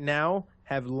right now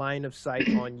have line of sight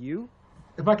on you.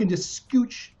 If I can just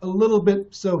scooch a little bit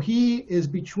so he is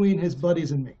between his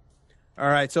buddies and me. All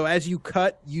right. So as you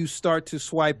cut, you start to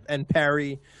swipe and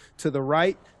parry to the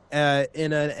right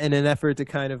in an effort to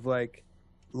kind of like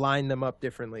line them up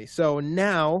differently. So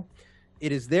now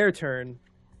it is their turn,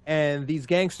 and these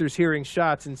gangsters hearing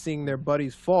shots and seeing their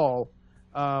buddies fall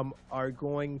are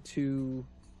going to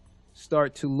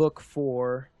start to look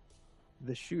for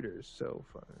the shooters. So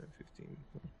 5, 15,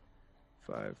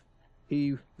 5.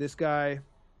 This guy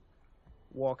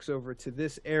walks over to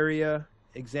this area,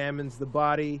 examines the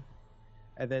body,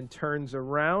 and then turns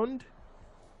around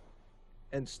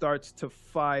and starts to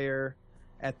fire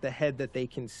at the head that they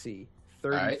can see.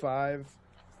 35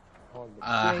 on the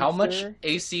how much gangster.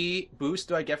 AC boost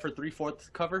do I get for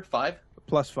 3/4 cover? 5?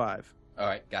 +5. All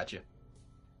right, gotcha.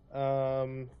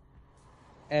 And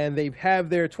they have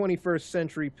their 21st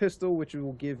century pistol, which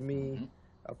will give me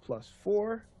a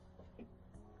 +4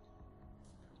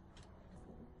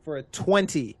 for a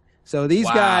 20. So these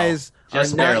Wow. guys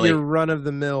Just are not barely. your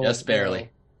run-of-the-mill. Just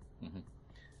barely.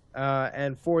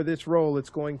 And for this roll, it's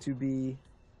going to be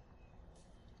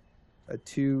a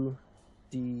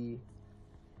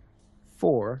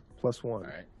 2d4 +1. All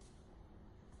right.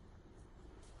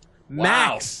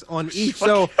 Max on each.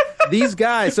 So these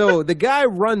guys, so the guy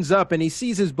runs up and he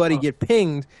sees his buddy get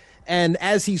pinged. And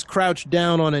as he's crouched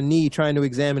down on a knee trying to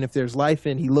examine if there's life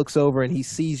in, he looks over and he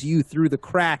sees you through the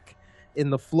crack in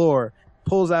the floor,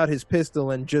 pulls out his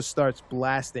pistol and just starts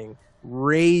blasting.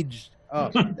 Raged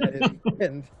up at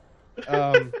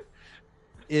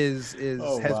his friend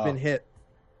has been hit.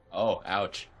 Oh,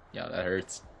 ouch. Yeah, that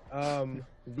hurts.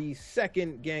 The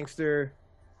second gangster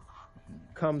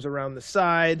comes around the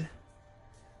side.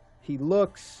 He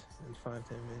looks, and 5,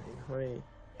 10, 15, 20,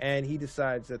 and he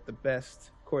decides that the best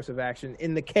course of action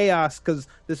in the chaos, because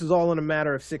this is all in a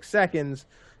matter of 6 seconds,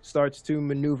 starts to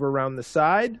maneuver around the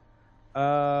side,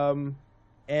 and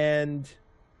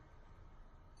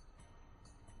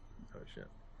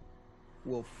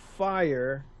will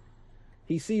fire.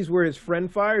 He sees where his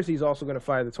friend fires. He's also going to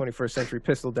fire the 21st century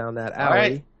pistol down that alley. All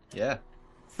right. Yeah.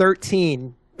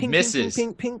 13. Pink, Misses.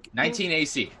 Pink, pink, pink, 19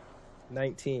 AC.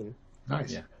 19.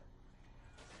 Nice. Yeah.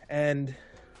 And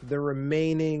the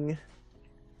remaining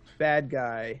bad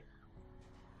guy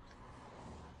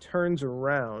turns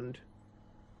around.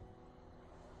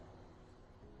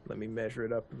 Let me measure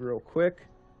it up real quick.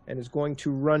 And is going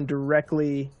to run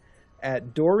directly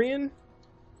at Dorian.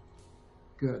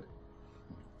 Good.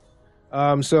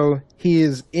 So he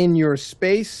is in your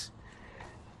space.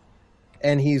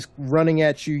 And he's running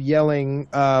at you, yelling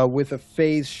with a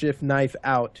phase shift knife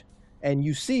out. And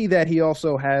you see that he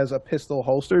also has a pistol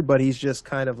holstered, but he's just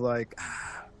kind of like...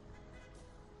 Ah.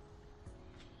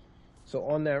 So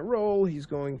on that roll, he's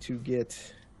going to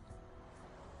get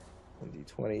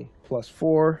 1d20 plus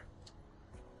 4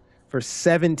 for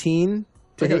 17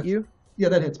 to hit you. Yeah,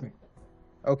 that hits me.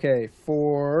 Okay,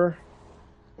 for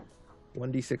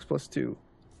 1d6 plus 2.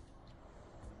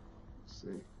 Let's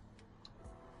see.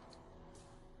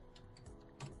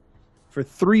 For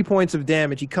 3 points of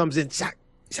damage, he comes in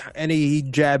and he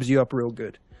jabs you up real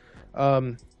good.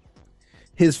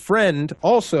 His friend,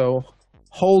 also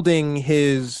holding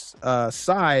his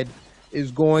side,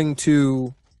 is going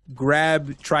to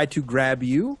try to grab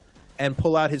you and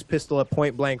pull out his pistol at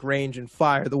point blank range and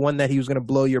fire, the one that he was going to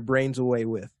blow your brains away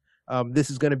with. This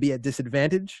is going to be a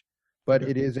disadvantage, but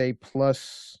it is a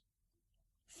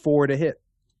 +4 to hit.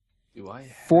 Do I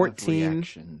have 14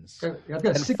 reactions? I've got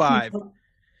and 16. 5.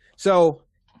 So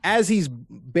as he's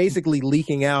basically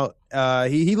leaking out,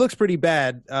 he looks pretty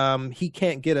bad. He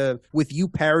can't get with you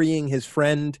parrying his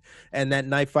friend and that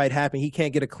knife fight happening, he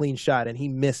can't get a clean shot and he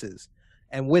misses.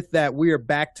 And with that, we are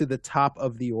back to the top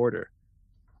of the order.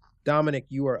 Dominic,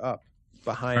 you are up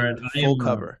behind full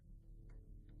cover.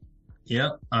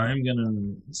 Yep, I'm going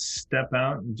to step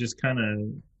out and just kind of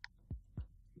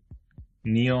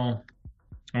kneel.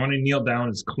 I want to kneel down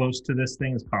as close to this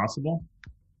thing as possible.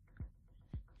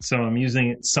 So I'm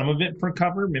using some of it for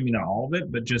cover, maybe not all of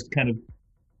it, but just kind of.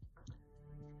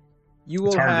 You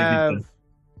will have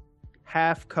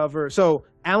half cover. So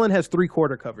Alan has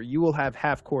 3/4 cover. You will have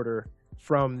half quarter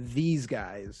from these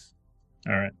guys.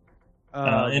 All right.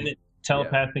 And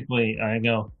telepathically, I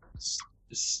go,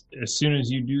 as soon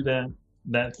as you do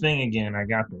that thing again, I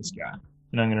got this guy.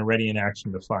 And I'm going to ready an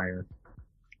action to fire.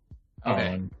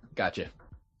 Okay. Gotcha.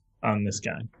 on this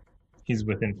guy. He's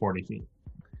within 40 feet.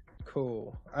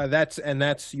 Cool.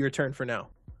 That's your turn for now.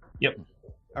 Yep.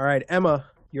 All right, Emma,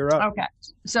 you're up. Okay.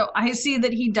 So I see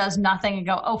that he does nothing and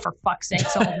go, oh, for fuck's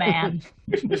sakes, old man.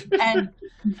 And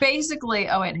basically,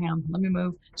 oh, wait, hang on. Let me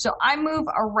move. So I move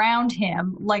around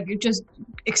him, like, just,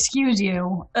 excuse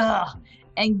you,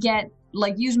 and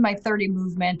use my 30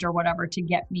 movement or whatever to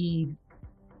get me.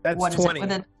 That's what 20.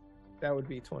 Is it? That would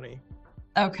be 20.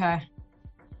 Okay.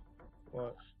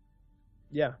 Well,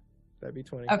 yeah, that'd be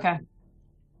 20. Okay.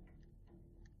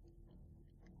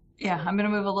 Yeah, I'm going to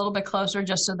move a little bit closer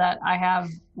just so that I have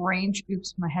range.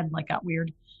 Oops, my head got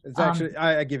weird. It's actually,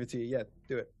 I give it to you. Yeah,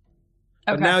 do it.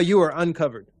 But Okay. now you are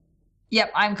uncovered.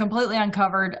 Yep, I'm completely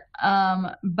uncovered,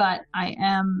 but I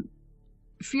am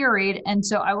furied, and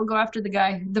so I will go after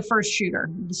the first shooter.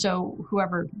 So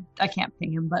whoever, I can't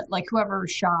ping him, but whoever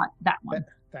shot that one.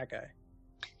 That guy.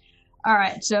 All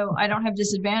right, so I don't have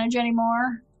disadvantage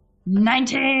anymore.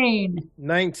 19!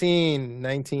 19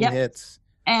 Yep. hits.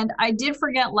 And I did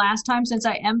forget last time, since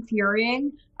I am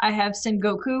furying, I have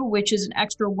Sengoku, which is an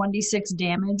extra 1d6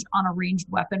 damage on a ranged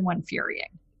weapon when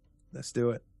furying. Let's do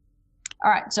it.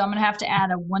 All right, so I'm going to have to add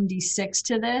a 1d6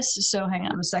 to this. So hang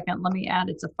on a second. Let me add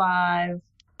it's a 5.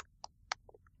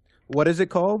 What is it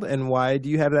called, and why do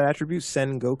you have that attribute,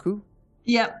 Sengoku?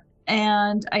 Yep.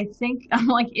 And I think,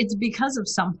 it's because of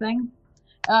something.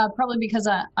 Probably because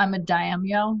I'm a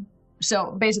daimyo.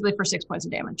 So basically for 6 points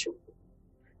of damage.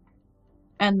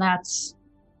 And that's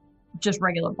just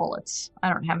regular bullets.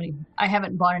 I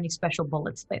haven't bought any special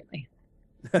bullets lately.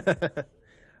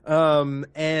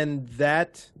 And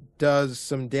that does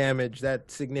some damage. That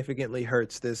significantly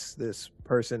hurts this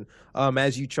person.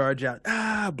 As you charge out,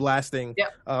 blasting.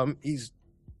 Yep. He's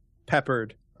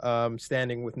peppered,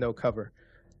 standing with no cover.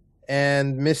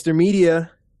 And Mr.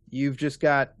 Media, you've just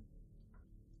got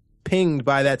pinged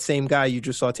by that same guy you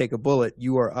just saw take a bullet.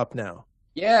 You are up now.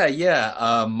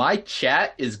 Yeah. My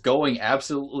chat is going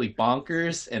absolutely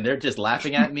bonkers, and they're just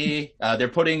laughing at me. They're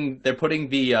putting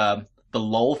the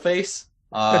lull face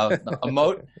the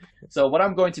emote. So what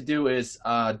I'm going to do is,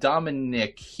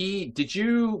 Dominic, did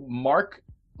you mark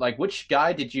which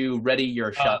guy did you ready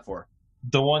your shot for?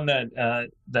 The one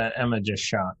that Emma just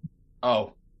shot.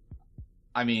 Oh,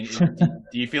 I mean, do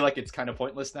you feel like it's kind of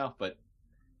pointless now? But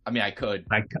I mean, I could.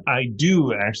 I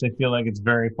do actually feel like it's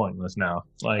very pointless now.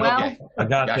 Okay. I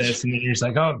got Gotcha. this, and then you're just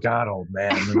like, oh God, old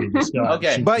man. And then you just go out and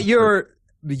Okay. shoot But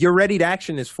the your readied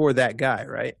action is for that guy,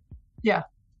 right? Yeah.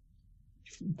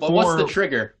 Well, what's the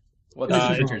trigger? What's the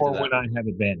It's trigger for to that? when I have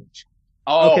advantage.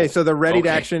 Oh, Okay, so the readied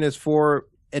okay. action is for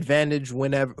advantage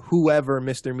whoever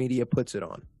Mr. Media puts it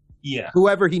on. Yeah.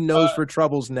 Whoever he knows for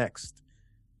troubles next.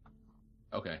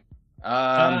 Okay.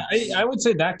 I would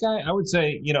say that guy. I would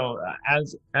say,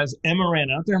 as Emma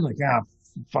ran out there, I'm like,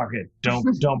 fuck it,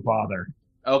 don't bother.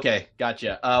 Okay,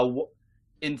 gotcha. So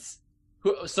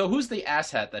who's the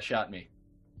asshat that shot me?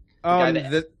 guy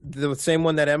The same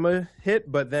one that Emma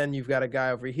hit, but then you've got a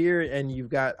guy over here, and you've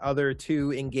got other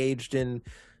two engaged in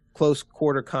close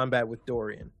quarter combat with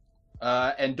Dorian.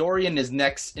 And Dorian is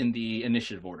next in the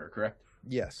initiative order, correct?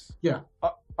 Yes,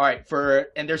 All right.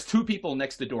 And there's 2 people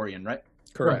next to Dorian, right?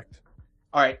 correct.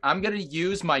 All right. I'm gonna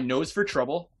use my nose for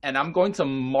trouble, and I'm going to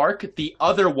mark the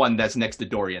other one that's next to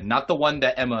Dorian, not the one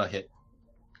that Emma hit.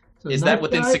 So Is that knife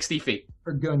within guy 60 feet?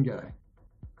 or gun guy?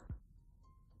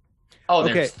 Oh,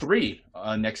 Okay. there's 3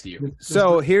 next to you.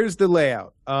 So here's the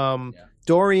layout.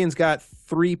 Dorian's got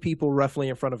 3 people roughly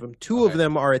in front of him. 2 of Okay.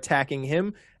 them are attacking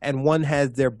him, and one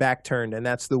has their back turned, and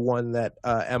that's the one that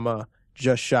Emma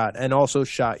just shot, and also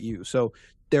shot you. So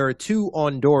there are 2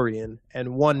 on Dorian,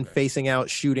 and 1 facing out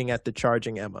shooting at the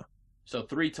charging Emma. So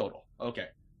 3 total. Okay.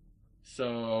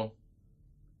 So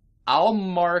I'll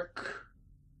mark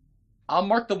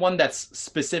the one that's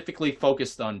specifically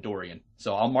focused on Dorian.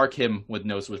 So I'll mark him with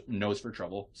nose for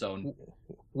trouble. So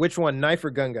Which one, knife or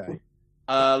gun guy?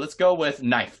 let's go with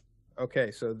knife.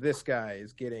 Okay, so this guy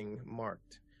is getting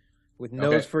marked with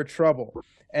nose for trouble.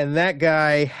 And that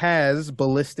guy has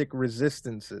ballistic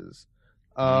resistances.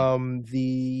 Which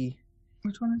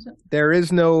one is it? There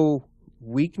is no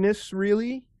weakness,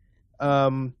 really.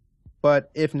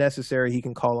 But if necessary, he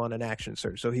can call on an action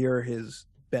surge. So here are his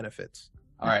benefits.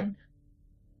 All right.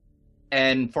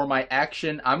 And for my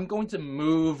action, I'm going to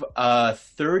move I'm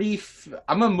going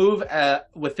to move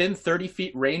within 30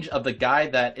 feet range of the guy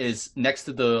that is next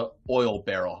to the oil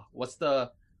barrel. What's the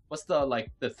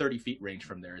 30 feet range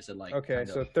from there? Is it Okay,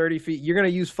 so 30 feet. You're going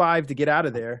to use 5 to get out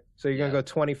of there. So you're going to go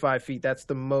 25 feet. That's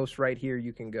the most right here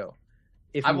you can go.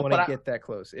 If you want to get that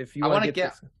close. If you want to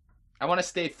get this. I want to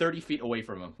stay 30 feet away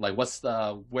from him.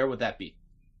 Where would that be?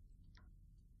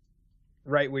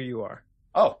 right where you are.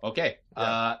 Oh, okay.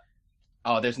 Yeah.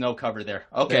 There's no cover there.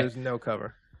 Okay. There's no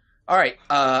cover. All right.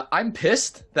 I'm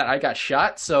pissed that I got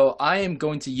shot, so I am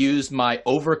going to use my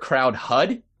overcrowd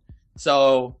HUD.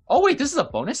 So, oh wait, this is a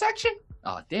bonus action?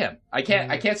 Oh, damn. I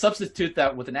can't substitute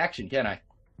that with an action, can I?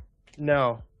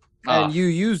 No. And you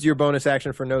used your bonus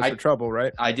action for Nose for Trouble,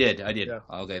 right? I did. Yeah.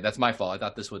 Okay, that's my fault. I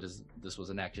thought this was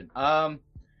an action.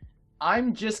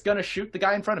 I'm just gonna shoot the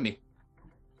guy in front of me.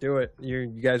 Do it. You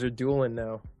guys are dueling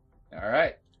now. All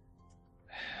right.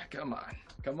 Come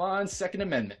on, Second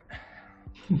Amendment.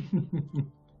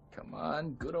 Come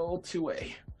on, good old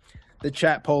 2A. The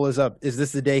chat poll is up. Is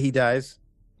this the day he dies?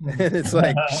 And it's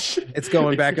like, it's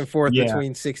going back and forth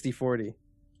between 60-40.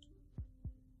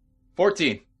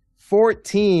 14.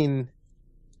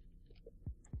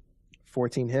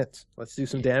 14 hits. Let's do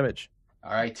some damage.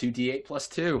 All right, 2d8 plus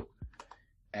 2.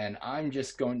 And I'm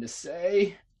just going to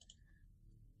say,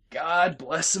 God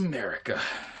bless America.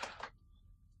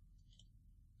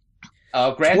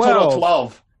 Grand total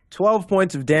 12. 12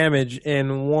 points of damage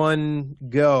in one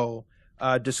go.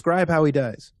 Describe how he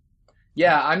dies.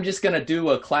 Yeah, I'm just going to do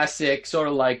a classic sort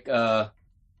of like Overwatch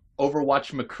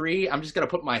McCree. I'm just going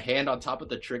to put my hand on top of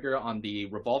the trigger on the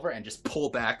revolver and just pull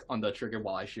back on the trigger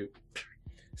while I shoot.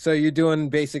 So you're doing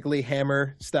basically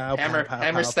hammer style.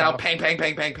 Hammer style. Pang, pang,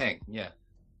 pang, pang, pang. Yeah.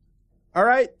 All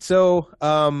right. So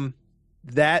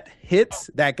that hits.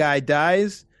 That guy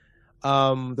dies.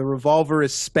 The revolver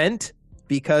is spent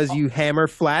because you hammer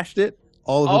flashed it.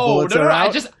 All of the bullets are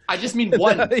out. I just mean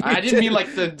one. I didn't mean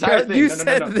like the entire thing. You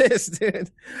said this,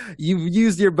 dude. You've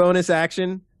used your bonus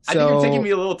action. So I think you're taking me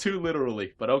a little too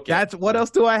literally, but okay. That's what else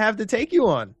do I have to take you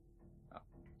on?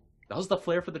 That was the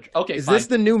flair for the. Okay, is fine. this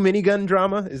the new minigun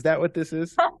drama? Is that what this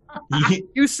is?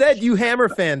 You said you hammer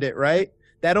fanned it, right?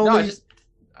 That only. No,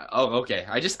 oh, okay.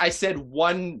 I said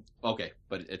one. Okay,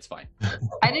 but it's fine.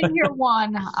 I didn't hear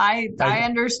one. I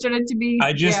understood it to be.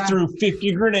 I just threw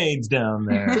 50 grenades down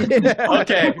there.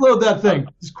 Okay. Quick load that thing.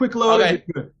 Just quick load Okay.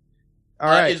 it. Good. All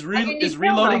right. Is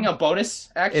reloading a bonus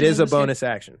action? It is a bonus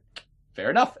action. Fair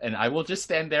enough. And I will just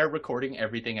stand there recording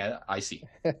everything I see.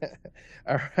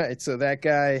 All right. So that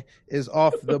guy is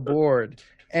off the board.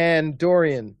 And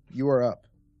Dorian, you are up.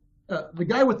 The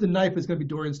guy with the knife is going to be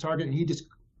Dorian's target, and he just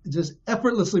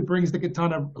effortlessly brings the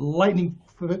katana lightning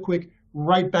quick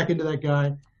right back into that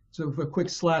guy. So a quick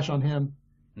slash on him.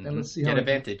 And let's see how Get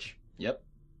advantage. Yep.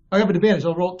 I have an advantage.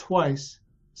 I'll roll it twice.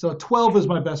 So 12 is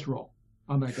my best roll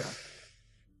on that guy.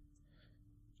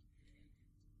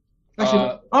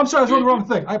 Actually, I'm sorry, I was rolling the wrong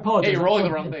thing. I apologize. Hey, you're rolling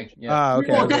the wrong thing. Yeah.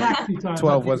 Okay.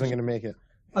 12 wasn't going to make it.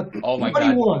 Oh my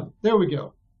 21. God. There we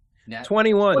go.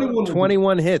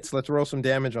 21 hits. Let's roll some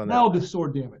damage on that. Now the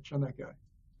sword damage on that guy.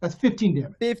 That's 15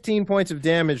 damage. 15 points of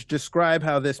damage. Describe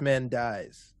how this man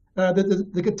dies.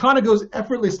 The katana goes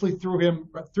effortlessly through him,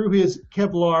 through his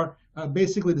Kevlar.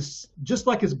 Basically, just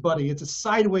like his buddy, it's a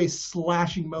sideways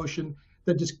slashing motion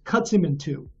that just cuts him in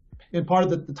two. And part of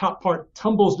the top part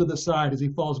tumbles to the side as he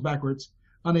falls backwards,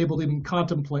 unable to even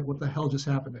contemplate what the hell just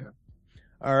happened to him.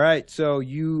 All right. So are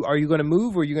you going to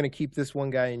move, or are you going to keep this one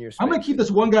guy in your space? I'm going to keep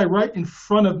this one guy right in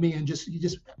front of me, and he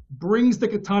just brings the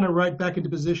katana right back into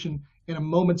position in a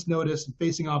moment's notice,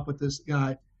 facing off with this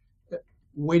guy,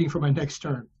 waiting for my next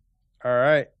turn. All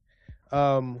right.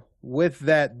 With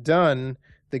that done,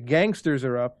 the gangsters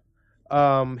are up.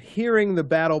 Hearing the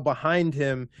battle behind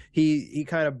him, he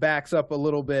kind of backs up a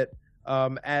little bit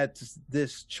as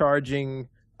this charging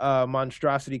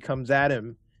monstrosity comes at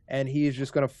him, and he's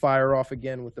just going to fire off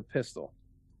again with the pistol.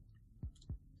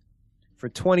 For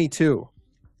 22.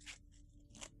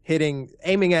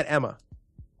 Aiming at Emma.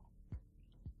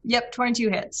 Yep, 22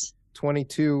 hits.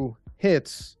 22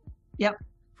 hits. Yep.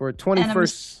 For a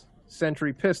 21st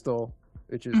century pistol,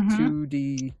 which is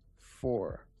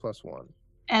 2d4 plus 1.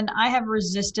 And I have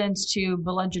resistance to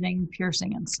bludgeoning,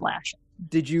 piercing, and slashing.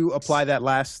 Did you apply that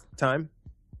last time?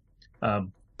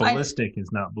 Ballistic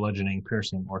is not bludgeoning,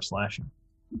 piercing, or slashing.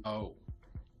 Oh.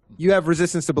 You have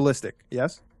resistance to ballistic,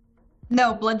 yes?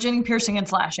 No, bludgeoning, piercing, and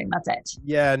slashing. That's it.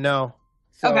 Yeah, no.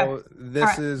 So Okay.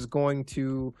 this is going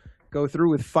to go through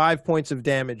with 5 points of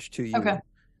damage to you. Okay.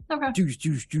 Juice,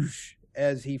 juice, juice,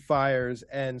 as he fires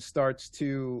and starts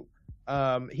to...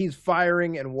 he's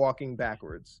firing and walking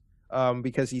backwards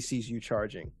because he sees you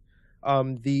charging.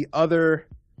 The other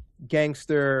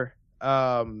gangster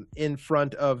in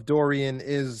front of Dorian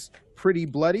is pretty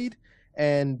bloodied,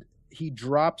 and he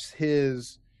drops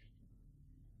his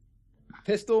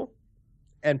pistol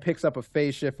and picks up a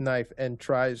phase shift knife and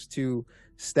tries to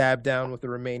stab down with the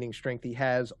remaining strength he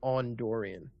has on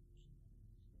Dorian.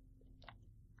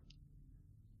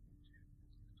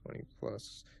 20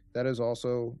 plus. That is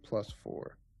also plus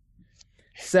 4.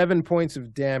 7 points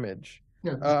of damage.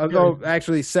 Yeah.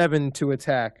 Actually 7 to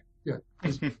attack. Yeah.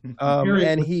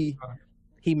 And he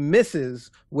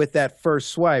misses with that first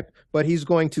swipe, but he's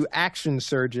going to action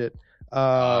surge it.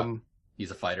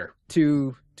 He's a fighter.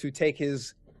 To take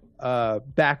his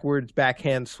backwards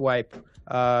backhand swipe.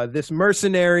 This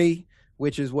mercenary,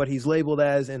 which is what he's labeled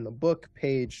as in the book,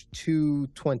 page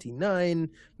 229,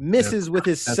 misses with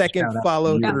his second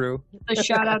follow through. The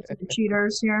shout out to the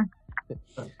cheaters here.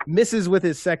 Misses with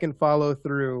his second follow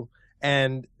through,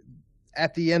 and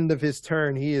at the end of his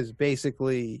turn, he is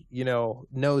basically,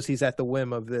 knows he's at the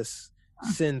whim of this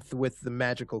synth with the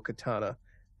magical katana,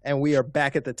 and we are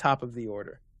back at the top of the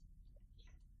order.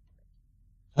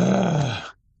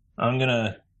 I'm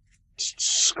gonna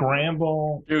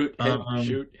scramble. Shoot him!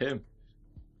 Shoot him!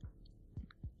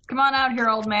 Come on out here,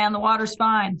 old man. The water's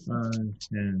fine. 5,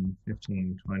 10,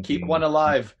 15, 20. Keep one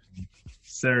alive.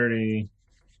 30.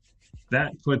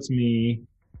 That puts me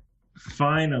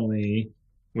finally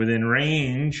within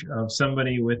range of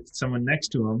somebody with someone next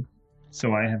to him,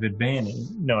 so I have advantage.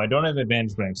 No, I don't have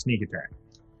advantage, but I have sneak attack.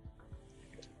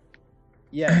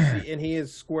 Yes, and he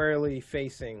is squarely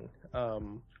facing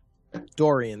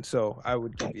Dorian, so I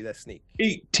would give you that sneak.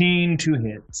 18 to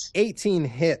hit. 18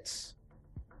 hits.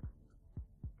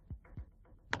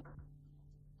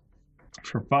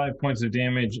 For 5 points of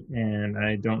damage, and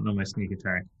I don't know my sneak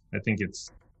attack. I think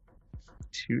it's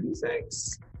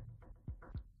 2d6?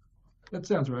 That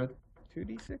sounds right.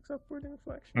 2d6 upward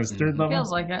inflection. That's third level?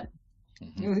 Feels like it.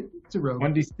 Yeah, it's a rogue.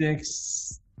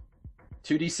 1d6.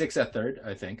 2d6 at third,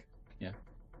 I think. Yeah.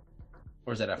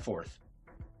 Or is that at fourth?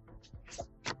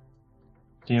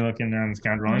 Can you look in there on the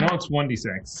scoundrel? I know it's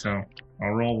 1d6, so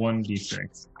I'll roll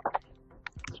 1d6.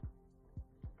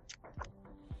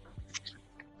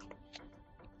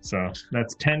 So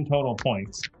that's 10 total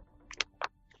points.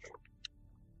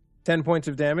 10 points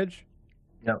of damage.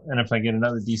 Yep. And if I get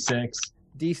another d6.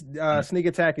 Sneak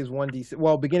attack is 1d6.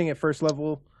 Well, beginning at first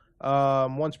level,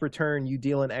 once per turn, you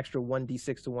deal an extra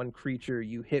 1d6 to one creature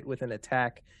you hit with an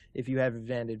attack if you have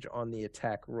advantage on the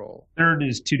attack roll. Third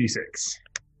is 2d6.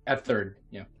 At third,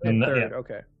 yeah. At third,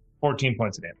 okay. 14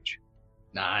 points of damage.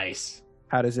 Nice.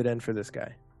 How does it end for this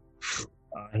guy?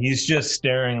 He's just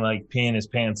staring like peeing his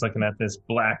pants, looking at this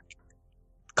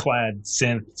black-clad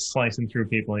synth slicing through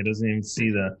people. He doesn't even see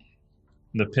the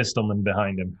pistolman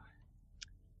behind him.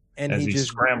 And as he just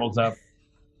scrambles up,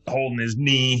 holding his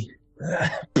knee.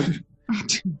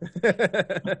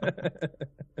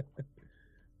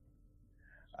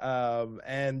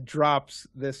 And drops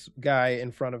this guy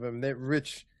in front of him. That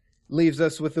Rich leaves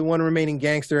us with the one remaining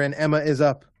gangster, and Emma is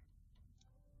up.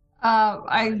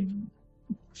 I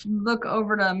look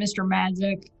over to Mr.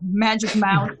 Magic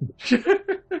Mouth. Do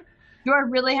I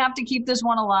really have to keep this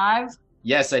one alive?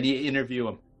 Yes, I need to interview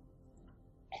him.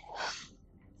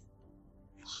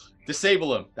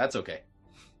 Disable him. That's okay.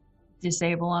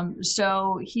 Disable him.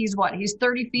 So he's what? He's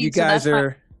 30 feet. You guys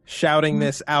are shouting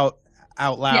this out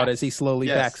loud as he slowly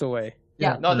backs away.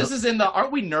 Yeah. No, this is in the.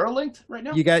 Aren't we Neuralinked right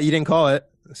now? You didn't call it,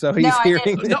 so he's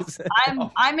hearing this.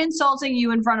 No, I'm insulting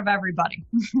you in front of everybody.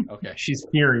 Okay. She's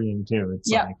hearing too.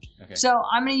 It's like, okay. So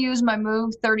I'm going to use my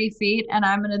move 30 feet, and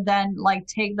I'm going to then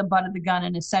take the butt of the gun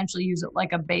and essentially use it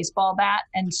like a baseball bat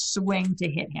and swing to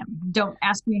hit him. Don't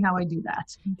ask me how I do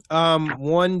that.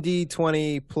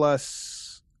 1d20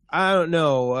 plus, I don't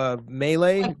know,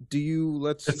 melee. Do you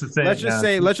let's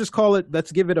just call it.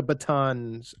 Let's give it a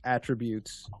baton's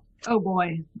attributes. Oh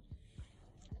boy.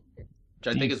 Which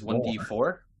I think is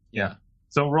 1d4. Yeah.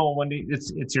 So roll 1d.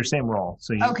 It's your same roll.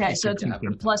 So you, okay. So it's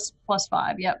plus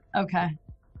 5. Yep. Okay.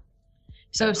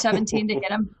 So 17 to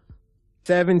hit him.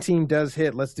 17 does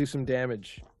hit. Let's do some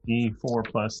damage. D4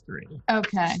 plus 3.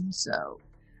 Okay. So.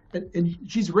 And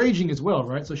she's raging as well,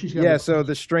 right? So she's got so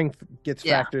the strength gets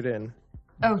factored in.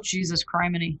 Oh Jesus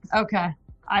criminy. Okay.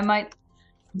 I might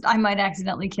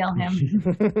accidentally kill him.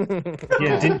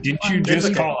 Yeah, didn't you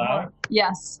just call out?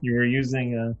 Yes. You were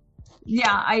using a...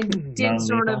 Yeah, I did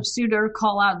sort of pseudo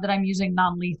call out that I'm using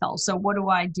non-lethal. So what do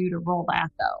I do to roll that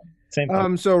though? Same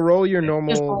thing. So roll your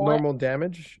normal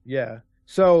damage. Yeah.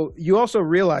 So you also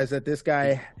realize that this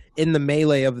guy in the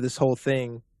melee of this whole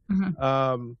thing,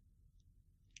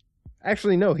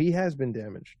 actually no, he has been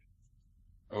damaged.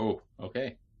 Oh,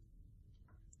 okay.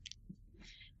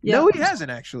 Yeah. No, he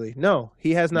hasn't actually. No,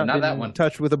 he has not been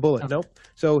touched with a bullet. Nope.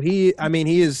 So he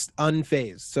is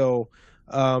unfazed. So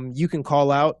you can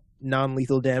call out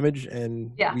non-lethal damage,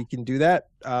 and we can do that.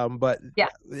 But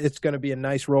it's going to be a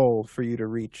nice roll for you to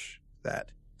reach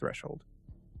that threshold.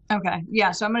 Okay.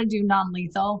 Yeah. So I'm going to do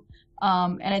non-lethal,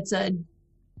 and it's a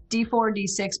D4,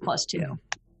 D6 plus 2.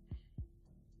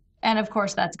 And of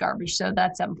course, that's garbage. So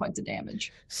that's 7 points of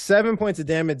damage. 7 points of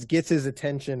damage gets his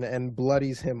attention and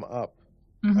bloodies him up.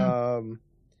 Mm-hmm.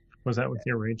 Was that with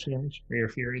your rage damage or your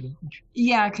fury damage?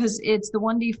 Yeah, because it's the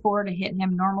 1d4 to hit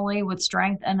him normally with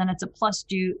strength, and then it's a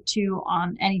 +2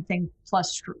 on anything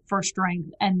plus for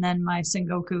strength, and then my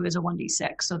Sengoku is a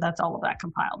 1d6. So that's all of that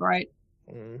compiled, right?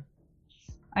 Mm.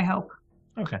 I hope.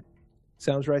 Okay.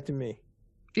 Sounds right to me.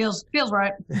 Feels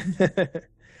right.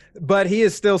 But he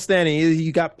is still standing.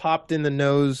 He got popped in the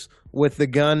nose with the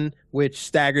gun, which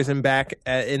staggers him back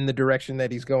in the direction that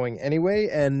he's going anyway.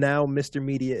 And now Mr.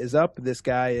 Media is up. This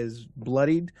guy is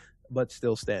bloodied, but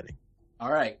still standing.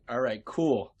 All right,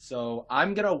 cool. So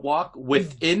I'm gonna walk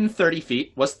within 30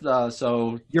 feet. What's the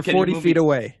so? You're 40 feet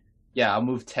away. Yeah, I'll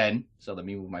move 10. So let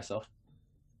me move myself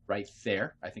right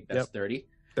there. I think that's 30.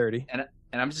 30. And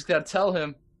I'm just gonna tell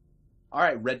him, all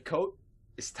right, Redcoat,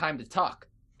 it's time to talk.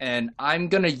 And I'm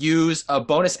going to use a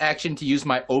bonus action to use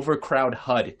my Overcrowd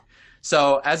HUD.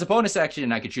 So as a bonus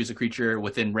action, I could choose a creature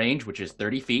within range, which is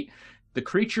 30 feet. The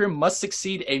creature must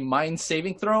succeed a mind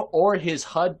saving throw, or his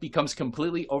HUD becomes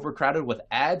completely overcrowded with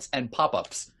ads and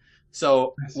pop-ups.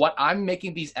 So what I'm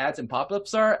making these ads and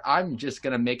pop-ups are, I'm just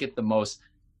going to make it the most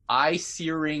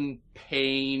eye-searing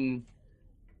pain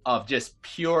of just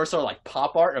pure sort of like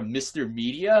pop art of Mr.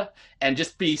 Media, and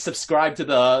just be subscribed to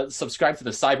the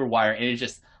Cyberwire, and it's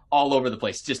just all over the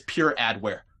place, just pure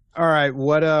adware. All right,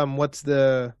 what's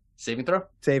the Saving throw?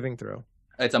 saving throw?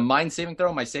 It's a mind saving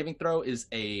throw. My saving throw is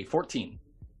a 14.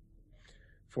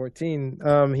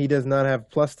 14. He does not have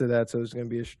plus to that, so it's going to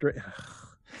be a straight.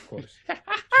 Of course,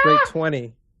 straight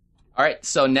 20. All right,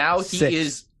 so now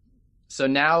Six.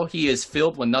 he is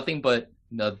filled with nothing but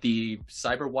the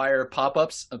Cyberwire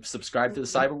pop-ups of subscribe to the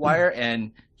Cyberwire,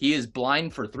 and he is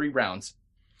blind for 3 rounds.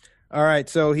 All right,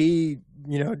 so he,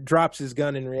 drops his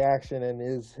gun in reaction, and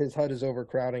his HUD is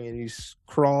overcrowding, and he's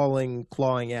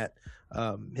clawing at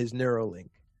his Neuralink.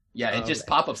 Yeah, it just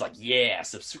pop-ups like, yeah,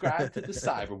 subscribe to the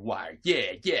Cyberwire.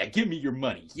 Yeah, give me your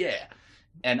money. Yeah.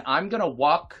 And I'm going to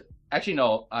walk. Actually,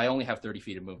 no, I only have 30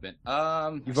 feet of movement.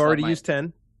 You've already used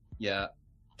 10. Yeah.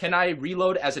 Can I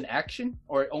reload as an action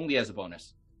or only as a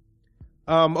bonus?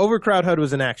 Overcrowd HUD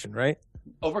was an action, right?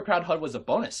 Overcrowd HUD was a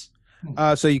bonus.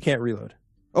 So you can't reload.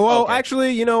 Oh, well, Okay.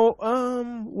 actually,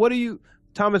 what do you,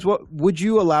 Thomas? What would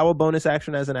you allow a bonus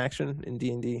action as an action in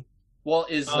D&D? Well,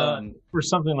 is For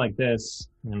something like this,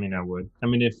 I mean, I would. I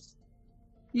mean, if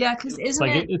Yeah, because isn't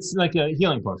like it? it's like a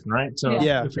healing potion, right? So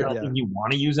Yeah. if you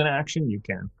want to use an action, you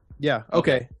can. Yeah.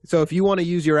 Okay. So if you want to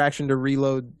use your action to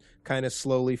reload, kind of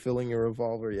slowly filling your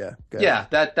revolver, yeah. Go ahead.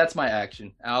 Yeah, that's my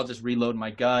action. I'll just reload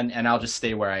my gun and I'll just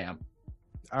stay where I am.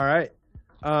 All right.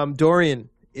 Dorian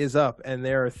is up, and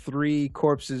there are 3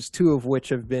 corpses, 2 of which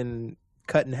have been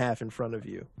cut in half in front of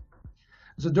you.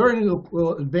 So Dorian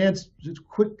will advance just a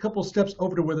quick couple steps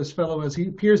over to where this fellow is. He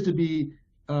appears to be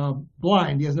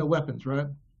blind. He has no weapons, right?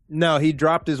 No, he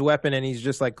dropped his weapon, and he's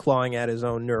just like clawing at his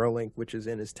own Neuralink, which is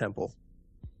in his temple.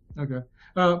 Okay.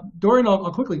 Dorian,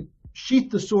 I'll quickly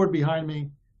sheath the sword behind me,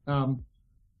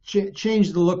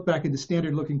 change the look back into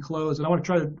standard-looking clothes, and I want to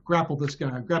try to grapple this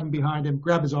guy. Grab him behind him,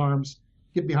 grab his arms,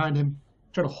 get behind him,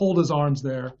 try to hold his arms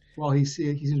there while he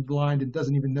seems blind and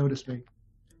doesn't even notice me.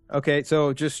 Okay,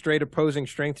 so just straight opposing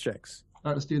strength checks.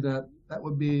 All right, let's do that. That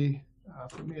would be,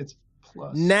 for me, it's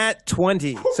plus. Nat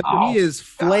 20. So he is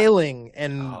flailing,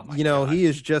 and, he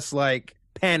is just like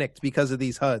panicked because of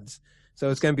these HUDs. So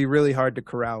it's going to be really hard to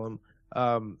corral him.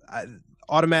 I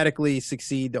automatically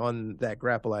succeed on that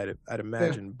grapple, I'd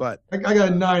imagine. Yeah. But I got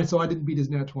a 9, so I didn't beat his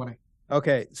nat 20.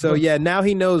 okay, so yeah, now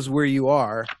he knows where you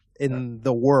are in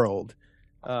the world.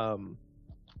 And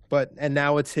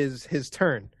now it's his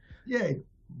turn. Yay.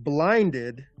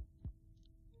 Blinded.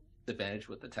 Advantage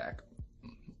with attack.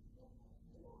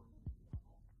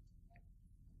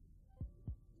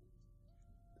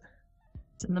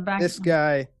 It's in the back. This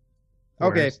guy.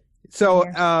 Where Okay, is- so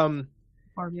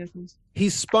Four vehicles.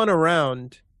 he's spun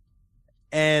around,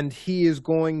 and he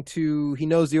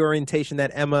knows the orientation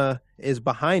that Emma is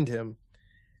behind him,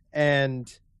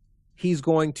 and he's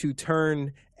going to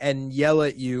turn and yell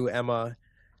at you, Emma,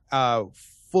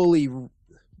 fully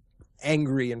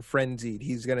angry and frenzied.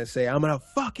 He's going to say, "I'm going to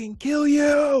fucking kill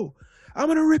you. I'm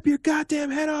going to rip your goddamn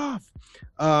head off."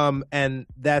 And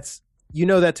that's,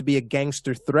 that to be a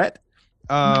gangster threat.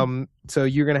 So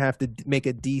you're going to have to make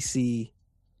a DC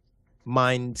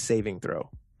mind saving throw.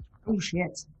 Oh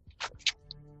shit!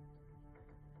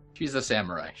 She's a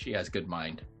samurai. She has good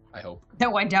mind, I hope.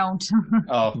 No, I don't.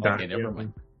 Oh, Darn okay, it, never yeah.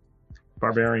 mind.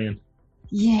 Barbarian.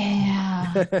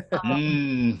 Yeah.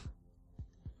 Mm.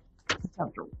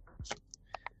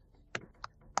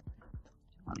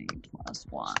 20 plus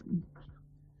 1.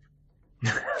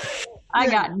 I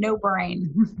got no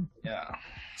brain. Yeah.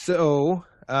 So,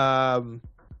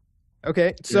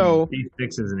 okay, so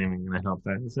D6 isn't even going to help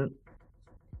that, is it?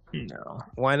 No.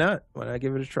 why not? Why not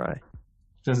give it a try?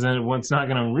 Because then it's not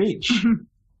going to reach.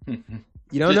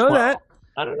 You don't know that.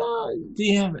 I don't know. Do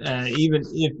you have even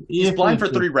if He's blind for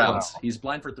it's 3 a rounds. 12. He's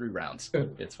blind for 3 rounds.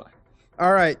 Good. It's fine.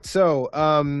 All right, so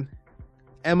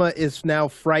Emma is now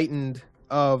frightened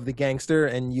of the gangster,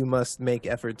 and you must make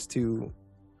efforts to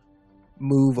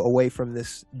move away from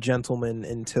this gentleman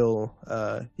until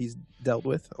he's dealt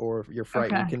with, or your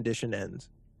frightened Okay. condition ends.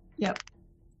 Yep.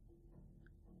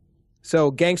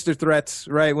 So gangster threats,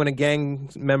 right? When a gang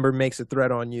member makes a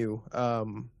threat on you,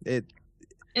 It's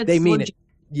they mean legit. it.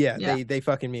 Yeah, Yeah. they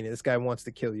fucking mean it. This guy wants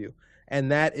to kill you.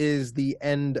 And that is the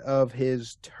end of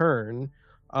his turn.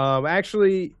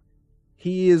 Actually,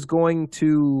 he is going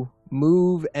to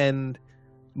move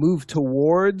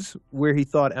towards where he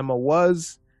thought Emma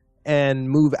was and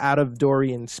move out of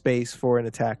Dorian's space for an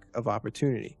attack of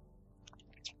opportunity.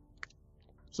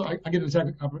 So I get an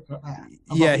attack.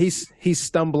 Yeah, he's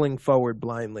stumbling forward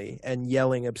blindly and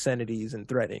yelling obscenities and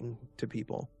threatening to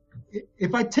people.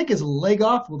 If I take his leg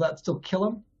off, will that still kill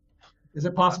him? Is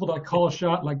it possible to call a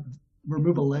shot, like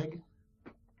remove a leg?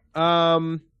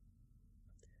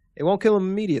 It won't kill him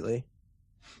immediately.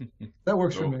 That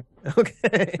works for me.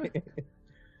 Okay.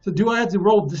 So do I have to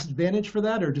roll disadvantage for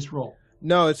that, or just roll?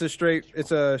 No, it's a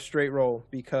straight roll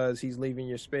because he's leaving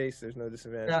your space. There's no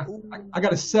disadvantage. Yeah, I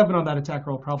got a 7 on that attack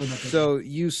roll. Probably not. So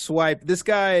you swipe. This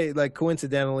guy, like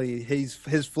coincidentally, his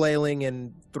flailing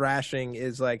and thrashing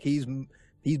is like he's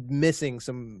missing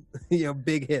some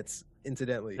big hits.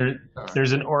 Incidentally,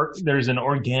 There's an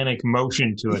organic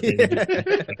motion to it that you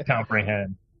can't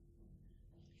comprehend.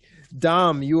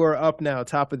 Dom, you are up now,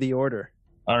 top of the order.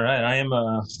 All right, I am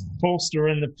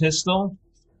holstering the pistol,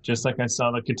 just like I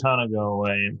saw the katana go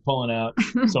away, and pulling out.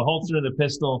 So holster the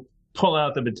pistol, pull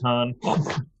out the baton,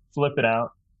 flip it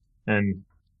out, and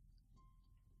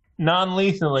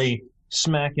non-lethally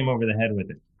smack him over the head with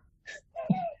it.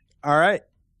 All right,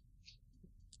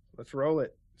 let's roll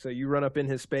it. So you run up in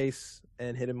his space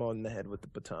and hit him on the head with the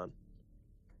baton.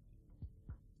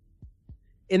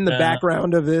 In the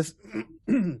background of this,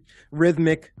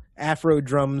 rhythmic Afro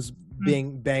drums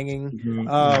banging.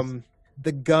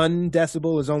 The gun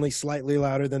decibel is only slightly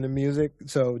louder than the music,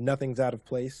 so nothing's out of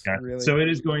place. Yeah. Really. So it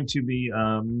is going to be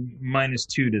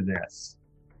 -2 to this.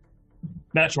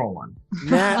 Natural 1.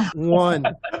 Nat 1.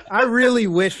 I really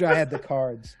wish I had the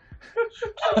cards.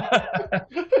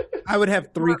 I would have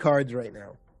 3 cards right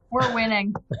now. We're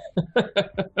winning.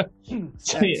 That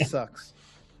sucks.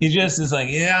 He just is like,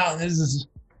 yeah,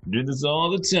 do this all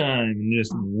the time, and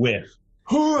just whiff.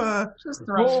 Just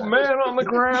throw Oh it. man on the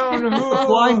ground.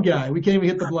 blind guy. We can't even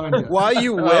hit the blind guy. While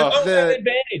you whip I have the...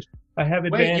 advantage. I have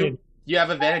Wait, advantage. you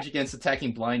have advantage against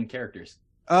attacking blind characters.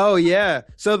 Oh, yeah.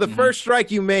 So the Mhm. first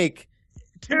strike you make...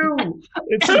 2.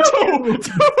 It's a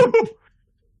 2.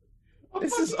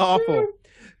 This is awful.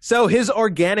 So his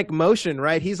organic motion,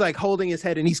 right? He's like holding his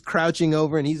head and he's crouching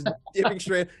over and he's dipping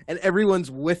straight, and everyone's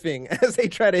whiffing as they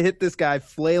try to hit this guy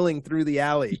flailing through the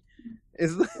alley.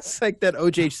 It's like that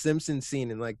O.J. Simpson scene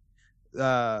in like,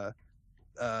 what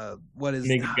is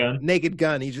Naked Gun. Naked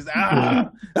Gun. He's just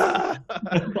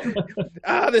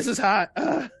this is hot.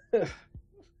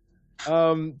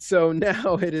 So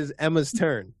now it is Emma's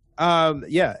turn.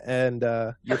 Yeah, and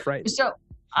you're frightened. So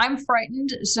I'm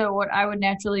frightened. So what I would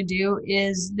naturally do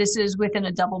is this is within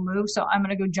a double move. So I'm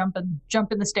gonna go jump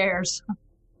in the stairs.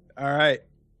 All right.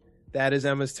 That is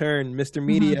Emma's turn. Mr.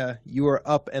 Media, you are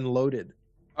up and loaded.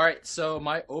 All right, so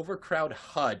my overcrowd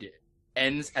HUD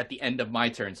ends at the end of my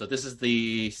turn. So this is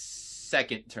the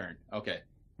second turn. Okay.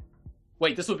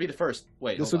 Wait, this would be the first.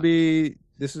 Wait, This hold will on.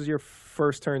 this is your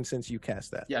first turn since you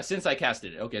cast that. Yeah, since I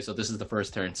casted it. Okay, so this is the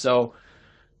first turn. So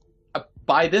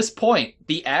by this point,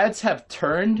 the ads have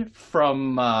turned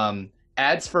from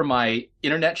ads for my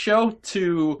internet show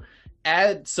to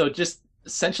ads. So just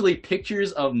essentially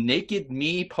pictures of naked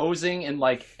me posing in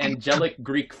like angelic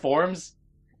Greek forms,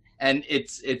 and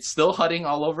it's still HUDing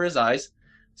all over his eyes.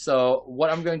 So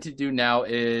what I'm going to do now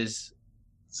is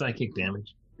Psychic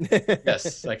damage.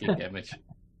 yes, psychic damage.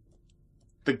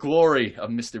 The glory of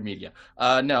Mr. Media.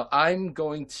 No, I'm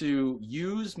going to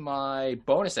use my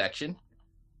bonus action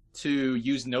to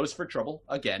use Nose for Trouble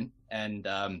again, and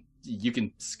you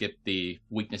can skip the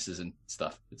weaknesses and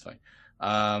stuff. It's fine.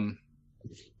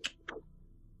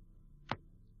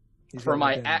 He's For got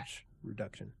my damage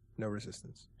reduction, no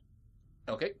resistance.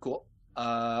 Okay, cool.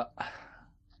 I'm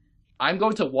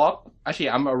going to walk. Actually,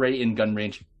 I'm already in gun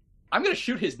range. I'm going to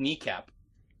shoot his kneecap.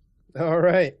 All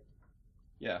right.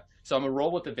 Yeah. So I'm going to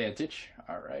roll with advantage.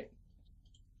 All right.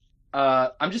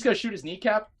 I'm just gonna shoot his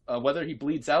kneecap. Whether he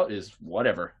bleeds out is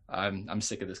whatever. I'm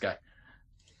sick of this guy.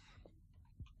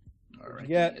 All right.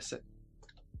 Yeah.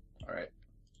 All right.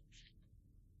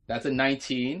 That's a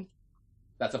 19.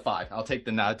 That's a 5. I'll take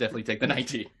definitely take the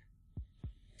 19.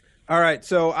 All right,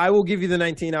 so I will give you the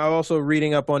 19. I'm also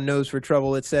reading up on Nose for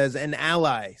Trouble. It says an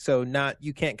ally, so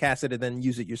you can't cast it and then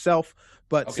use it yourself.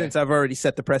 But Okay. since I've already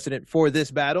set the precedent for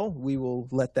this battle, we will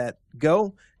let that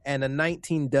go. And a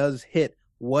 19 does hit.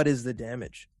 What is the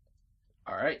damage?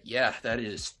 All right. Yeah, that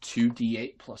is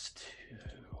 2d8 plus 2.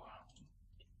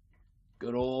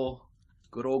 Good old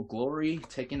Glory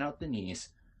taking out the knees.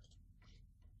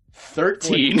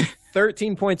 13.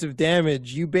 13 points of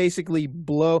damage. You basically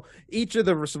blow each of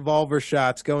the revolver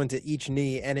shots go into each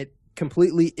knee, and it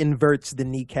completely inverts the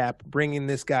kneecap, bringing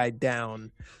this guy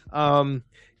down.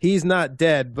 He's not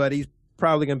dead, but he's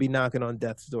probably going to be knocking on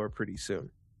death's door pretty soon.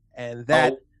 And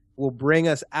that will bring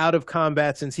us out of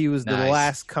combat since he was the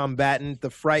last combatant. The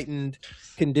frightened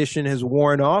condition has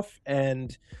worn off,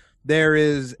 and there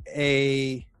is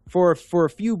for a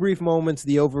few brief moments,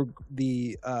 the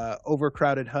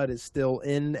overcrowded HUD is still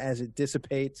in as it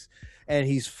dissipates, and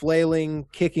he's flailing,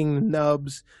 kicking the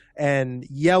nubs, and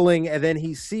yelling. And then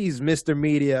he sees Mr.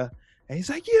 Media, and he's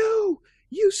like, "You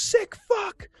sick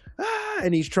fuck!"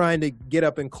 And he's trying to get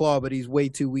up and claw, but he's way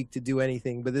too weak to do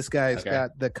anything. But this guy's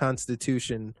got the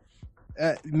constitution.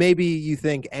 Maybe you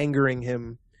think angering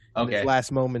him in his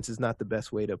last moments is not the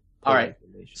best way to. All right.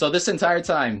 So this entire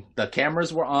time, the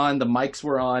cameras were on, the mics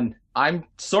were on. I'm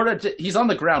he's on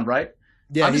the ground, right?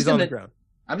 Yeah, he's on the ground.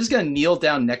 I'm just going to kneel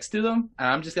down next to them, and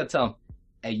I'm just going to tell him,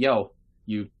 "Hey, yo,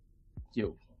 you,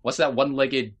 what's that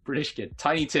one-legged British kid?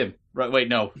 Tiny Tim." Right? Wait,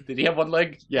 no. Did he have one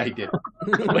leg? Yeah, he did.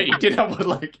 Wait, he did have one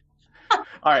leg.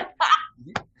 All right.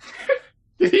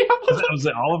 Did he have one leg? Was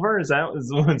it Oliver? Was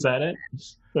that it?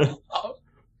 It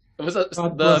was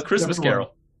the Christmas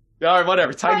Carol. All right,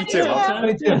 whatever. Tiny Tim.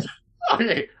 Tiny Tim.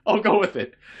 Okay, I'll go with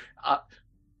it.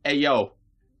 Hey, yo,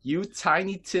 you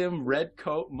Tiny Tim red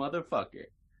coat motherfucker.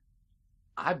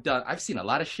 I've seen a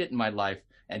lot of shit in my life,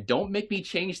 and don't make me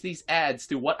change these ads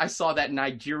to what I saw that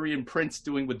Nigerian prince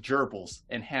doing with gerbils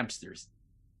and hamsters.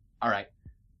 All right,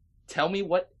 tell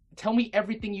me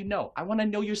everything you know. I want to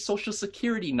know your social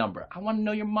security number. I want to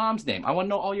know your mom's name. I want to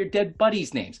know all your dead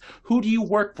buddies' names. Who do you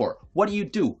work for? What do you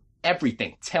do?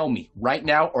 Everything. Tell me right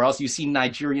now, or else you see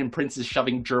Nigerian princes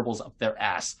shoving gerbils up their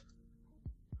ass.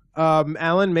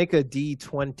 Alan, make a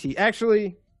D20.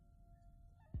 Actually,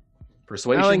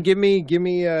 persuasion. Alan, give me.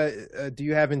 Do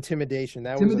you have intimidation?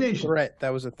 That was a threat. That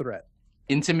was a threat.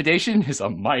 Intimidation is a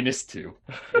 -2.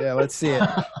 Yeah, let's see it.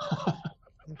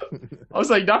 I was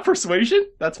like, not persuasion?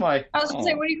 That's my. I was going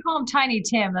to say, what do you call him? Tiny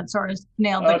Tim. That sort of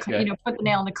nailed the, put the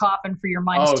nail in the coffin for your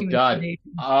 -2 God.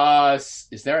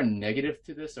 Is there a negative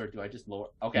to this, or do I just lower?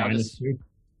 Okay, I'll just.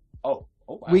 Oh,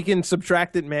 wow. We can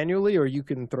subtract it manually, or you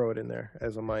can throw it in there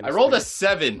as a minus. I rolled a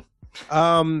 7.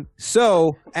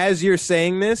 So as you're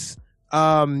saying this,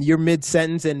 you're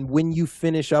mid-sentence, and when you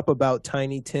finish up about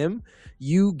Tiny Tim,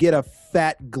 you get a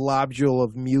fat globule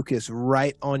of mucus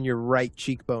right on your right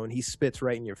cheekbone. He spits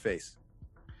right in your face.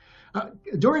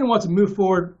 Dorian wants to move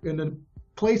forward and then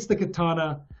place the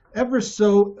katana ever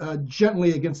so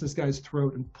gently against this guy's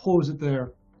throat and pose it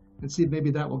there and see if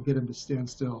maybe that will get him to stand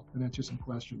still and answer some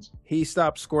questions. He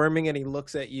stops squirming and he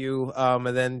looks at you,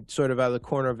 and then sort of out of the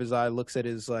corner of his eye looks at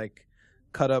his like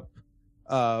cut up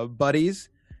buddies,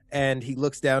 and he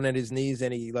looks down at his knees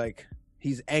and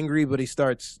he's angry, but he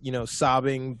starts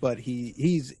sobbing, but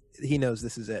he knows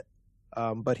this is it.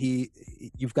 But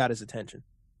you've got his attention.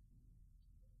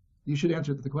 You should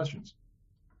answer the questions.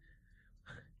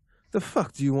 The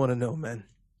fuck do you want to know, man?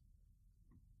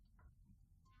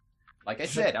 Like I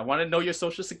said, I want to know your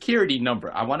social security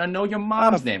number. I want to know your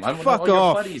mom's name. I want to know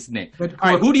your buddy's name. All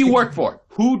right, who do you work for?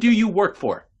 Who do you work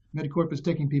for? Medicorp is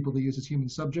taking people to use as human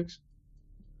subjects,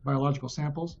 biological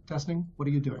samples, testing. What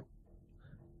are you doing?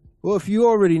 Well, if you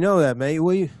already know that, mate,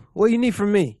 what you need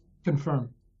from me?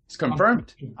 Confirm. It's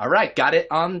confirmed. All right, got it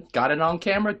on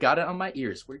camera, got it on my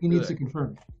ears. He needs to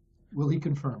confirm. Will he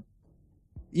confirm?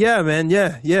 Yeah, man.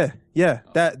 Yeah.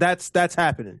 That's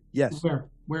happening. Yes.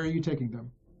 Where are you taking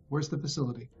them? Where's the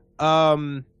facility?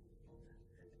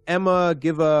 Emma,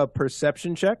 give a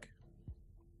perception check.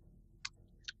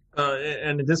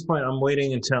 And at this point, I'm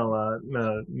waiting until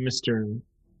Mr.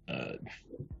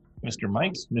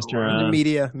 Mike's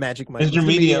Magic Mike. Mr.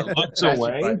 Media looks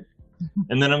away,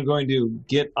 and then I'm going to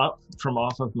get up from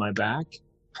off of my back.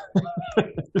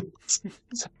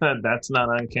 That's not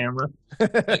on camera.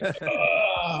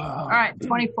 All right,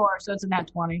 24, so it's a nat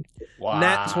 20. Wow.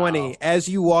 Nat 20. As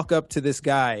you walk up to this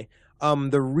guy,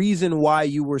 The reason why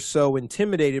you were so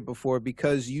intimidated before,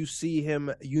 because you see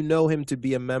him, you know him to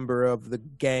be a member of the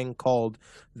gang called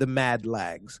the Mad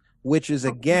Lags, which is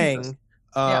a gang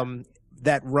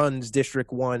that runs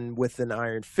District 1 with an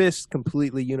iron fist,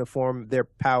 completely uniform. Their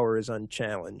power is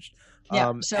unchallenged.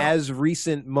 As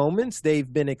recent moments,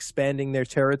 they've been expanding their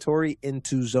territory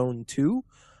into Zone 2.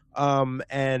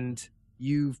 And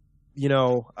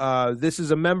this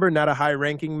is a member, not a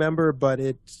high-ranking member, but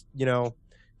it's,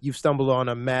 you've stumbled on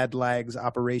a Mad Lags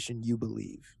operation, you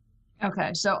believe.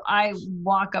 Okay, so I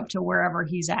walk up to wherever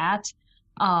he's at,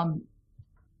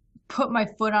 put my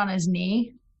foot on his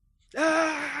knee,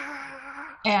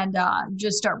 and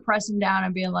just start pressing down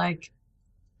and being like,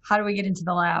 how do we get into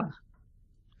the lab?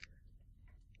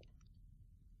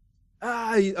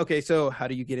 Okay, so how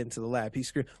do you get into the lab? He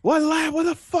screamed, what lab? What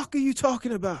the fuck are you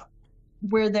talking about?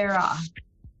 Where they're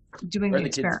doing Where the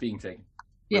the kids being taken.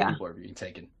 Where people are being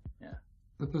taken. Yeah.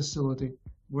 The facility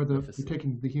where they're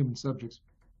taking the human subjects.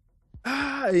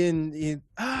 Fuck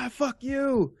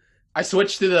you. I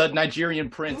switched to the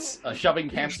Nigerian prince, shoving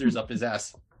hamsters up his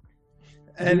ass.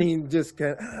 And he just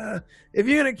kind of, if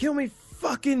you're gonna kill me,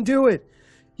 fucking do it.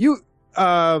 You,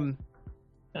 I'm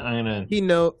gonna.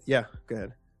 Go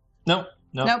ahead. Nope,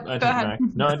 I take it back.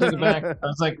 No, I take it back. I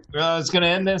was like, I was gonna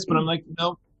end this, but I'm like,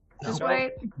 nope. Just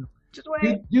wait.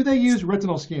 Do they use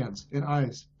retinal scans in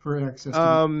eyes for access?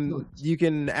 You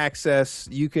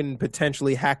can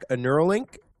potentially hack a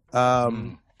Neuralink,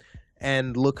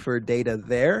 and look for data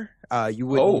there. You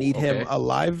wouldn't need him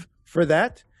alive for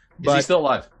that. Is he still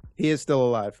alive? He is still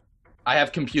alive. I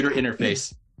have computer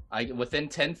interface. Within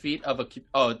 10 feet of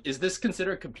is this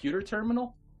considered a computer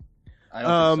terminal? I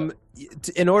don't think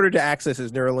so. In order to access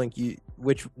his Neuralink,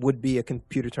 which would be a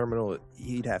computer terminal,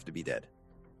 he'd have to be dead.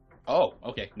 Oh,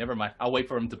 okay. Never mind. I'll wait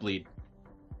for him to bleed.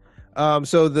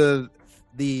 So the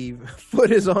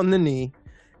foot is on the knee,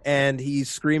 and he's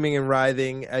screaming and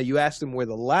writhing. You asked him where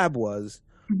the lab was.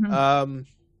 Mm-hmm.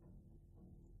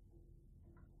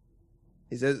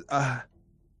 He says,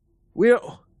 "We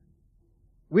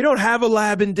don't have a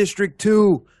lab in District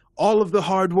 2. All of the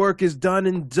hard work is done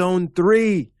in Zone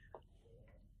 3.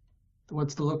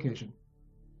 What's the location?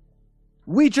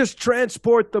 We just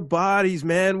transport the bodies,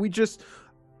 man. We just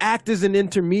act as an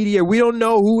intermediary. We don't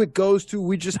know who it goes to.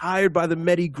 We just hired by the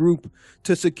Medi Group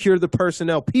to secure the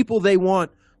personnel. People they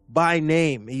want by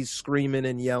name." He's screaming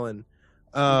and yelling.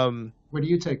 Where do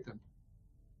you take them?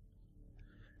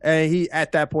 And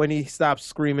at that point, he stops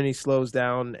screaming. He slows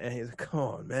down, and he's like, "Come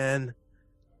on, man."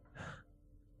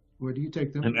 Where do you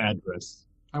take them? An address.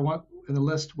 I want in the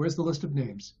list. Where's the list of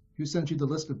names? Who sent you the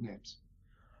list of names?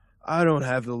 I don't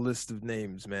have the list of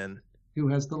names, man. Who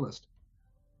has the list?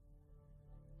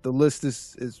 The list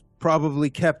is probably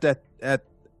kept at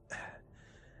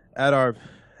our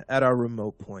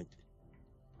remote point.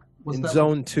 What's in that Zone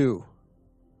one? 2.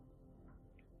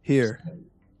 Here.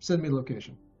 Send me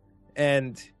location.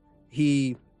 And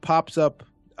he pops up,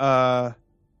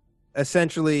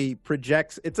 essentially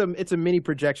projects. It's a mini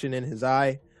projection in his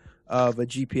eye of a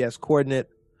GPS coordinate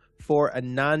for a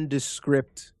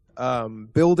nondescript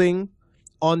building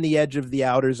on the edge of the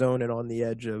outer zone and on the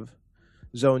edge of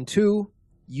Zone 2.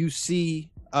 You see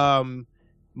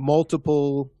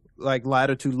multiple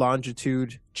latitude,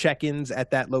 longitude check-ins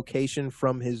at that location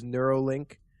from his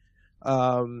Neuralink.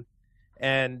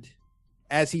 And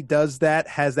as he does that,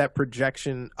 has that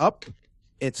projection up,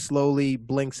 it slowly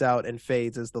blinks out and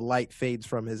fades as the light fades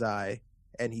from his eye,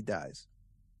 and he dies.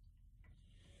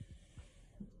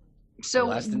 So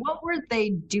what were they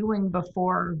doing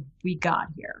before we got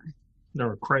here? There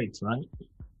were crates, right?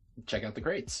 Check out the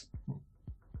crates.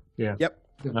 Yeah. Yep.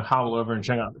 I'll hobble over and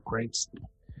check out the crates.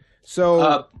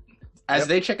 So as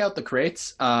they check out the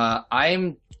crates, I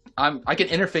can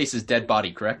interface his dead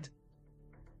body, correct?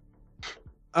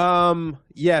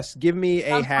 Yes, give me a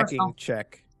Sounds hacking personal.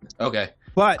 check. Okay.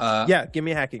 But give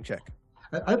me a hacking check.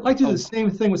 I'd like to do the same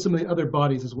thing with some of the other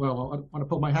bodies as well. I want to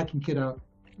pull my hacking kit out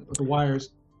with the wires.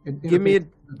 And Give me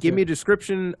a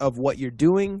description of what you're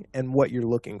doing and what you're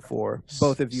looking for.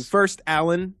 Both of you. First,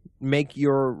 Alan, make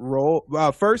your roll.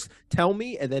 First, tell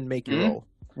me, and then make your roll.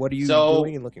 What are you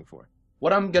doing and looking for?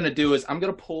 What I'm gonna do is I'm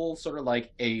gonna pull sort of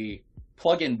like a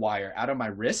plug-in wire out of my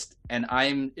wrist, and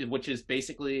which is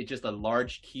basically just a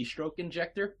large keystroke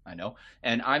injector. I know,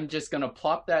 and I'm just gonna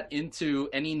plop that into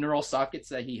any neural sockets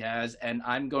that he has, and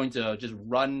I'm going to just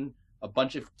run a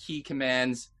bunch of key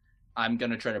commands. I'm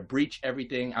gonna try to breach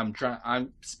everything.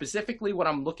 I'm specifically what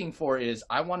I'm looking for is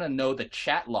I want to know the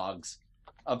chat logs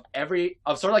of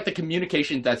sort of like the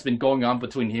communication that's been going on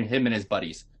between him and his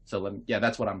buddies. So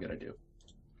that's what I'm gonna do.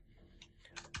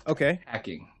 Okay.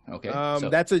 Hacking. Okay. So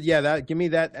give me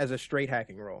that as a straight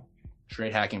hacking roll.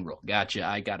 Straight hacking roll. Gotcha.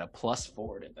 I got a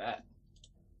 +4 to that.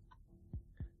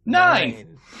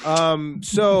 9.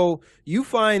 So you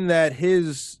find that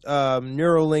his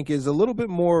Neuralink is a little bit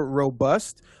more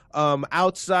robust.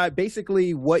 Outside,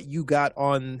 basically what you got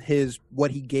on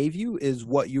what he gave you is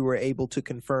what you were able to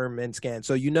confirm and scan.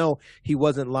 So he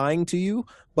wasn't lying to you,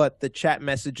 but the chat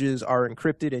messages are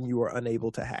encrypted and you were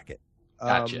unable to hack it.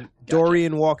 Gotcha.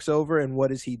 Dorian walks over, and what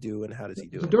does he do, and how does he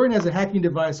do it? Dorian has a hacking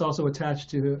device also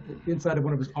attached to inside of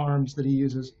one of his arms that he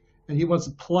uses, and he wants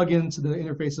to plug into the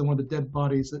interface of one of the dead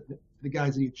bodies, the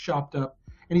guys that he chopped up,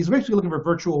 and he's basically looking for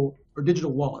virtual or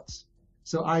digital wallets.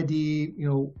 So ID,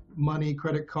 money,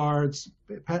 credit cards,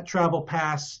 travel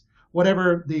pass,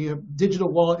 whatever the digital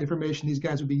wallet information these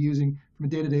guys would be using from a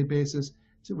day-to-day basis,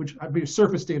 which would be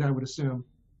surface data, I would assume.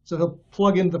 So he'll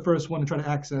plug in the first one and try to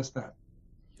access that.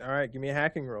 All right, give me a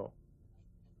hacking roll.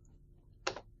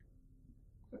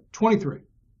 23.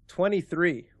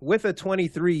 23. With a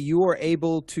 23, you are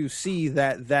able to see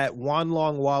that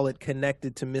Wanlong wallet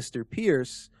connected to Mr.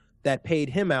 Pierce that paid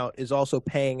him out is also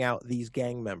paying out these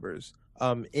gang members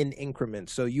in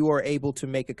increments. So you are able to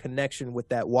make a connection with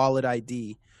that wallet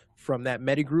ID from that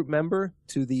Medigroup member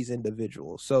to these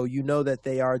individuals. So you know that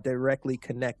they are directly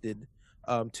connected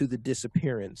to the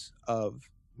disappearance of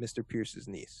Mr. Pierce's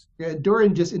niece. Yeah,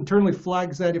 Dorian just internally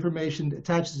flags that information,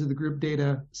 attaches to the group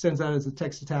data, sends that as a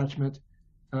text attachment.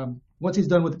 Once he's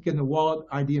done with getting the wallet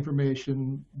ID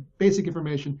information, basic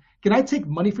information, can I take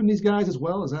money from these guys as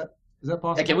well? Is that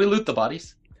possible? Yeah, can we loot the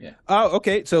bodies? Yeah. Oh,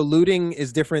 okay. So looting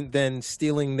is different than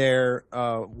stealing their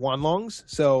Wanlongs.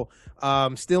 So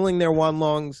stealing their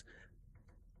Wanlongs,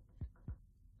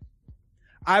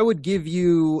 I would give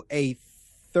you a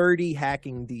 30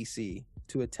 hacking DC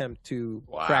to attempt to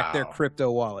crack their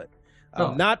crypto wallet.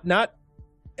 Not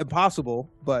impossible,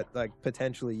 but like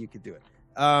potentially you could do it.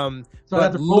 So I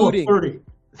have to roll a 30.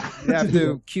 You have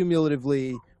to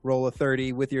cumulatively roll a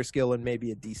 30 with your skill and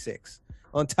maybe a D6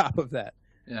 on top of that.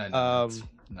 Yeah, no, that's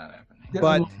not happening.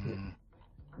 But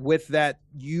with that,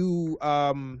 you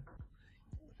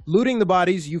looting the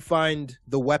bodies, you find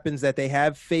the weapons that they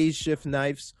have, phase shift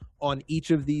knives on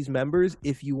each of these members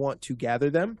if you want to gather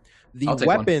them. The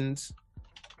weapons,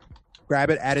 grab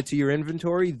it, add it to your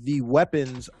inventory. The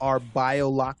weapons are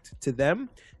bio-locked to them,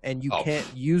 and you can't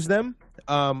use them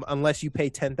unless you pay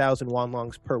 10,000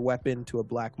 Wanlongs per weapon to a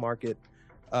black market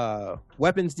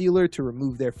weapons dealer to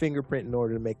remove their fingerprint in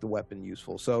order to make the weapon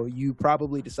useful. So you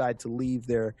probably decide to leave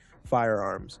their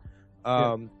firearms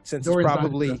since it's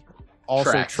probably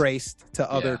also traced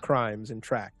to other crimes and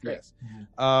tracked. Yes.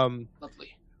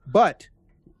 Lovely. But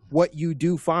what you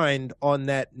do find on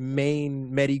that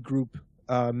main Medigroup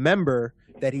member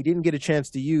that he didn't get a chance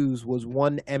to use was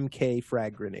one MK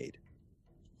frag grenade.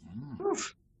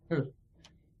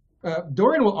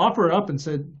 Dorian will offer up and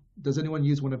said, does anyone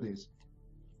use one of these?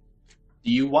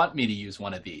 Do you want me to use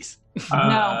one of these?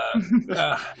 No.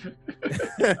 I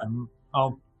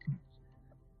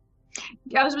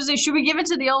was going to say, should we give it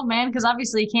to the old man? Because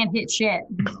obviously he can't hit shit.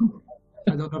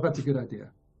 I don't know if that's a good idea.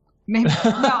 Maybe.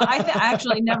 No,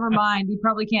 actually, never mind. He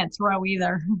probably can't throw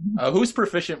either. Who's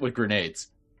proficient with grenades?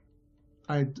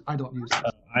 I don't use them.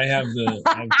 I have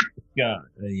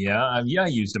I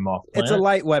used them off planet. It's a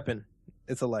light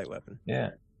weapon.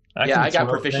 Yeah. I got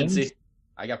proficiency.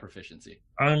 I got proficiency.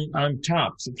 I'm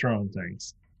tops at throwing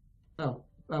things.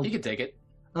 He can take it.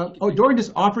 Dorian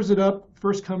just offers it up.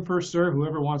 First come, first serve.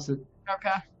 Whoever wants it,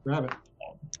 grab it.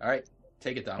 All right,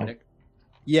 take it, Dominic.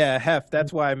 Yeah, Hef.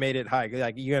 That's why I made it high.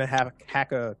 Like you're gonna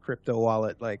hack a crypto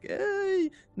wallet. Like,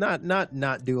 not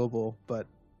doable, but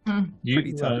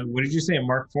pretty tough. What did you say?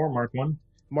 Mark 4, Mark 1?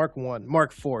 Mark 1,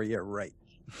 Mark 4. Yeah, right.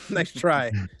 Nice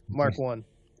try, Mark 1.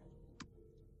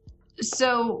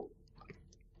 So,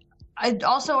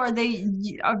 are they?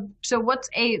 So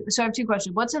I have two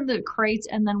questions. What's in the crates,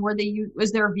 and then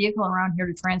was there a vehicle around here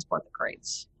to transport the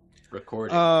crates?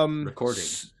 Recording.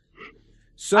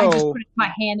 So I just put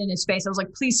my hand in his face. I was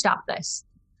like, "Please stop this."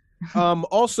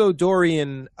 Also,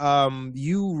 Dorian,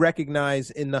 you recognize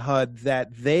in the HUD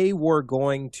that they were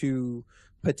going to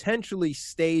potentially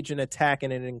stage an attack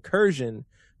and an incursion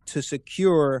to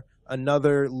secure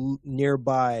another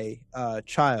nearby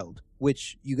child,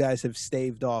 which you guys have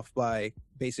staved off by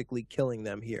basically killing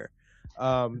them here.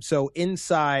 So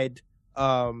inside,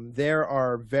 there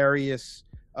are various,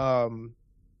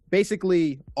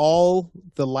 basically all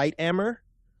the light armor,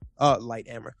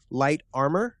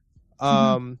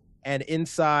 and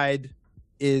inside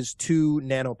is 2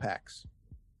 nanopacks.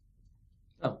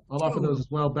 I'll offer those as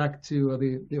well back to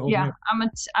the old man. I'm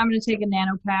gonna take a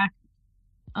nano pack.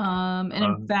 And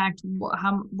in fact,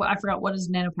 I forgot, what does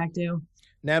Nanopack do?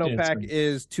 Nanopack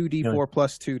is 2d4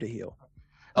 plus 2 to heal.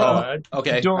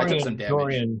 Okay. I took some damage.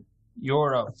 Dorian,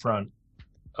 you're up front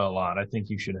a lot. I think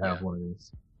you should have one of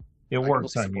these. It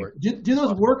works on you. Do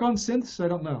those work on synths? I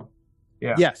don't know.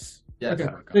 Yeah. Yes. Yeah. Okay.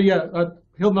 So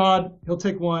he'll nod. He'll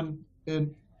take one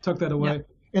and tuck that away. Yeah.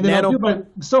 And then I'll do my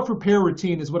self-repair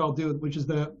routine is what I'll do, which is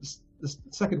the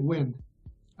second wind.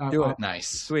 Do it. Nice.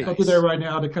 Sweet. I'll do that right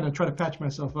now to kind of try to patch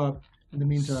myself up in the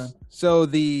meantime. So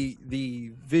the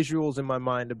visuals in my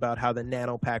mind about how the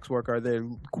nanopacks work are they're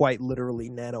quite literally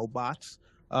nanobots,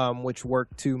 which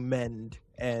work to mend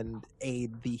and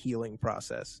aid the healing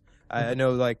process. I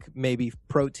know like maybe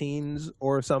proteins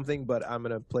or something, but I'm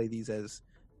going to play these as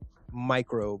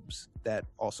microbes that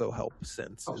also help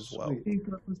synths as well.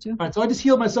 All right, so I just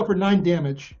healed myself for 9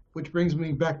 damage, which brings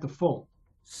me back to full.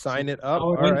 Sign it up.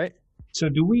 All right. So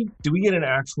do we get an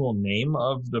actual name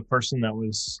of the person that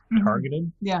was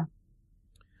targeted? Yeah.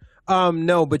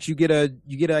 No, but you get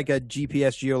like a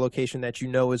GPS geolocation that you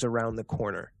know is around the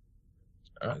corner.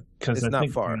 It's not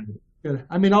far. Good.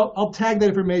 I mean, I'll tag that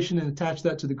information and attach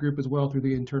that to the group as well through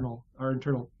our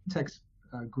internal text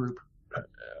group.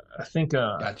 I think.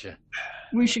 Gotcha.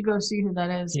 We should go see who that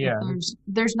is. Yeah.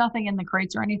 There's nothing in the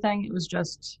crates or anything. It was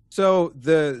just. So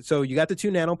you got the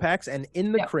 2 nanopacks, and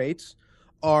in the crates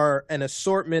are an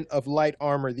assortment of light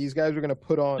armor. These guys are going to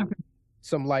put on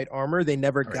some light armor. They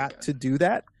never got to do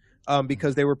that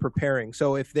because they were preparing.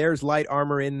 So if there's light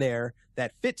armor in there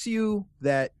that fits you,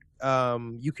 that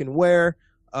you can wear,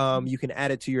 you can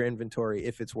add it to your inventory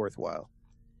if it's worthwhile.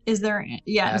 Is there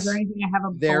anything I have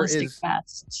a ballistic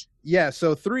vest? Yeah,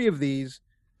 so 3 of these.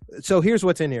 So here's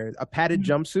what's in here. A padded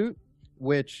jumpsuit,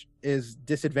 which is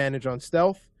disadvantage on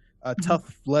stealth. A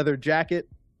tough leather jacket,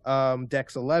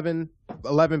 dex 11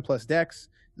 plus dex.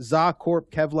 Za Corp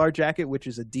Kevlar jacket, which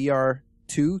is a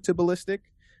DR2 to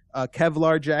ballistic.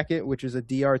 Kevlar jacket, which is a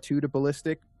DR2 to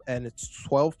ballistic, and it's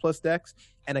 12 plus dex.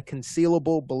 And a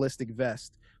concealable ballistic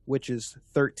vest, which is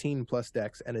 13 plus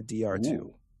dex and a DR2.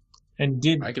 Ooh. And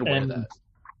I can wear that.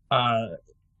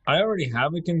 I already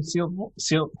have a concealable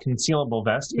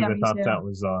vest because I thought that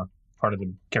was part of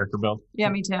the character build. Yeah,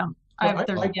 me too. I have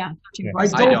 13. I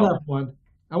don't have one.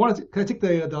 Can I take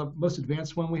the most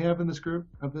advanced one we have in this group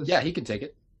of this? Yeah, he can take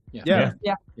it. Yeah,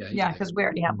 because we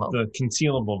already have both. The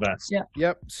concealable vest. Yeah.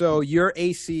 Yep. So your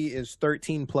AC is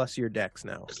 13 plus your dex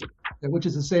now. Yeah, which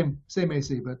is the same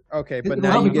AC, but okay. But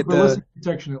now you get ballistic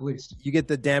protection at least. You get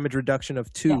the damage reduction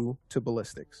of 2 to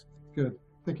ballistics. Good.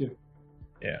 Thank you.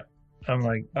 Yeah. I'm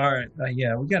like, all right,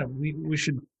 we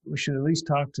should at least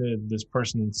talk to this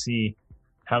person and see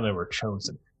how they were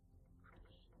chosen.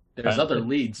 There's other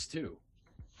leads too.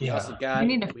 Yeah. We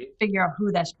need to figure out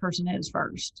who that person is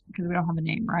first because we don't have a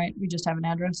name, right? We just have an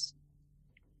address.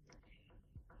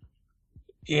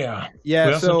 Yeah.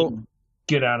 So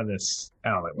get out of this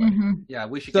alleyway. Yeah,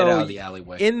 we should get out of the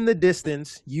alleyway. In the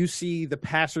distance, you see the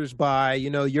passersby. You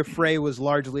know, your fray was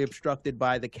largely obstructed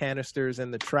by the canisters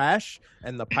and the trash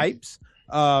and the pipes.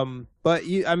 But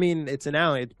it's an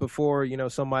alley. It's before,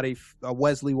 somebody,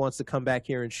 Wesley wants to come back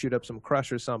here and shoot up some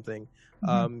crush or something.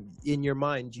 In your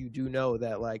mind, you do know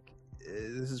that, like,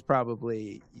 this is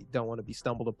probably, you don't want to be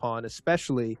stumbled upon,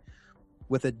 especially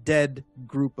with a dead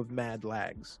group of mad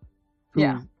lags.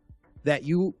 That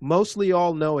you mostly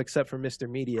all know, except for Mr.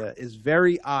 Media, is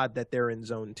very odd that they're in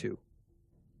Zone 2.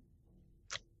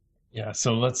 Yeah,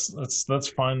 so let's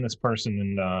find this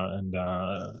person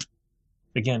and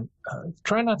again,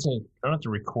 try not to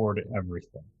record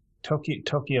everything.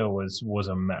 Tokyo was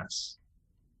a mess.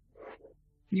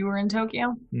 You were in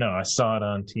Tokyo? No, I saw it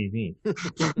on TV.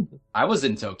 I was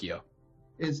in Tokyo.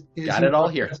 Got it all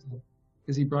here.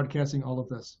 Is he broadcasting all of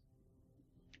this?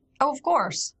 Oh, of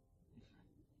course.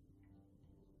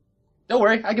 Don't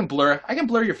worry, I can blur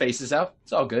your faces out.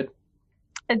 It's all good.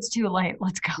 It's too late.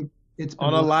 Let's go. It's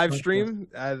on a live stream.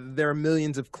 There are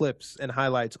millions of clips and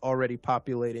highlights already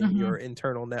populating your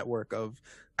internal network of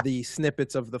the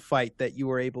snippets of the fight that you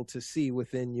were able to see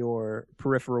within your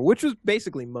peripheral, which was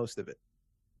basically most of it.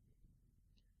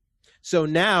 So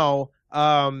now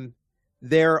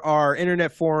there are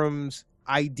internet forums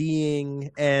IDing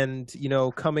and,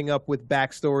 coming up with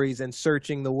backstories and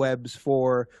searching the webs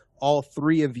for all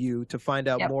 3 of you to find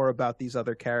out more about these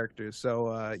other characters.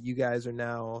 So you guys are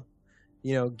now,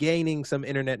 gaining some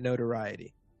internet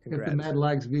notoriety. Congrats. If the Mad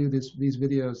Lags view these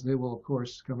videos, they will, of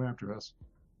course, come after us.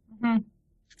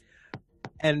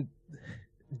 And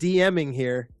DMing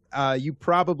here, you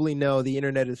probably know the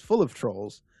internet is full of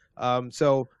trolls.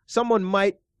 So someone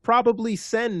might probably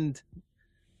send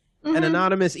an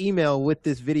anonymous email with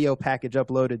this video package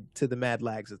uploaded to the Mad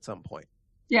Lags at some point.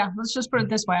 Yeah, let's just put it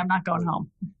this way. I'm not going home.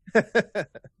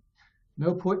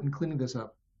 No point in cleaning this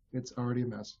up. It's already a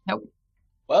mess. Nope.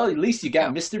 Well, at least you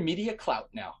got Mr. Media clout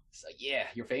now. So yeah,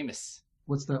 you're famous.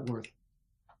 What's that worth?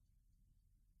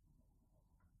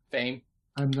 Fame.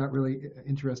 I'm not really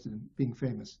interested in being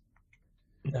famous.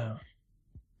 No.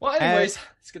 Well, anyways,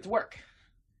 let's get to work.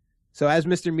 So as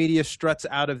Mr. Media struts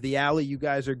out of the alley, you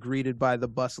guys are greeted by the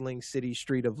bustling city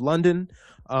street of London.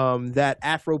 That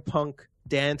Afro-punk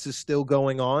dance is still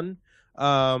going on.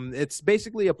 It's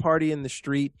basically a party in the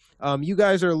street. You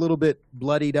guys are a little bit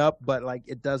bloodied up, but like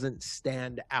it doesn't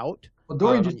stand out. Well,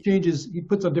 Dorian just changes. He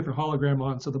puts a different hologram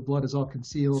on, so the blood is all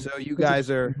concealed. So you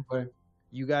guys are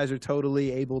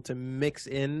totally able to mix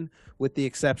in, with the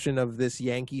exception of this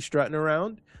Yankee strutting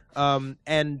around.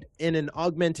 And in an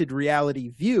augmented reality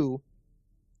view,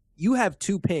 you have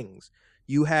two pings.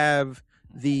 You have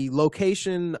the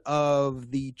location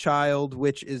of the child,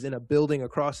 which is in a building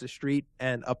across the street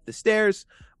and up the stairs.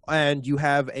 And you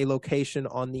have a location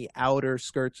on the outer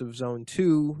skirts of Zone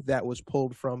 2 that was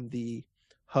pulled from the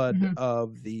HUD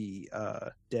of the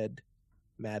dead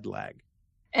Mad Lag.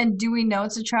 And do we know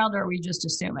it's a child, or are we just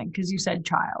assuming? Because you said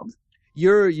child.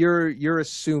 You're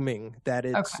assuming that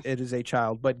it is a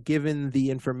child, but given the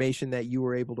information that you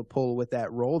were able to pull with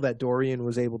that roll, that Dorian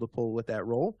was able to pull with that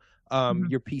roll,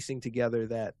 you're piecing together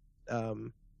that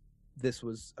this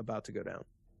was about to go down.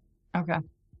 Okay.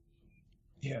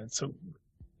 Yeah. So,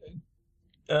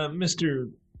 Mr.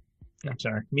 I'm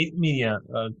sorry, Media.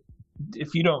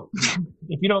 If you don't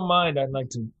mind, I'd like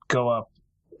to go up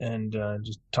and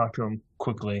just talk to him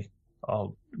quickly.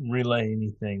 I'll relay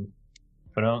anything.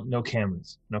 But no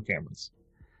cameras. No cameras.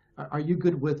 Are you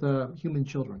good with human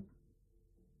children?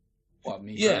 Well,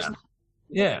 me yeah. first.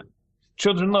 Yeah.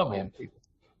 Children love old people.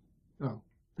 Oh,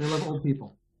 they love old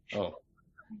people. Oh.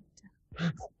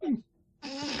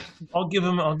 I'll give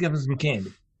him some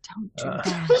candy. Don't do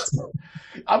that.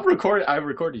 I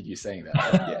recorded you saying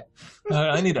that. Yeah.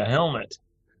 I need a helmet.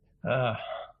 The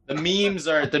memes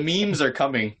are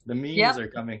coming. The memes are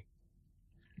coming.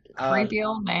 Creepy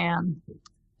old man.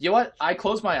 You know what? I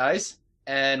closed my eyes,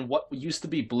 and what used to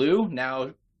be blue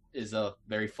now is a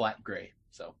very flat gray.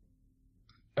 So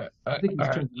I think he's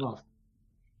turned it off.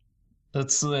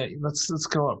 Let's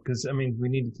go up, because I mean we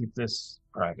need to keep this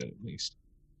private at least.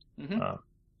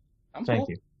 Mm-hmm. Thank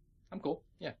you. I'm cool.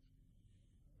 Yeah.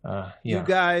 Yeah. You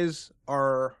guys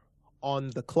are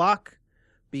on the clock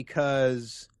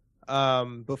because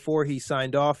before he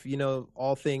signed off,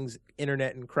 all things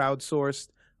internet and crowdsourced.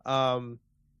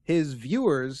 His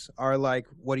viewers are like,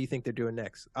 what do you think they're doing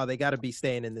next? Oh, they got to be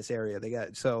staying in this area. They're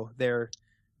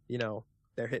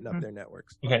hitting up their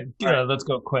networks. Okay, right. Let's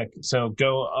go quick. So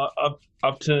go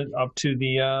up to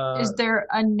the. Is there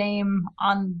a name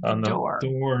on the door?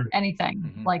 Anything?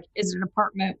 Mm-hmm. Like, is it an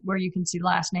apartment where you can see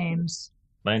last names?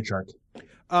 Land Shark.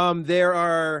 There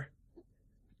are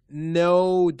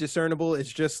no discernible.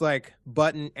 It's just like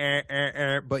button,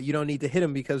 but you don't need to hit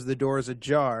them because the door is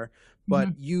ajar.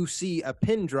 But you see a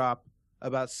pin drop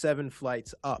about 7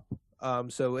 flights up.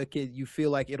 So you feel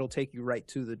like it'll take you right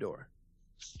to the door.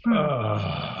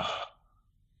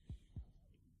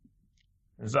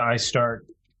 As I start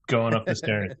going up the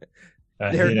stairs.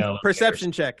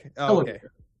 Perception check. Oh, okay.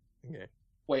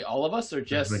 Wait, all of us or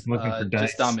just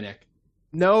just Dominic?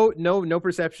 No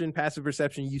perception, passive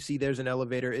perception. You see there's an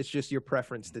elevator. It's just your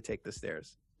preference to take the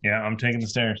stairs. Yeah, I'm taking the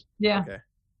stairs. Yeah.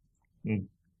 Okay.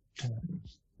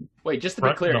 Wait, just to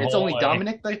be clear, it's only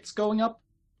Dominic that's going up?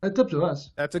 It's up to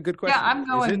us. That's a good question. Yeah, I'm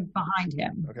going behind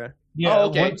him. Okay. Yeah. Oh,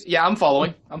 okay. Yeah, I'm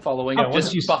following. Yeah,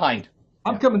 just behind.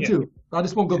 I'm coming too. I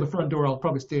just won't go to the front door. I'll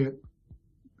probably stay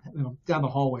down the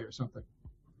hallway or something.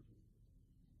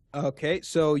 Okay,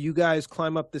 so you guys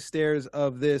climb up the stairs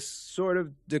of this sort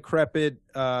of decrepit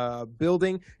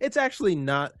building. It's actually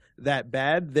not that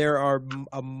bad. There are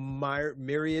a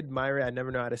myriad, I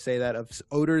never know how to say that, of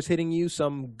odors hitting you,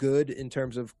 some good in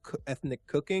terms of ethnic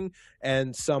cooking,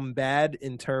 and some bad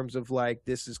in terms of like,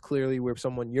 this is clearly where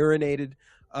someone urinated.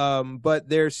 But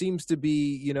there seems to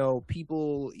be,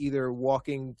 people either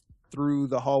walking through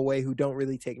the hallway who don't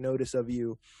really take notice of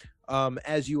you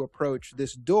as you approach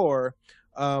this door,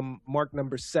 marked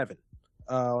number 7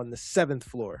 on the 7th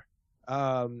floor.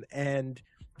 And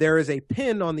there is a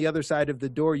pin on the other side of the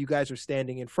door you guys are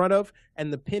standing in front of,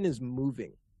 and the pin is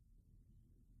moving.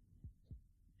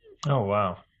 Oh,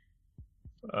 wow.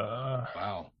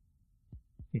 Wow.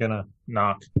 I'm gonna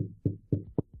knock.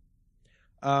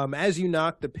 As you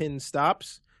knock, the pin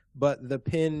stops, but the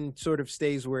pin sort of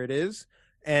stays where it is,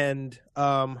 and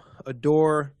a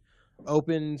door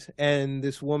opens, and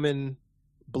this woman,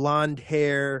 blonde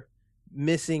hair,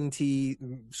 missing teeth,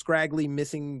 scraggly,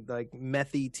 missing like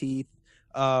methy teeth,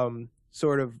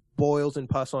 sort of boils and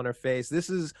pus on her face. This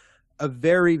is a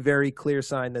very, very clear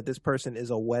sign that this person is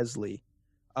a Wesley.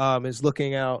 Is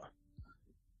looking out.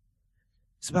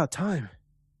 It's about time.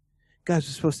 Guys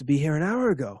were supposed to be here an hour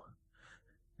ago.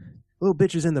 Little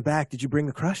bitch is in the back. Did you bring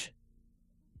the crush?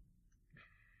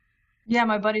 Yeah,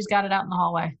 my buddy's got it out in the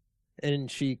hallway. And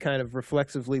she kind of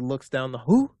reflexively looks down the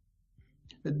who?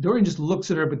 Dorian just looks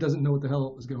at her but doesn't know what the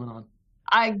hell is going on.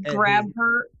 I grab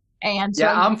her and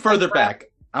Yeah, I'm further back.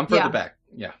 I'm further Yeah. back.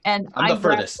 Yeah. And I'm I the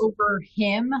grab furthest. over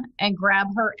him and grab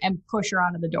her and push her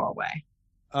out of the doorway.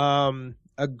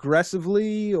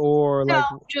 Aggressively or like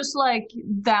No, just like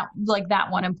that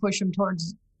one, and push him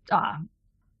towards.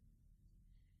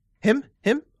 him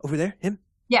over there, him.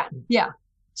 Yeah,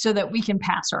 so that we can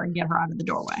pass her and get her out of the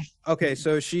doorway. Okay,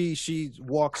 so she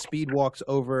speed walks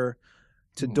over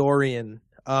to Dorian.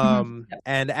 Yep.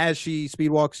 And as she speed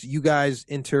walks, you guys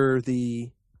enter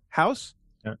the house.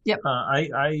 Yep.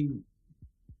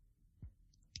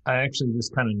 I actually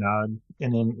just kind of nod,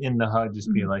 and then in the HUD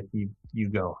just be like, "You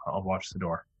go. I'll watch the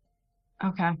door."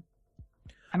 Okay.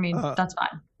 I mean, that's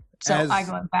fine. So as- I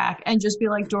go back and just be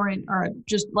like, Dorian, or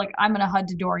just like, I'm going to HUD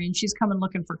to Dorian. She's coming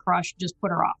looking for Crush. Just put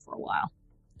her off for a while.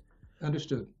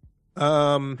 Understood.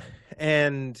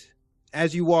 And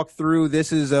as you walk through,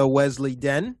 this is a Wesley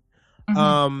den.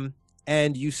 Mhm.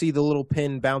 And you see the little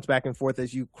pin bounce back and forth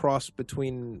as you cross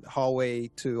between hallway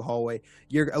to hallway.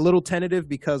 You're a little tentative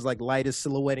because like light is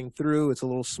silhouetting through. It's a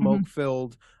little smoke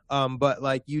filled. But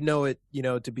like, you know it,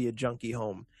 to be a junkie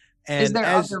home. And Is there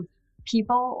other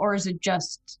people, or is it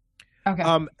just... Okay.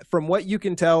 From what you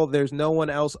can tell, there's no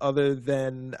one else other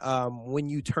than when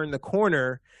you turn the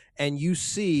corner and you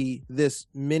see this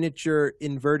miniature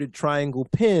inverted triangle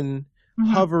pin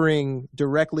hovering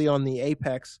directly on the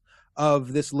apex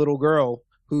of this little girl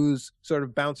who's sort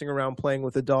of bouncing around playing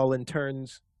with a doll, and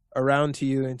turns around to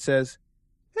you and says,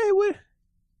 "Hey,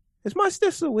 is my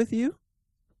sister with you?"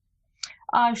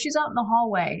 She's out in the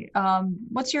hallway.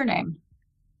 What's your name?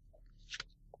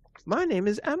 My name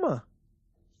is Emma.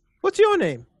 What's your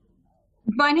name?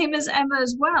 My name is Emma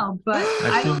as well, but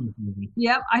I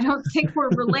don't think we're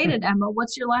related, Emma.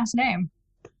 What's your last name?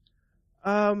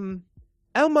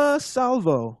 Elma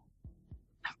Salvo.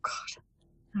 Oh, God.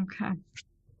 Okay.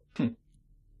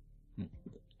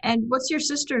 And what's your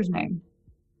sister's name?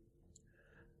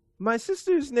 My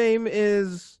sister's name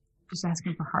is Just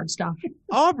asking for hard stuff.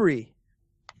 Aubrey.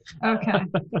 Okay.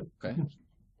 Okay.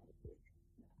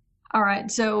 All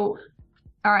right. So,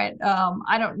 all right.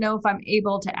 I don't know if I'm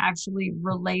able to actually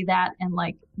relay that, and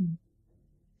like,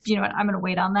 you know what? I'm going to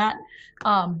wait on that.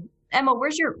 Emma,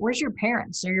 where's your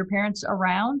parents? Are your parents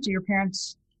around? Do your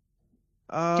parents?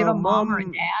 Do you have a mom or a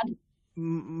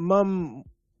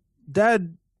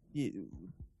dad?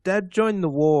 Dad joined the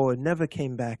war and never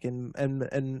came back, and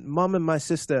Mom and my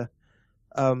sister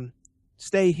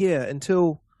stay here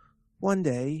until one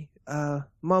day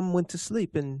Mom went to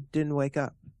sleep and didn't wake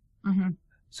up. Mm-hmm.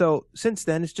 So since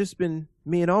then, it's just been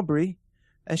me and Aubrey,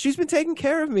 and she's been taking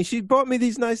care of me. She bought me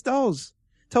these nice dolls.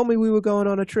 Told me we were going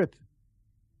on a trip.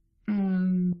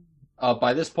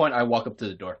 By this point, I walk up to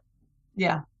the door.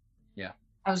 Yeah. Yeah.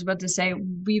 I was about to say,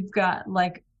 we've got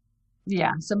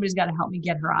somebody's got to help me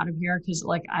get her out of here, because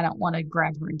like I don't want to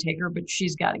grab her and take her, but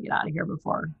she's got to get out of here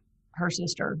before her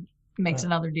sister makes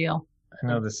another deal. I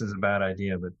know this is a bad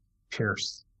idea, but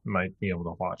Pierce might be able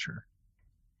to watch her.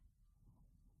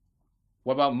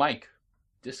 What about Mike?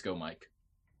 Disco Mike.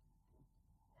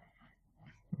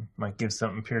 Might give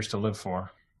something Pierce to live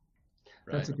for.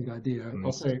 Right. That's a good idea.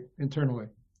 I'll say internally.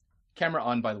 Camera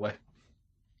on, by the way.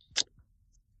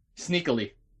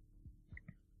 Sneakily.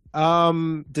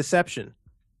 Deception.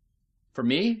 For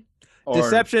me? Or...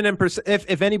 Deception and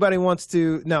if anybody wants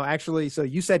to. No, actually, so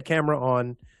you said camera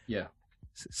on. Yeah.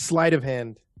 Sleight of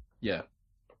hand. Yeah.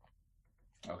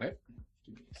 Okay.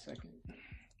 Give me a second.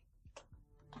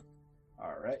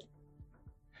 All right.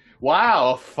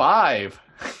 Wow, 5.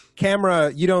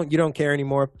 Camera, you don't care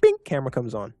anymore. Bing, camera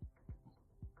comes on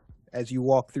as you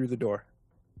walk through the door.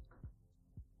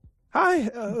 Hi,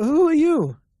 who are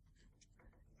you?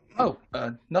 Oh,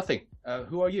 nothing.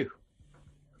 Who are you?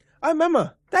 I'm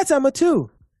Emma. That's Emma too.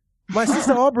 My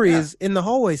sister Aubrey is in the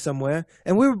hallway somewhere,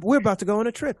 and we're about to go on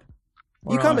a trip.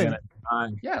 We're You all coming? gonna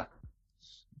die. Yeah.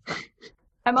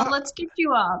 Emma, let's get you,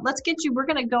 we're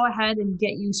going to go ahead and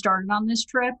get you started on this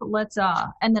trip.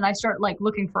 And then I start like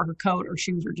looking for her coat or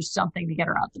shoes or just something to get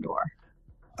her out the door.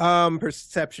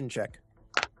 Perception check.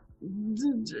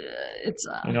 It's,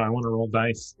 I want to roll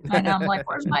dice. I know, I'm like,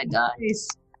 where's my dice?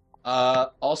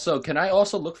 Also, can I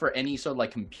also look for any sort of like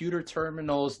computer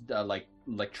terminals, like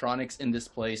electronics in this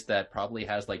place that probably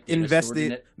has like data stored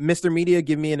in it? Mr. Media,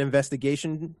 give me an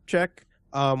investigation check.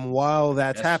 While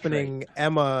that's happening,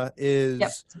 Emma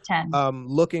is 10.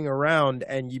 looking around,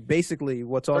 and you basically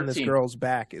what's on 13. this girl's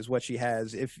back is what she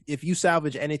has. If you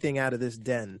salvage anything out of this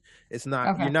den, it's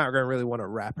not you're not going to really want to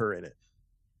wrap her in it.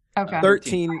 Okay.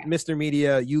 13, Mr.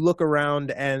 Media, you look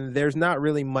around, and there's not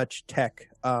really much tech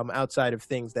outside of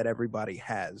things that everybody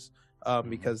has,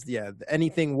 because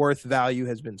anything worth value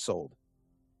has been sold.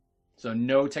 So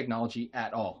no technology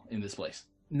at all in this place.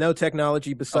 No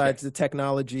technology besides the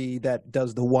technology that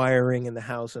does the wiring in the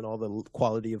house and all the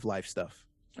quality of life stuff.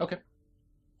 Okay.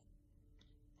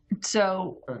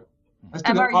 So, I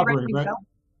still Emma, got are you ready operating, to right? go?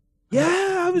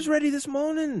 Yeah, I was ready this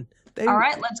morning. All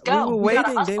right, let's go. We were We gotta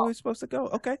waiting. They hustle. were supposed to go.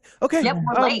 Okay. Yep,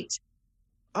 we're late.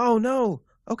 Oh, no.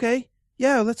 Okay.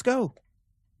 Yeah, let's go.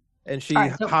 And she All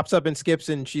right, so- hops up and skips,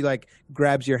 and she, like,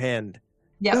 grabs your hand.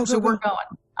 Yep, Go, so go, we're go.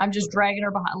 going. I'm just dragging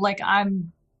her behind. Like,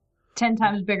 I'm 10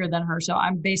 times bigger than her, so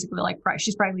I'm basically like,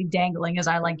 she's probably dangling as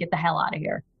I like get the hell out of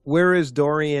here. Where is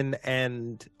Dorian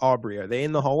and Aubrey? Are they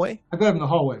in the hallway? I got him in the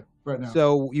hallway right now.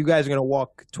 So you guys are going to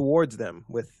walk towards them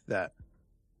with that.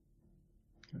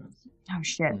 Oh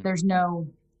shit, there's no.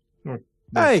 They're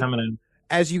Hey. coming in.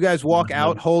 As you guys walk Mhm.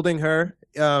 out holding her,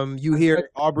 you hear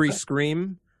Aubrey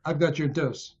scream. I've got your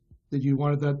dose. That you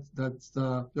wanted that's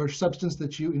your substance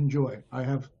that you enjoy. I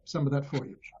have some of that for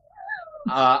you.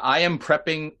 I am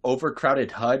prepping overcrowded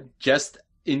HUD just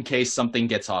in case something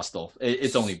gets hostile.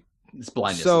 It's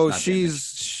blindness. So it's not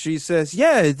she says,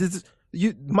 "Yeah,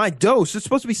 my dose. It's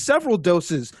supposed to be several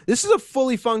doses. This is a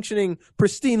fully functioning,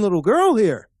 pristine little girl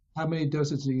here. How many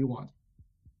doses do you want?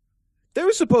 There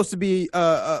was supposed to be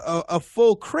a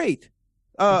full crate,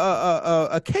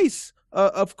 a case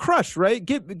of Crush, right?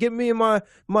 Get me and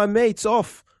my mates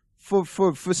off for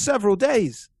several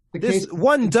days. This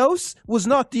one dose was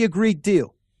not the agreed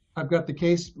deal. I've got the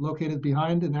case located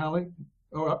behind an alley.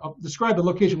 Or I'll describe the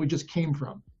location we just came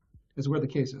from. Is where the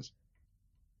case is.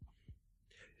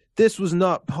 This was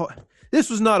not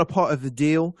a part of the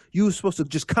deal. You were supposed to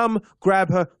just come, grab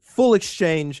her, full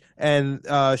exchange, and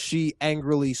she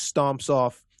angrily stomps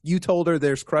off. You told her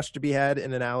there's Crush to be had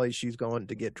in an alley. She's going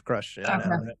to get Crush in an Okay.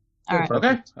 alley. All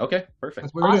right. Okay, perfect.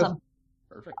 That's where it is. Awesome.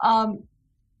 Perfect.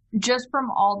 Just from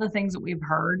all the things that we've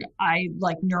heard, I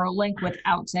like Neuralink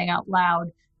without saying out loud,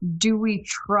 do we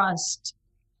trust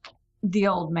the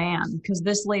old man? Because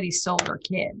this lady sold her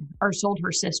kid or sold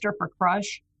her sister for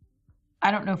Crush.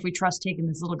 I don't know if we trust taking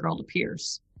this little girl to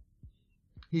Pierce.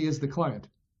 He is the client.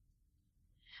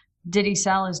 Did he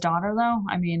sell his daughter though?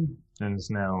 I mean, And is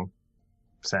now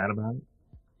sad about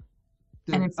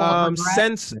it. and in full of regret?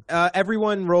 Sense.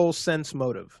 Everyone roll sense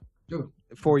motive Ooh.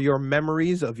 for your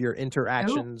memories of your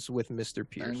interactions with Mr.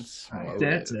 Pierce.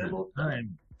 That's it.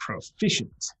 I'm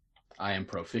proficient. I am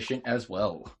proficient as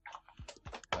well.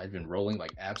 I've been rolling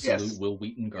like absolute Yes. Will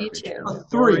Wheaton garbage. too. A 3.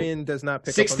 Dorian does not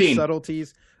pick 16. up on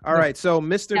subtleties. All right, so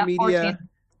Mr. Yeah, Media 14.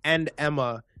 and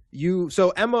Emma,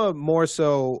 Emma more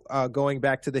so going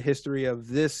back to the history of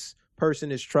this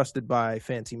person is trusted by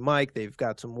Fancy Mike. They've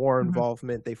got some war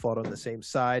involvement. They fought on the same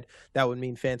side. That would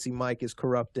mean Fancy Mike is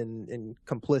corrupt and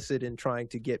complicit in trying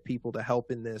to get people to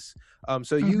help in this.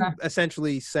 So you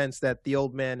essentially sense that the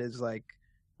old man is like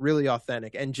really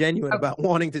authentic and genuine about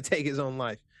wanting to take his own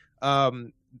life.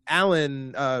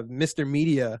 Alan, Mr.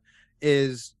 Media,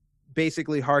 is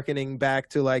basically hearkening back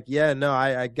to like,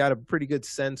 I got a pretty good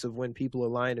sense of when people are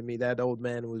lying to me. That old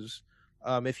man was,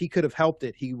 if he could have helped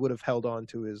it, he would have held on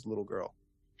to his little girl.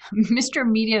 Mr.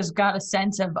 Media's got a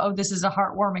sense of, this is a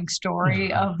heartwarming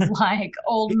story of like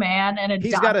old man and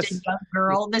He's got adopted young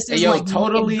girl. This is Hey, yo, like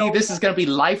totally. no- This is gonna be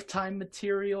lifetime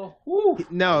material. Woo.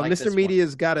 No, I like Mr. this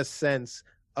Media's got a sense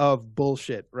of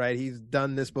bullshit, right? He's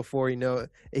done this before. The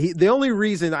only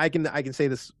reason I can say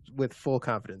this with full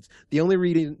confidence, the only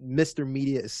reason Mr.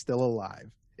 Media is still alive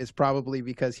is probably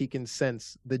because he can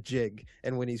sense the jig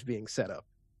and when he's being set up.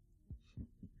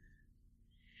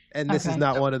 And this is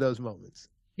not one of those moments.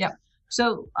 Yep.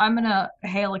 So I'm gonna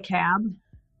hail a cab,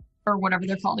 or whatever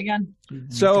they're called again.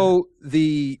 So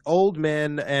the old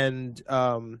man and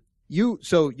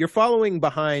you're following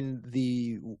behind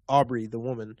the Aubrey, the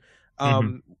woman,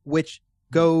 which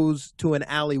goes to an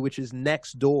alley which is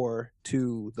next door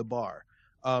to the bar.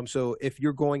 So if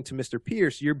you're going to Mr.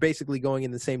 Pierce, you're basically going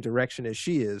in the same direction as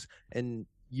she is, and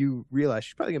you realize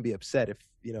she's probably gonna be upset if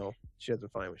she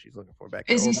doesn't find what she's looking for back.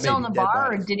 Is he Or still in maybe the dead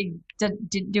bar, or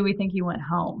bodies. do we think he went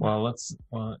home? Well, let's.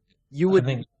 You I would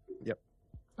think Yep.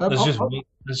 let's just I'll- wait.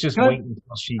 Let's just Can I- wait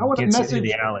until she I want a gets into message.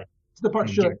 the alley. To the part,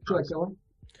 and should I get go in?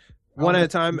 One at a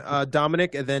time.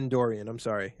 Dominic and then Dorian. I'm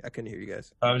sorry, I couldn't hear you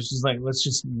guys. I was just like, let's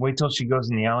just wait till she goes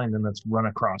in the alley and then let's run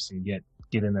across and get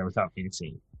in there without being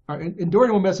seen. All right, and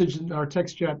Dorian will message in our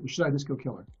text chat, should I just go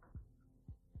kill her?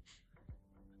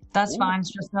 That's fine.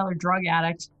 It's just another drug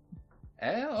addict.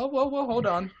 Well, hold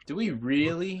on. Do we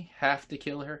really have to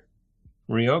kill her?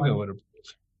 Ryoga would have.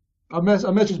 I'll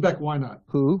message back, why not?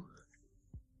 Who?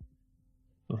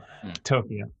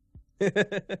 Tokyo.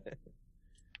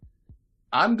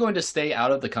 I'm going to stay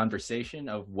out of the conversation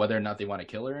of whether or not they want to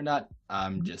kill her or not.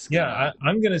 I'm just gonna...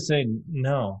 I'm gonna say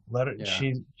no. Let her. Yeah.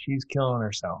 She's killing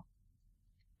herself.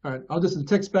 All right, I'll just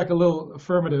text back a little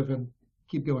affirmative and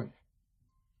keep going.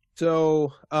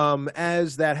 So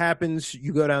as that happens,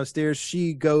 you go downstairs.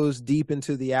 She goes deep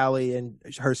into the alley and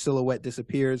her silhouette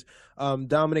disappears.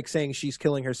 Dominic saying she's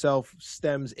killing herself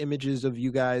stems images of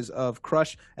you guys of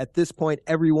Crush. At this point,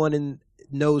 everyone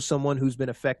knows someone who's been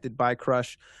affected by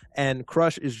Crush, and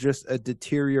Crush is just a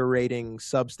deteriorating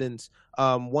substance.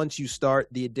 Once you start,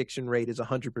 the addiction rate is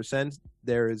 100%.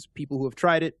 There is people who have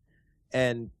tried it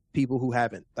and people who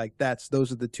haven't. Like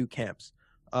those are the two camps.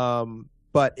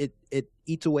 But it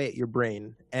eats away at your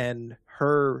brain, and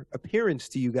her appearance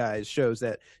to you guys shows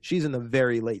that she's in the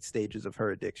very late stages of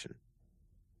her addiction.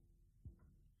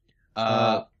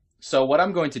 So what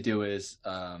I'm going to do is,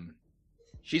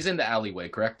 she's in the alleyway,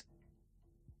 correct?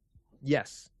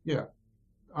 Yes. Yeah.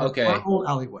 Okay. Our old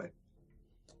alleyway.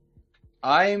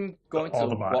 I'm going All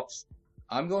the bots.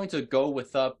 I'm going to go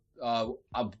with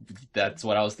that's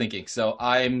what I was thinking. So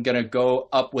I'm gonna go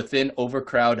up within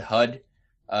overcrowd HUD,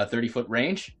 30-foot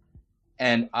range,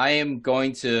 and I am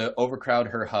going to overcrowd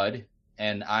her HUD,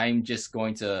 and I'm just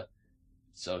going to,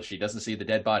 so she doesn't see the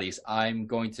dead bodies, I'm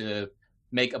going to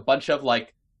make a bunch of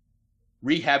like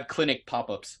rehab clinic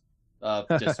pop-ups,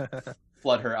 just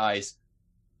flood her eyes.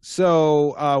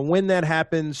 So when that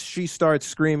happens, she starts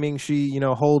screaming. She,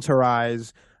 holds her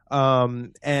eyes,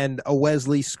 and a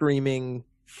Wesley screaming,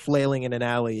 flailing in an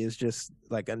alley is just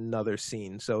like another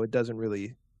scene. So it doesn't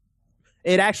really.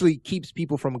 It actually keeps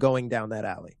people from going down that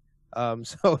alley.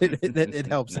 So it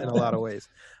helps in a lot of ways.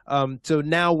 So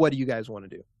now, what do you guys want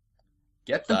to do?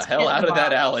 Get the hell out of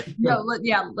that alley. No,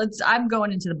 I'm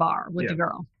going into the bar with the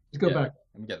girl. Let's go back.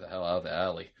 Let me get the hell out of the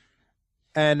alley.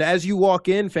 And as you walk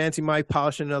in, Fancy Mike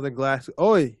polishing another glass.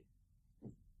 Oi.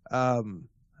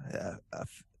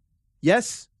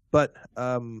 Yes, but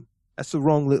that's the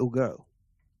wrong little girl.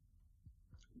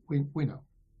 We know.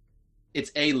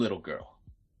 It's a little girl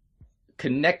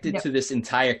connected to this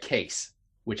entire case,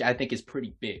 which I think is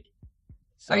pretty big.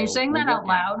 So are you saying that out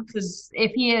loud? Because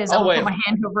if he is, I'll put my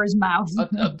hand over his mouth.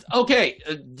 Okay,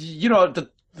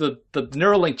 the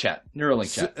Neuralink chat.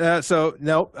 So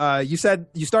no, you said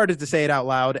you started to say it out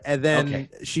loud, and then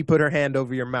she put her hand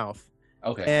over your mouth.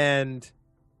 Okay. And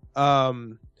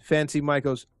Fancy Mike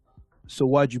goes, so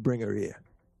why'd you bring her here?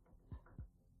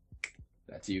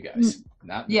 That's you guys.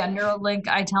 Not me. Yeah, Neuralink.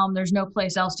 I tell him there's no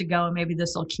place else to go, and maybe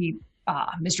this will keep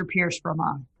Mr. Pierce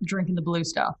from drinking the blue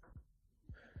stuff.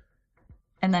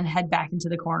 And then head back into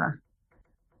the corner.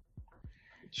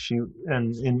 She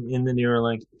and in the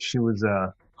Neuralink, she was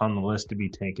on the list to be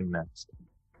taken next.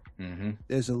 Mm-hmm.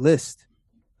 There's a list.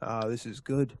 This is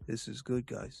good. This is good,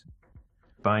 guys.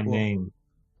 By name,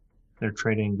 they're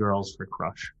trading girls for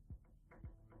Crush.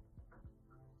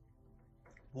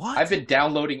 What? I've been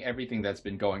downloading everything that's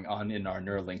been going on in our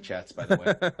Neuralink chats, by the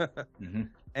way. Mm-hmm.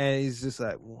 And he's just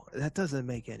like, well, that doesn't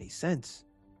make any sense.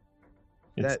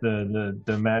 It's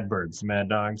the Mad Birds, Mad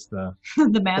Dogs, the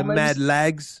Mad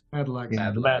Lags. Mad Lags.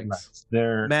 Yeah, the Mad Lags.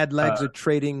 They're Mad Lags are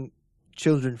trading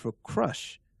children for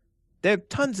Crush. There are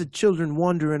tons of children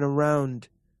wandering around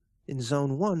in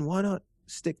Zone 1. Why not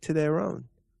stick to their own?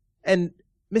 And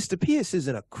Mr. Pierce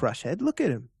isn't a Crush head. Look at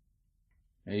him.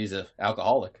 He's an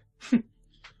alcoholic.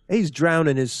 He's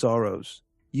drowning his sorrows.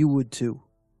 You would too.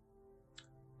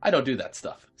 I don't do that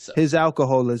stuff. So. His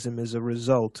alcoholism is a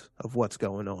result of what's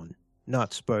going on,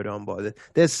 not spurred on by it.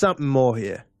 There's something more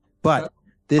here, but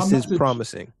this is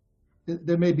promising.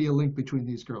 There may be a link between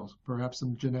these girls, perhaps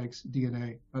some genetics,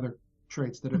 DNA, other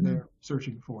traits that are there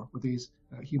searching for with these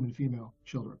human female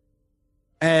children.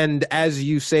 And as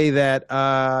you say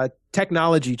that,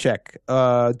 technology check,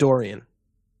 Dorian.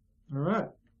 All right.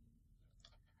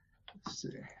 Let's see.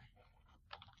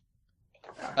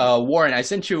 Warren, I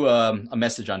sent you a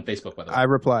message on Facebook, by the way. I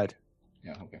replied.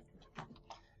 Yeah, okay.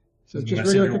 So it's just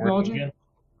regular technology?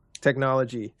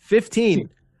 Technology. 15.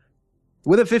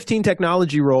 With a 15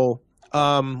 technology roll,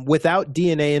 without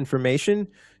DNA information,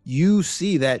 you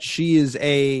see that she is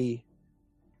a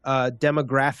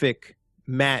demographic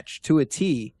match to a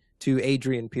T to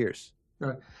Adrian Pierce.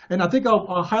 Right. And I think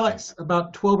I'll highlight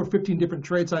about 12 or 15 different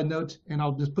traits I note, and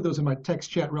I'll just put those in my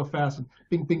text chat real fast and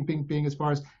bing, bing, bing, bing, as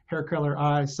far as hair color,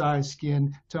 eye, size,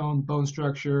 skin, tone, bone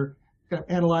structure, kind of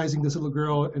analyzing this little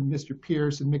girl and Mr.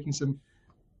 Pierce and making some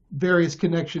various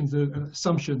connections and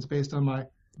assumptions based on my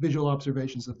visual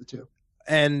observations of the two.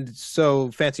 And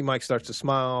so Fancy Mike starts to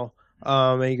smile,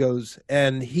 and he goes,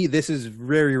 and this is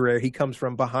very rare. He comes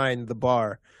from behind the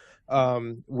bar,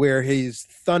 where he's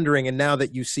thundering, and now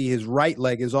that you see his right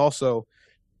leg is also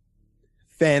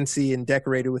fancy and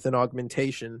decorated with an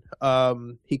augmentation.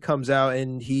 He comes out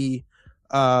and he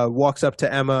walks up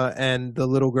to Emma and the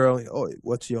little girl. Oh,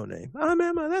 what's your name? I'm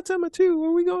Emma. That's Emma too.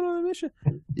 Are we going on a mission?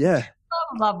 Yeah.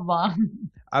 Blah, blah, blah.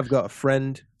 I've got a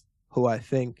friend who I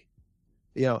think,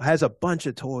 has a bunch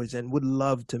of toys and would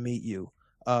love to meet you.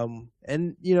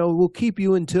 And we'll keep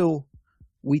you until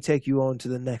we take you on to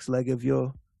the next leg of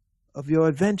your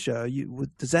adventure.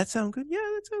 Does that sound good? Yeah,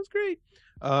 that sounds great.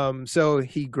 So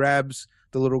he grabs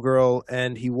the little girl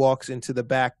and he walks into the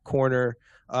back corner.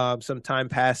 Some time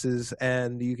passes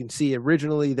and you can see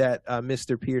originally that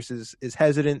Mr. Pierce is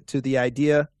hesitant to the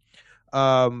idea,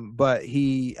 but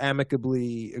he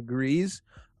amicably agrees.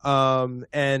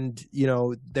 And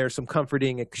there's some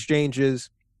comforting exchanges,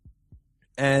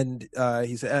 and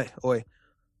he said, "Hey, oi,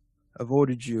 I've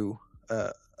ordered you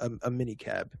a mini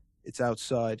cab. It's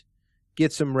outside.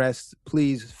 Get some rest,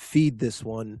 please. Feed this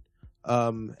one,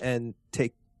 and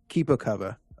keep a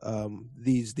cover.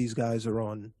 These guys are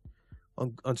on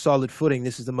solid footing.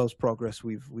 This is the most progress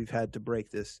we've had to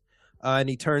break this." And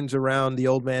he turns around, the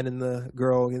old man and the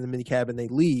girl in the minicab, and they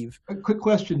leave. A quick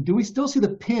question. Do we still see the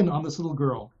pin on this little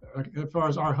girl as far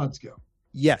as our HUDs go?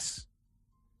 Yes.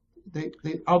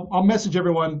 I'll message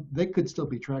everyone. They could still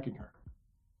be tracking her.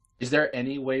 Is there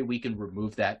any way we can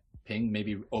remove that ping,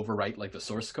 maybe overwrite like the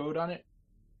source code on it?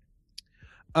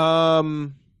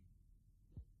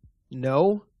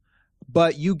 No.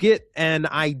 But you get an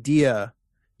idea.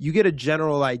 You get a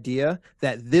general idea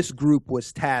that this group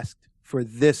was tasked for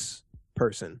this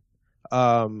person.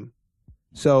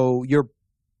 So you're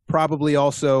probably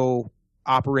also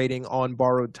operating on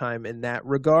borrowed time in that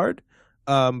regard,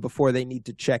 before they need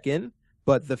to check in.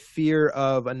 But the fear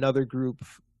of another group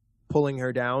pulling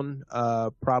her down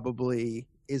probably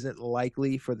isn't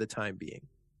likely for the time being.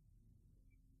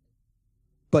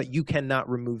 But you cannot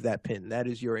remove that pin. That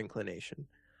is your inclination.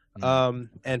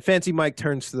 And Fancy Mike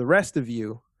turns to the rest of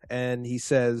you and he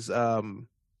says,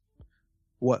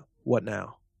 what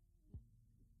now?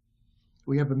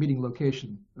 We have a meeting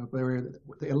location. The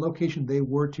location they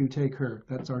were to take her.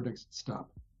 That's our next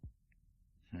stop.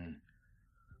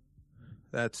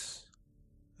 That's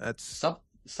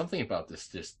something about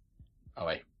this.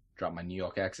 I dropped my New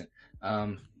York accent.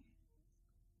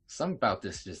 Something about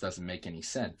this just doesn't make any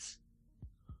sense.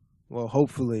 Well,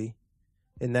 hopefully,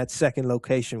 in that second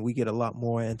location, we get a lot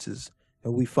more answers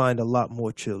and we find a lot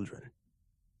more children.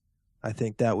 I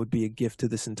think that would be a gift to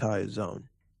this entire zone.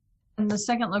 And the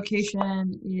second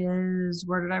location is,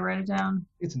 where did I write it down?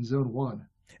 It's in Zone 1.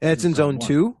 It's in Zone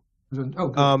 2.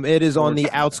 It is on the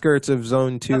outskirts of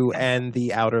Zone 2 and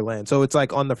the outer land. So it's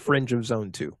like on the fringe of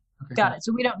Zone 2. Okay, got it.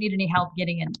 So we don't need any help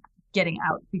getting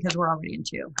out because we're already in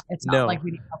 2. It's not like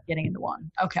we need help getting into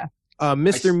 1. Okay.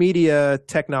 Mr. Media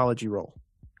technology roll.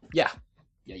 Yeah.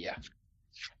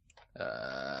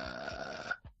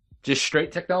 Just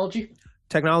straight technology?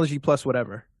 Technology plus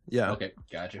whatever. Yeah. Okay,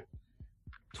 gotcha.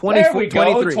 23.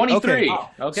 23.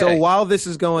 Okay. So while this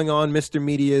is going on, Mr.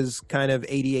 Media's kind of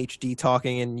ADHD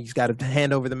talking, and he's got a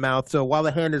hand over the mouth. So while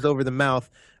the hand is over the mouth,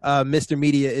 Mr.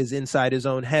 Media is inside his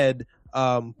own head,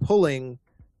 pulling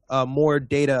more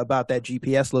data about that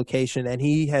GPS location, and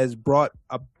he has brought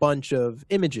a bunch of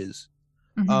images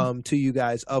to you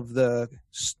guys of the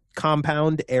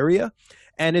compound area.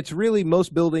 And it's really,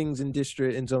 most buildings in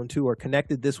Zone 2 are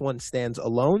connected. This one stands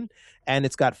alone, and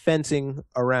it's got fencing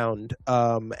around.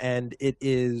 And it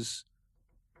is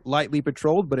lightly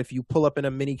patrolled, but if you pull up in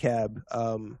a minicab,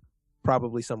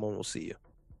 probably someone will see you.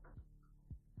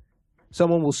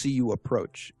 Someone will see you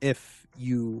approach if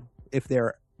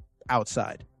they're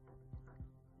outside.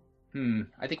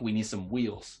 I think we need some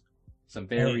wheels. Some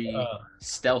very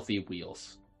stealthy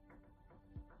wheels.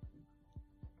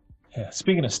 Yeah,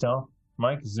 speaking of stealth,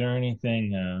 Mike, is there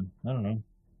anything,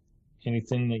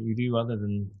 anything that you do other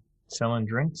than selling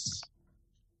drinks?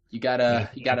 You gotta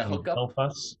hook up. Help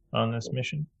us on this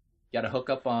mission. You gotta hook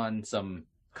up on some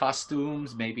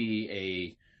costumes,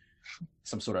 maybe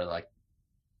some sort of like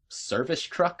service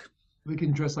truck. We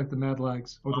can dress like the Mad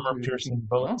Lags. Or the piercing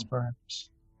bullets, perhaps.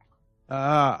 It's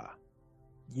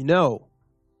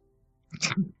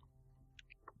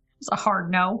a hard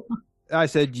no. I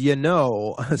said,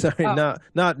 sorry, Oh.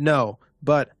 not no,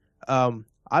 but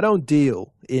I don't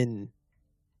deal in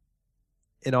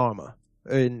armor,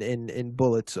 in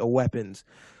bullets or weapons,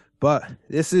 but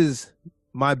this is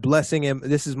my blessing and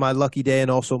this is my lucky day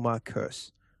and also my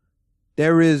curse.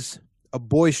 There is a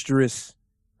boisterous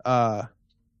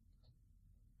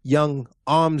young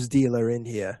arms dealer in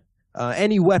here.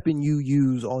 Any weapon you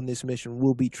use on this mission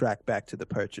will be tracked back to the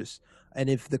purchase, and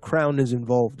if the Crown is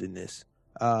involved in this,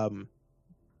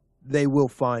 they will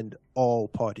find all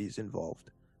parties involved.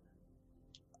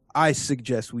 I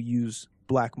suggest we use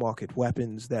black market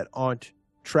weapons that aren't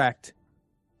tracked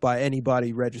by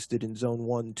anybody registered in Zone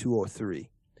 1, 2, or 3.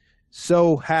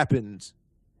 So happens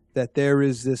that there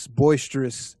is this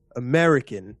boisterous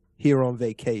American here on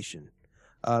vacation.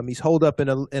 He's holed up in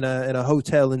a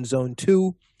hotel in Zone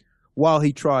 2 while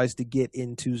he tries to get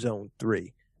into Zone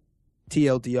 3.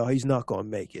 TLDR, he's not going to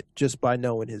make it just by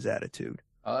knowing his attitude.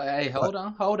 Hey, hold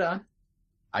on.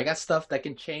 I got stuff that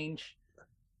can change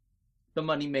the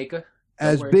moneymaker.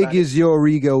 As big as your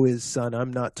ego is, son,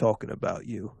 I'm not talking about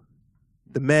you.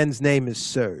 The man's name is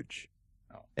Serge,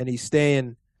 and he's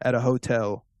staying at a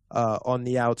hotel on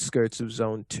the outskirts of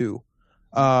Zone 2,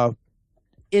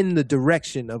 in the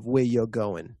direction of where you're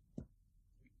going.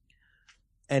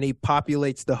 And he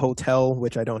populates the hotel,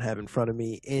 which I don't have in front of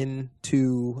me,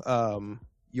 into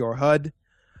your HUD.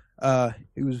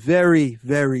 He was very,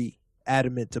 very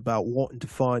adamant about wanting to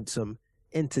find some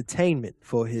entertainment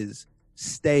for his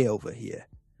stay over here.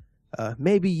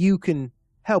 Maybe you can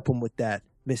help him with that,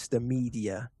 Mr.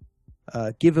 Media.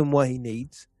 Give him what he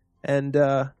needs, and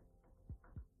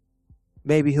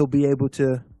maybe he'll be able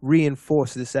to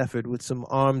reinforce this effort with some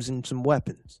arms and some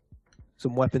weapons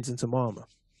and some armor.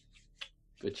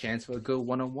 Good chance for a good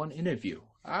one-on-one interview.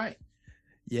 All right.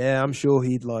 Yeah, I'm sure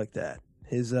he'd like that.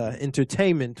 His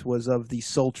entertainment was of the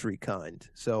sultry kind,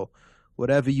 so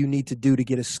whatever you need to do to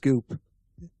get a scoop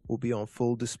will be on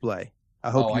full display. I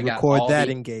hope you record that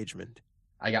engagement.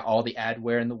 I got all the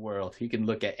adware in the world. He can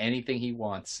look at anything he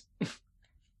wants.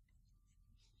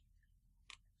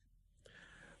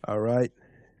 All right.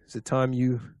 Is it time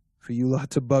for you lot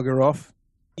to bugger off?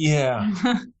 Yeah.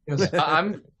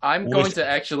 I'm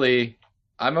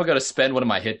going to spend one of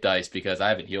my hit dice because I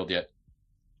haven't healed yet.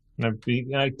 I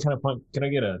kind of point. Can I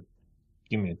get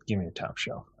give me a top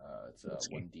shelf? It's a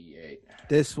 1d8.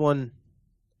 This one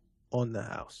on the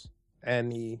house,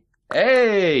 and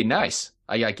Hey, nice!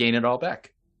 I gain it all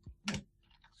back.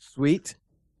 Sweet.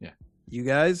 Yeah. You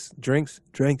guys, drinks.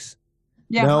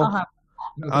 Yeah, No. I'll have.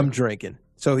 I'm drinking.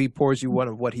 So he pours you one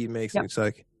of what he makes. Yep. And it's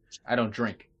like, I don't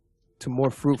drink. to more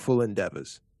fruitful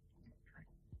endeavors.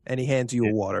 And he hands you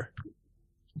a water.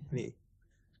 And he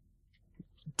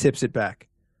tips it back.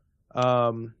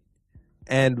 And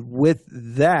with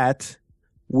that,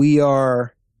 we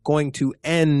are going to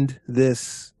end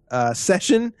this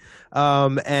session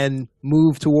and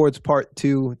move towards part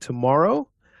 2 tomorrow.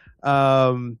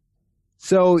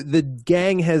 So the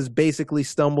gang has basically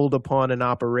stumbled upon an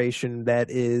operation that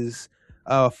is,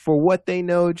 for what they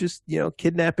know, just,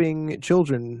 kidnapping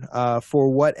children. For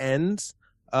what ends,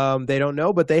 they don't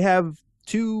know, but they have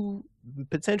 2,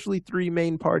 potentially 3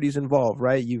 main parties involved,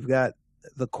 right? You've got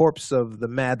the corpse of the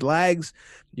Mad Lags,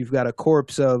 you've got a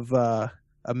corpse of a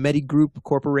Medigroup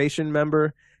Corporation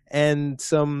member, and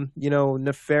some,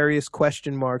 nefarious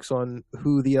question marks on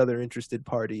who the other interested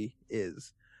party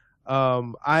is.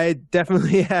 I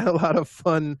definitely had a lot of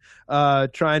fun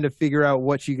trying to figure out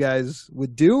what you guys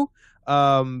would do,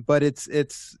 but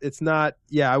it's not.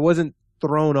 Yeah, I wasn't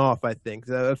thrown off. I think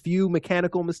a few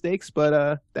mechanical mistakes,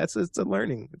 but it's a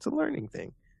learning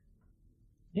thing.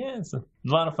 Yeah, it's a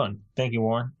lot of fun. Thank you,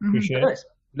 Warren. Mhm. Appreciate Nice. it.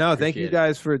 No, thank you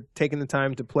guys for taking the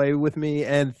time to play with me,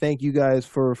 and thank you guys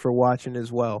for watching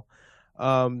as well.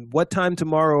 What time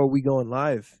tomorrow are we going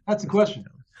live? That's the question.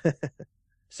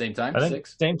 Same time, I think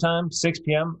 6? same time, 6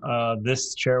 p.m.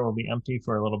 This chair will be empty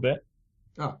for a little bit.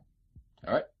 Oh,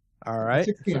 All right. All right.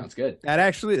 6 p.m. Sounds good. That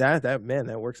actually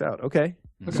that works out. Okay.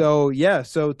 Okay.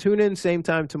 So tune in same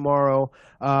time tomorrow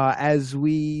as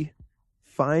we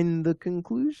find the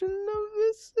conclusion of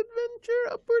this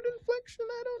adventure, upward inflection,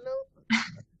 I don't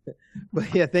know.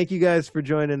 But yeah, thank you guys for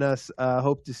joining us.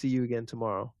 Hope to see you again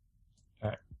tomorrow.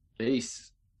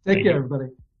 Peace. Take Thank care, you.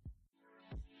 everybody.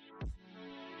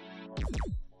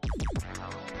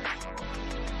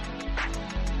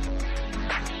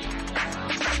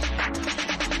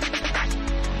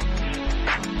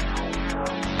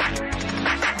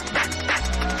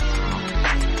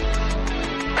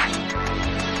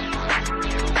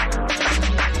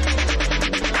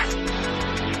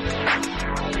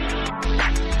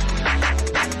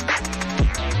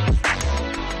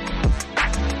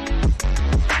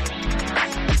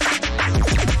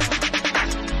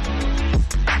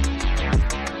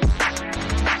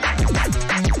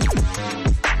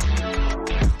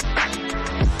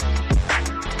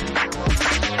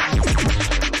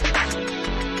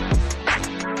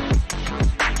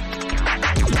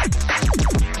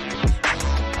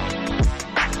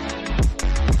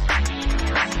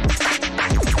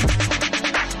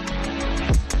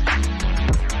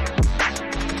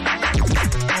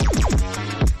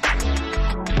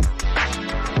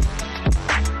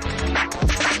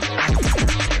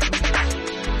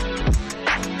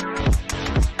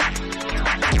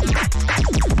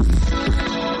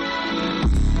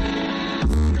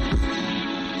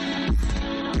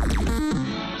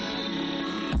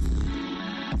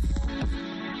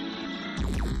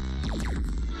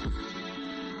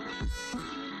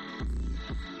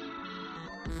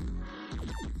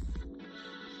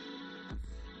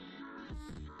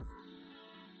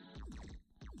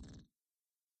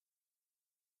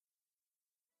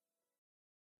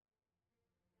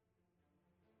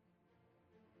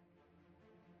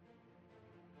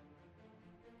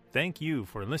 thank you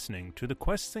for listening to the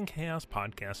Quests and Chaos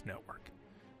Podcast Network.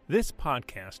 This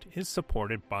podcast is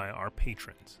supported by our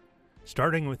patrons,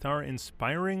 starting with our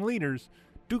inspiring leaders,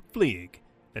 Duke Fleeg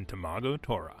and Tamago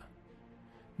Tora.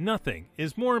 Nothing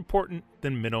is more important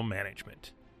than middle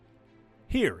management.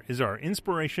 Here is our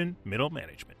inspiration middle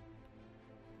management.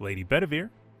 Lady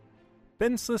Bedivere,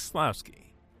 Ben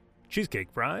Slislawski,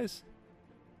 Cheesecake Fries,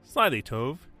 Slyly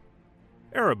Tove,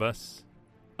 Erebus,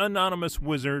 Anonymous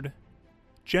Wizard,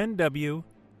 Jen W.,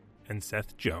 and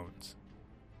Seth Jones.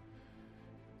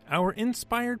 Our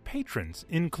inspired patrons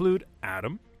include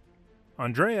Adam,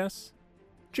 Andreas,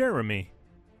 Jeremy,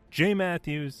 Jay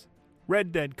Matthews,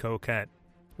 Red Dead Coquette,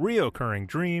 Reoccurring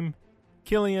Dream,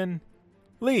 Killian,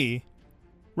 Lee,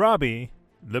 Robbie,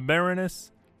 the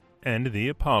Baroness, and the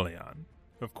Apollyon.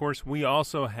 Of course, we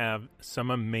also have some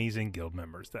amazing guild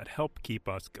members that help keep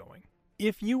us going.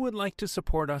 If you would like to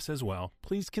support us as well,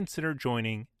 please consider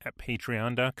joining at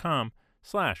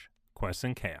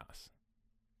patreon.com/questsandchaos.